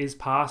Who is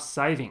past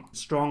saving.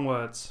 Strong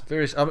words.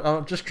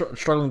 I'm just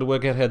struggling to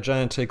work out how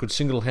JNT could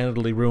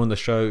single-handedly ruin the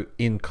show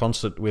in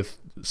concert with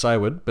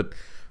Sayward, but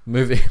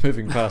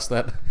moving past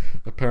that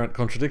apparent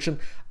contradiction.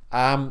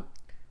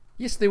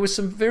 Yes, there was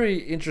some very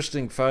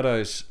interesting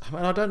photos. I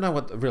mean, I don't know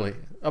what really.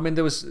 I mean,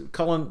 there was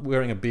Colin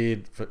wearing a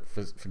beard, for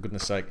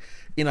goodness sake,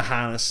 in a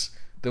harness.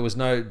 There was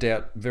no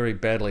doubt very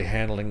badly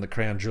handling the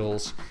crown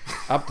jewels,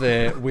 up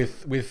there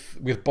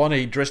with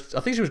Bonnie dressed. I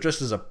think she was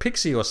dressed as a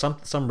pixie or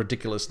some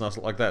ridiculousness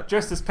like that.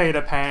 Dressed as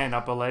Peter Pan, I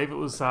believe. It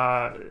was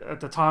at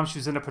the time she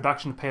was in a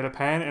production of Peter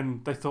Pan,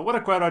 and they thought, what a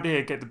great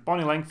idea, get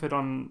Bonnie Langford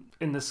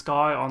in the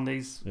sky on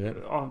these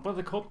on, what are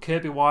they called,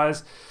 Kirby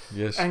wires,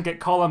 yes, and get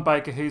Colin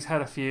Baker, who's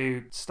had a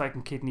few steak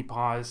and kidney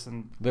pies,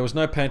 and there was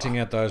no painting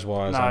out those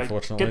wires,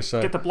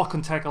 unfortunately. Get the block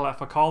and tackle out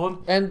for Colin.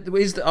 And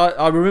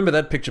I remember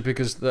that picture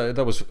because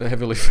that was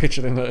heavily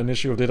featured in an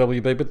issue of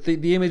DWB. But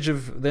the image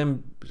of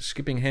them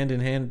skipping hand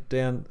in hand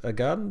down a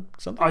garden,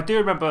 something. I do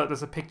remember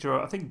there's a picture.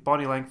 I think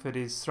Bonnie Langford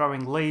is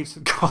throwing leaves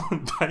at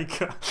Colin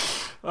Baker,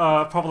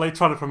 probably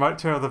trying to promote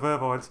Terror of the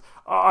Vervoids.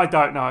 I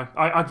don't know.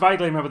 I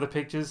vaguely remember the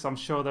pictures. I'm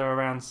sure they're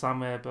around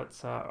somewhere, but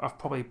I've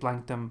probably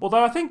blanked them.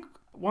 Although I think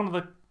one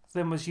of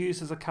them was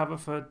used as a cover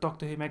for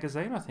Doctor Who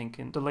magazine, I think,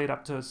 in the lead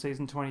up to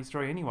season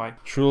 23 anyway.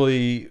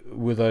 Truly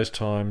were those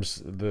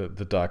times the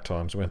dark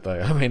times, weren't they?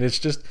 I mean,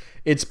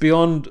 it's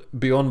beyond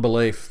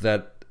belief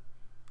that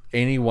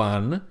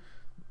anyone,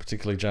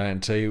 particularly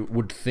JNT,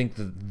 would think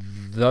that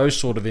those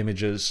sort of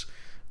images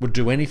would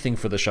do anything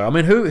for the show. I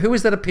mean, who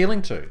is that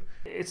appealing to?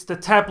 It's the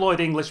tabloid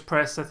English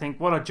press, I think.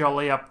 What a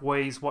jolly up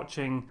wheeze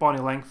watching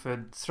Bonnie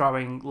Langford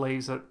throwing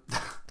leaves at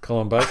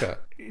Colin Baker.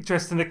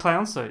 Dressed in a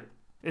clown suit.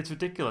 It's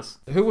ridiculous.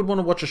 Who would want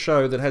to watch a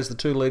show that has the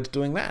two leads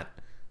doing that?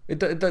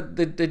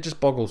 It just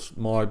boggles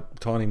my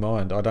tiny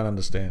mind. I don't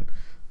understand.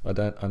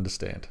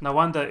 No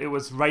wonder it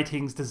was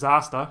ratings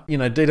disaster. You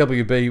know,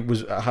 DWB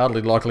was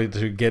hardly likely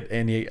to get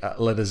any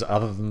letters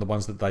other than the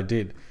ones that they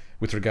did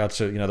with regards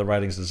to, the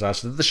ratings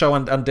disaster that the show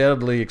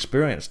undoubtedly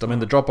experienced. I mean,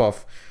 the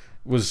drop-off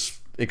was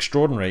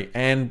extraordinary,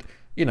 and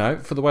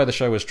for the way the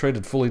show was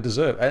treated, fully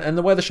deserved, and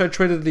the way the show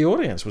treated the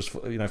audience was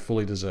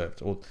fully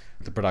deserved, or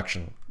the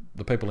production,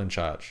 the people in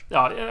charge.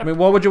 I mean,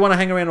 why would you want to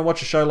hang around and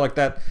watch a show like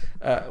that?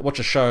 Watch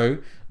a show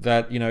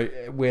that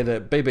where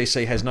the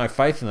BBC has no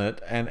faith in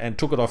it and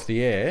took it off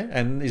the air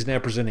and is now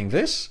presenting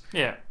this.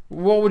 Yeah.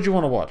 What would you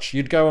want to watch?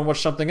 You'd go and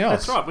watch something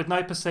else. That's right, with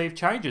no perceived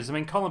changes. I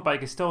mean, Colin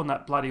Baker's still in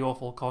that bloody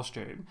awful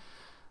costume.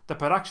 The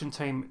production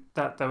team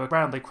that they were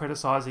roundly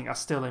criticising are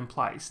still in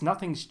place.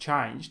 Nothing's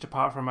changed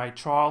apart from a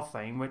trial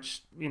theme,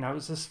 which,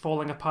 is just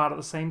falling apart at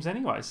the seams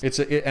anyways.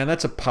 And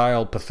that's a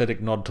pale, pathetic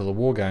nod to the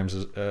War Games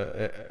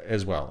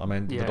as well. I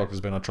mean, the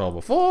Doctor's been on trial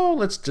before.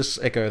 Let's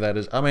just echo that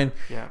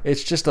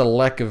it's just a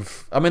lack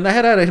of... I mean, they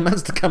had 18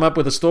 months to come up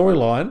with a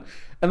storyline,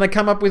 and they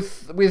come up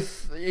with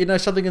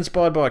something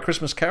inspired by A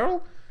Christmas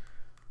Carol.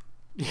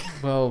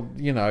 Well,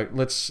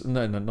 let's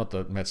not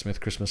the Matt Smith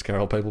Christmas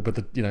Carol people, but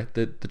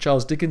the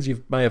Charles Dickens,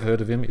 you may have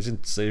heard of him, is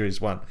in series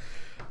 1.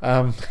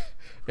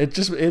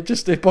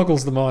 It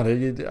boggles the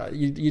mind.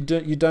 You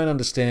don't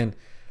understand.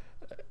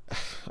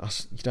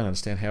 You don't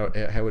understand how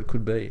it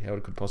could be, how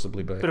it could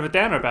possibly be. Bit of a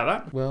downer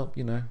about that. Well,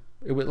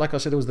 like I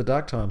said, it was the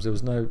dark times. There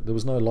was no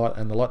light,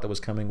 and the light that was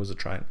coming was a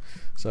train.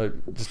 So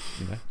just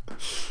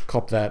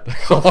cop that.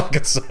 All I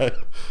can say.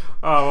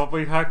 Oh, well,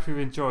 we hope you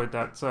enjoyed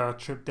that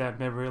trip down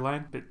memory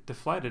lane. A bit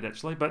deflated,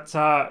 actually. But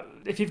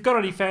if you've got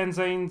any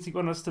fanzines you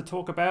want us to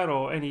talk about,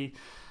 or any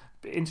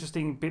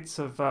interesting bits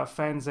of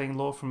fanzine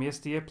lore from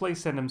yesteryear,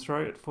 please send them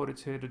through at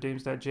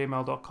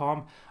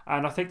 42todoomsday@gmail.com.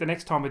 And I think the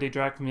next time we do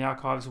Drag from the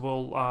Archives,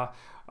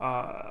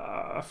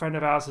 a friend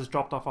of ours has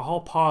dropped off a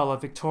whole pile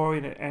of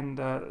Victorian and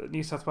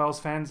New South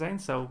Wales fanzines,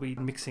 so we'll be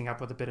mixing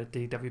up with a bit of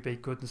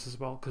DWB goodness as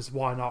well, because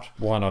why not?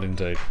 Why not,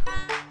 indeed.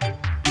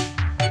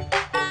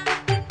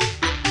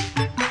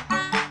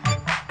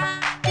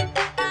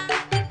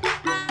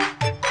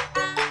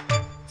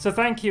 So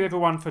thank you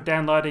everyone for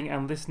downloading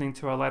and listening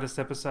to our latest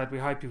episode. We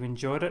hope you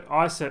enjoyed it.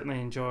 I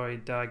certainly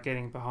enjoyed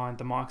getting behind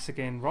the mics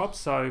again, Rob,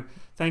 so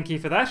thank you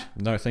for that.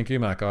 No, thank you,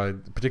 Mark. I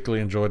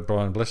particularly enjoyed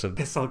Brian Blessed.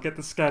 Yes, I'll get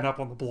the scan up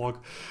on the blog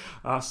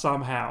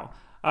somehow.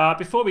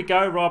 Before we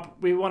go, Rob,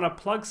 we want to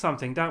plug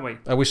something, don't we?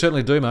 We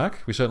certainly do,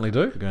 Mark. We certainly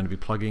do. We're going to be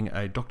plugging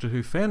a Doctor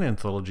Who fan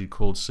anthology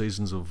called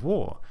Seasons of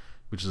War,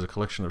 which is a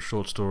collection of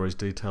short stories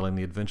detailing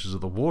the adventures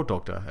of the War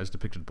Doctor as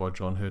depicted by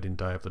John Hurt in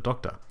Day of the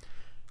Doctor.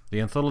 The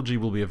anthology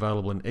will be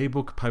available in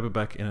ebook,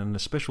 paperback, and in a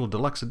special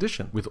deluxe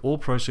edition, with all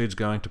proceeds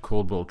going to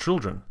Caldwell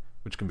Children,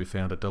 which can be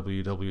found at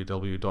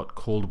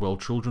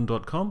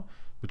www.caldwellchildren.com,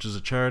 which is a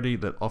charity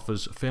that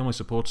offers family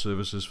support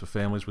services for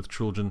families with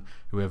children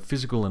who have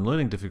physical and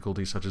learning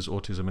difficulties such as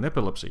autism and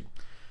epilepsy.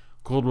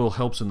 Caldwell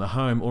helps in the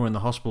home or in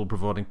the hospital,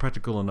 providing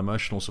practical and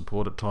emotional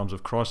support at times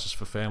of crisis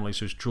for families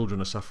whose children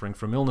are suffering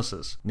from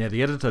illnesses. Now,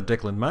 the editor,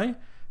 Declan May,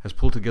 has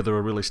pulled together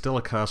a really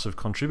stellar cast of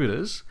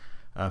contributors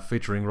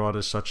featuring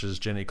writers such as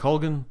Jenny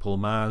Colgan, Paul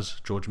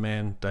Mars, George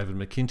Mann, David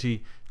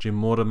McKinty, Jim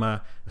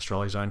Mortimer,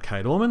 Australia's own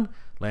Kate Orman,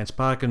 Lance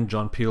Barkin,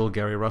 John Peel,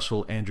 Gary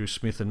Russell, Andrew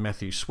Smith and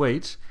Matthew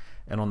Sweet.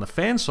 And on the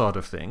fan side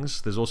of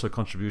things, there's also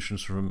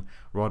contributions from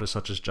writers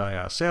such as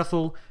J.R.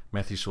 Southall,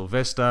 Matthew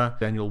Sylvester,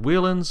 Daniel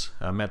Whelans,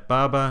 Matt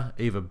Barber,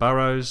 Eva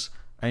Burrows,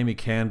 Amy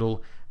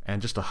Candle,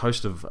 and just a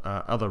host of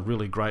other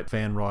really great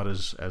fan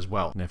writers as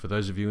well. Now, for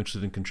those of you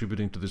interested in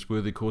contributing to this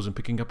worthy cause and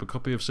picking up a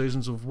copy of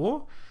Seasons of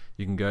War,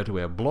 you can go to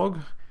our blog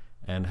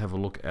and have a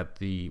look at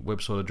the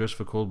website address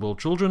for Caldwell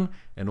Children,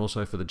 and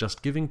also for the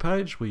Just Giving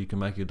page where you can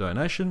make your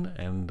donation,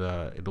 and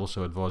it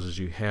also advises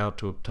you how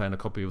to obtain a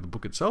copy of the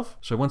book itself.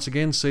 So once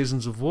again,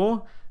 Seasons of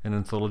War, an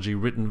anthology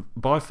written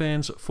by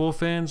fans,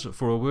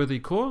 for a worthy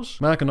cause.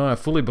 Mark and I are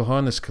fully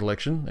behind this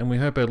collection, and we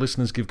hope our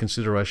listeners give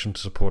consideration to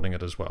supporting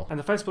it as well. And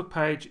the Facebook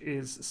page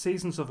is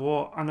Seasons of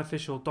War,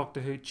 unofficial Doctor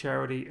Who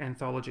charity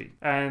anthology.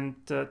 And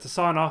to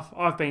sign off,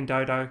 I've been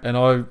Dodo. And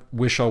I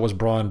wish I was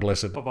Brian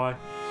Blessed. Bye-bye.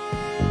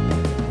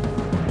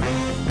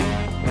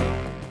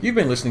 You've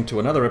been listening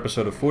to another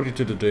episode of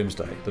 42 to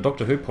Doomsday, the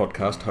Doctor Who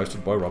podcast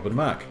hosted by Rob and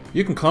Mark.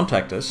 You can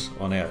contact us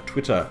on our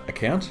Twitter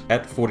account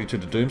at 42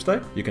 to Doomsday.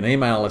 You can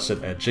email us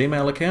at our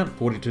Gmail account,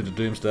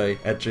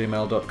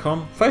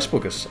 42todoomsday@gmail.com.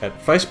 Facebook us at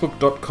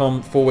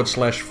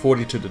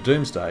facebook.com/42 to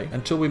Doomsday.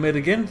 Until we meet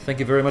again, thank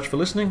you very much for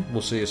listening.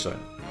 We'll see you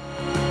soon.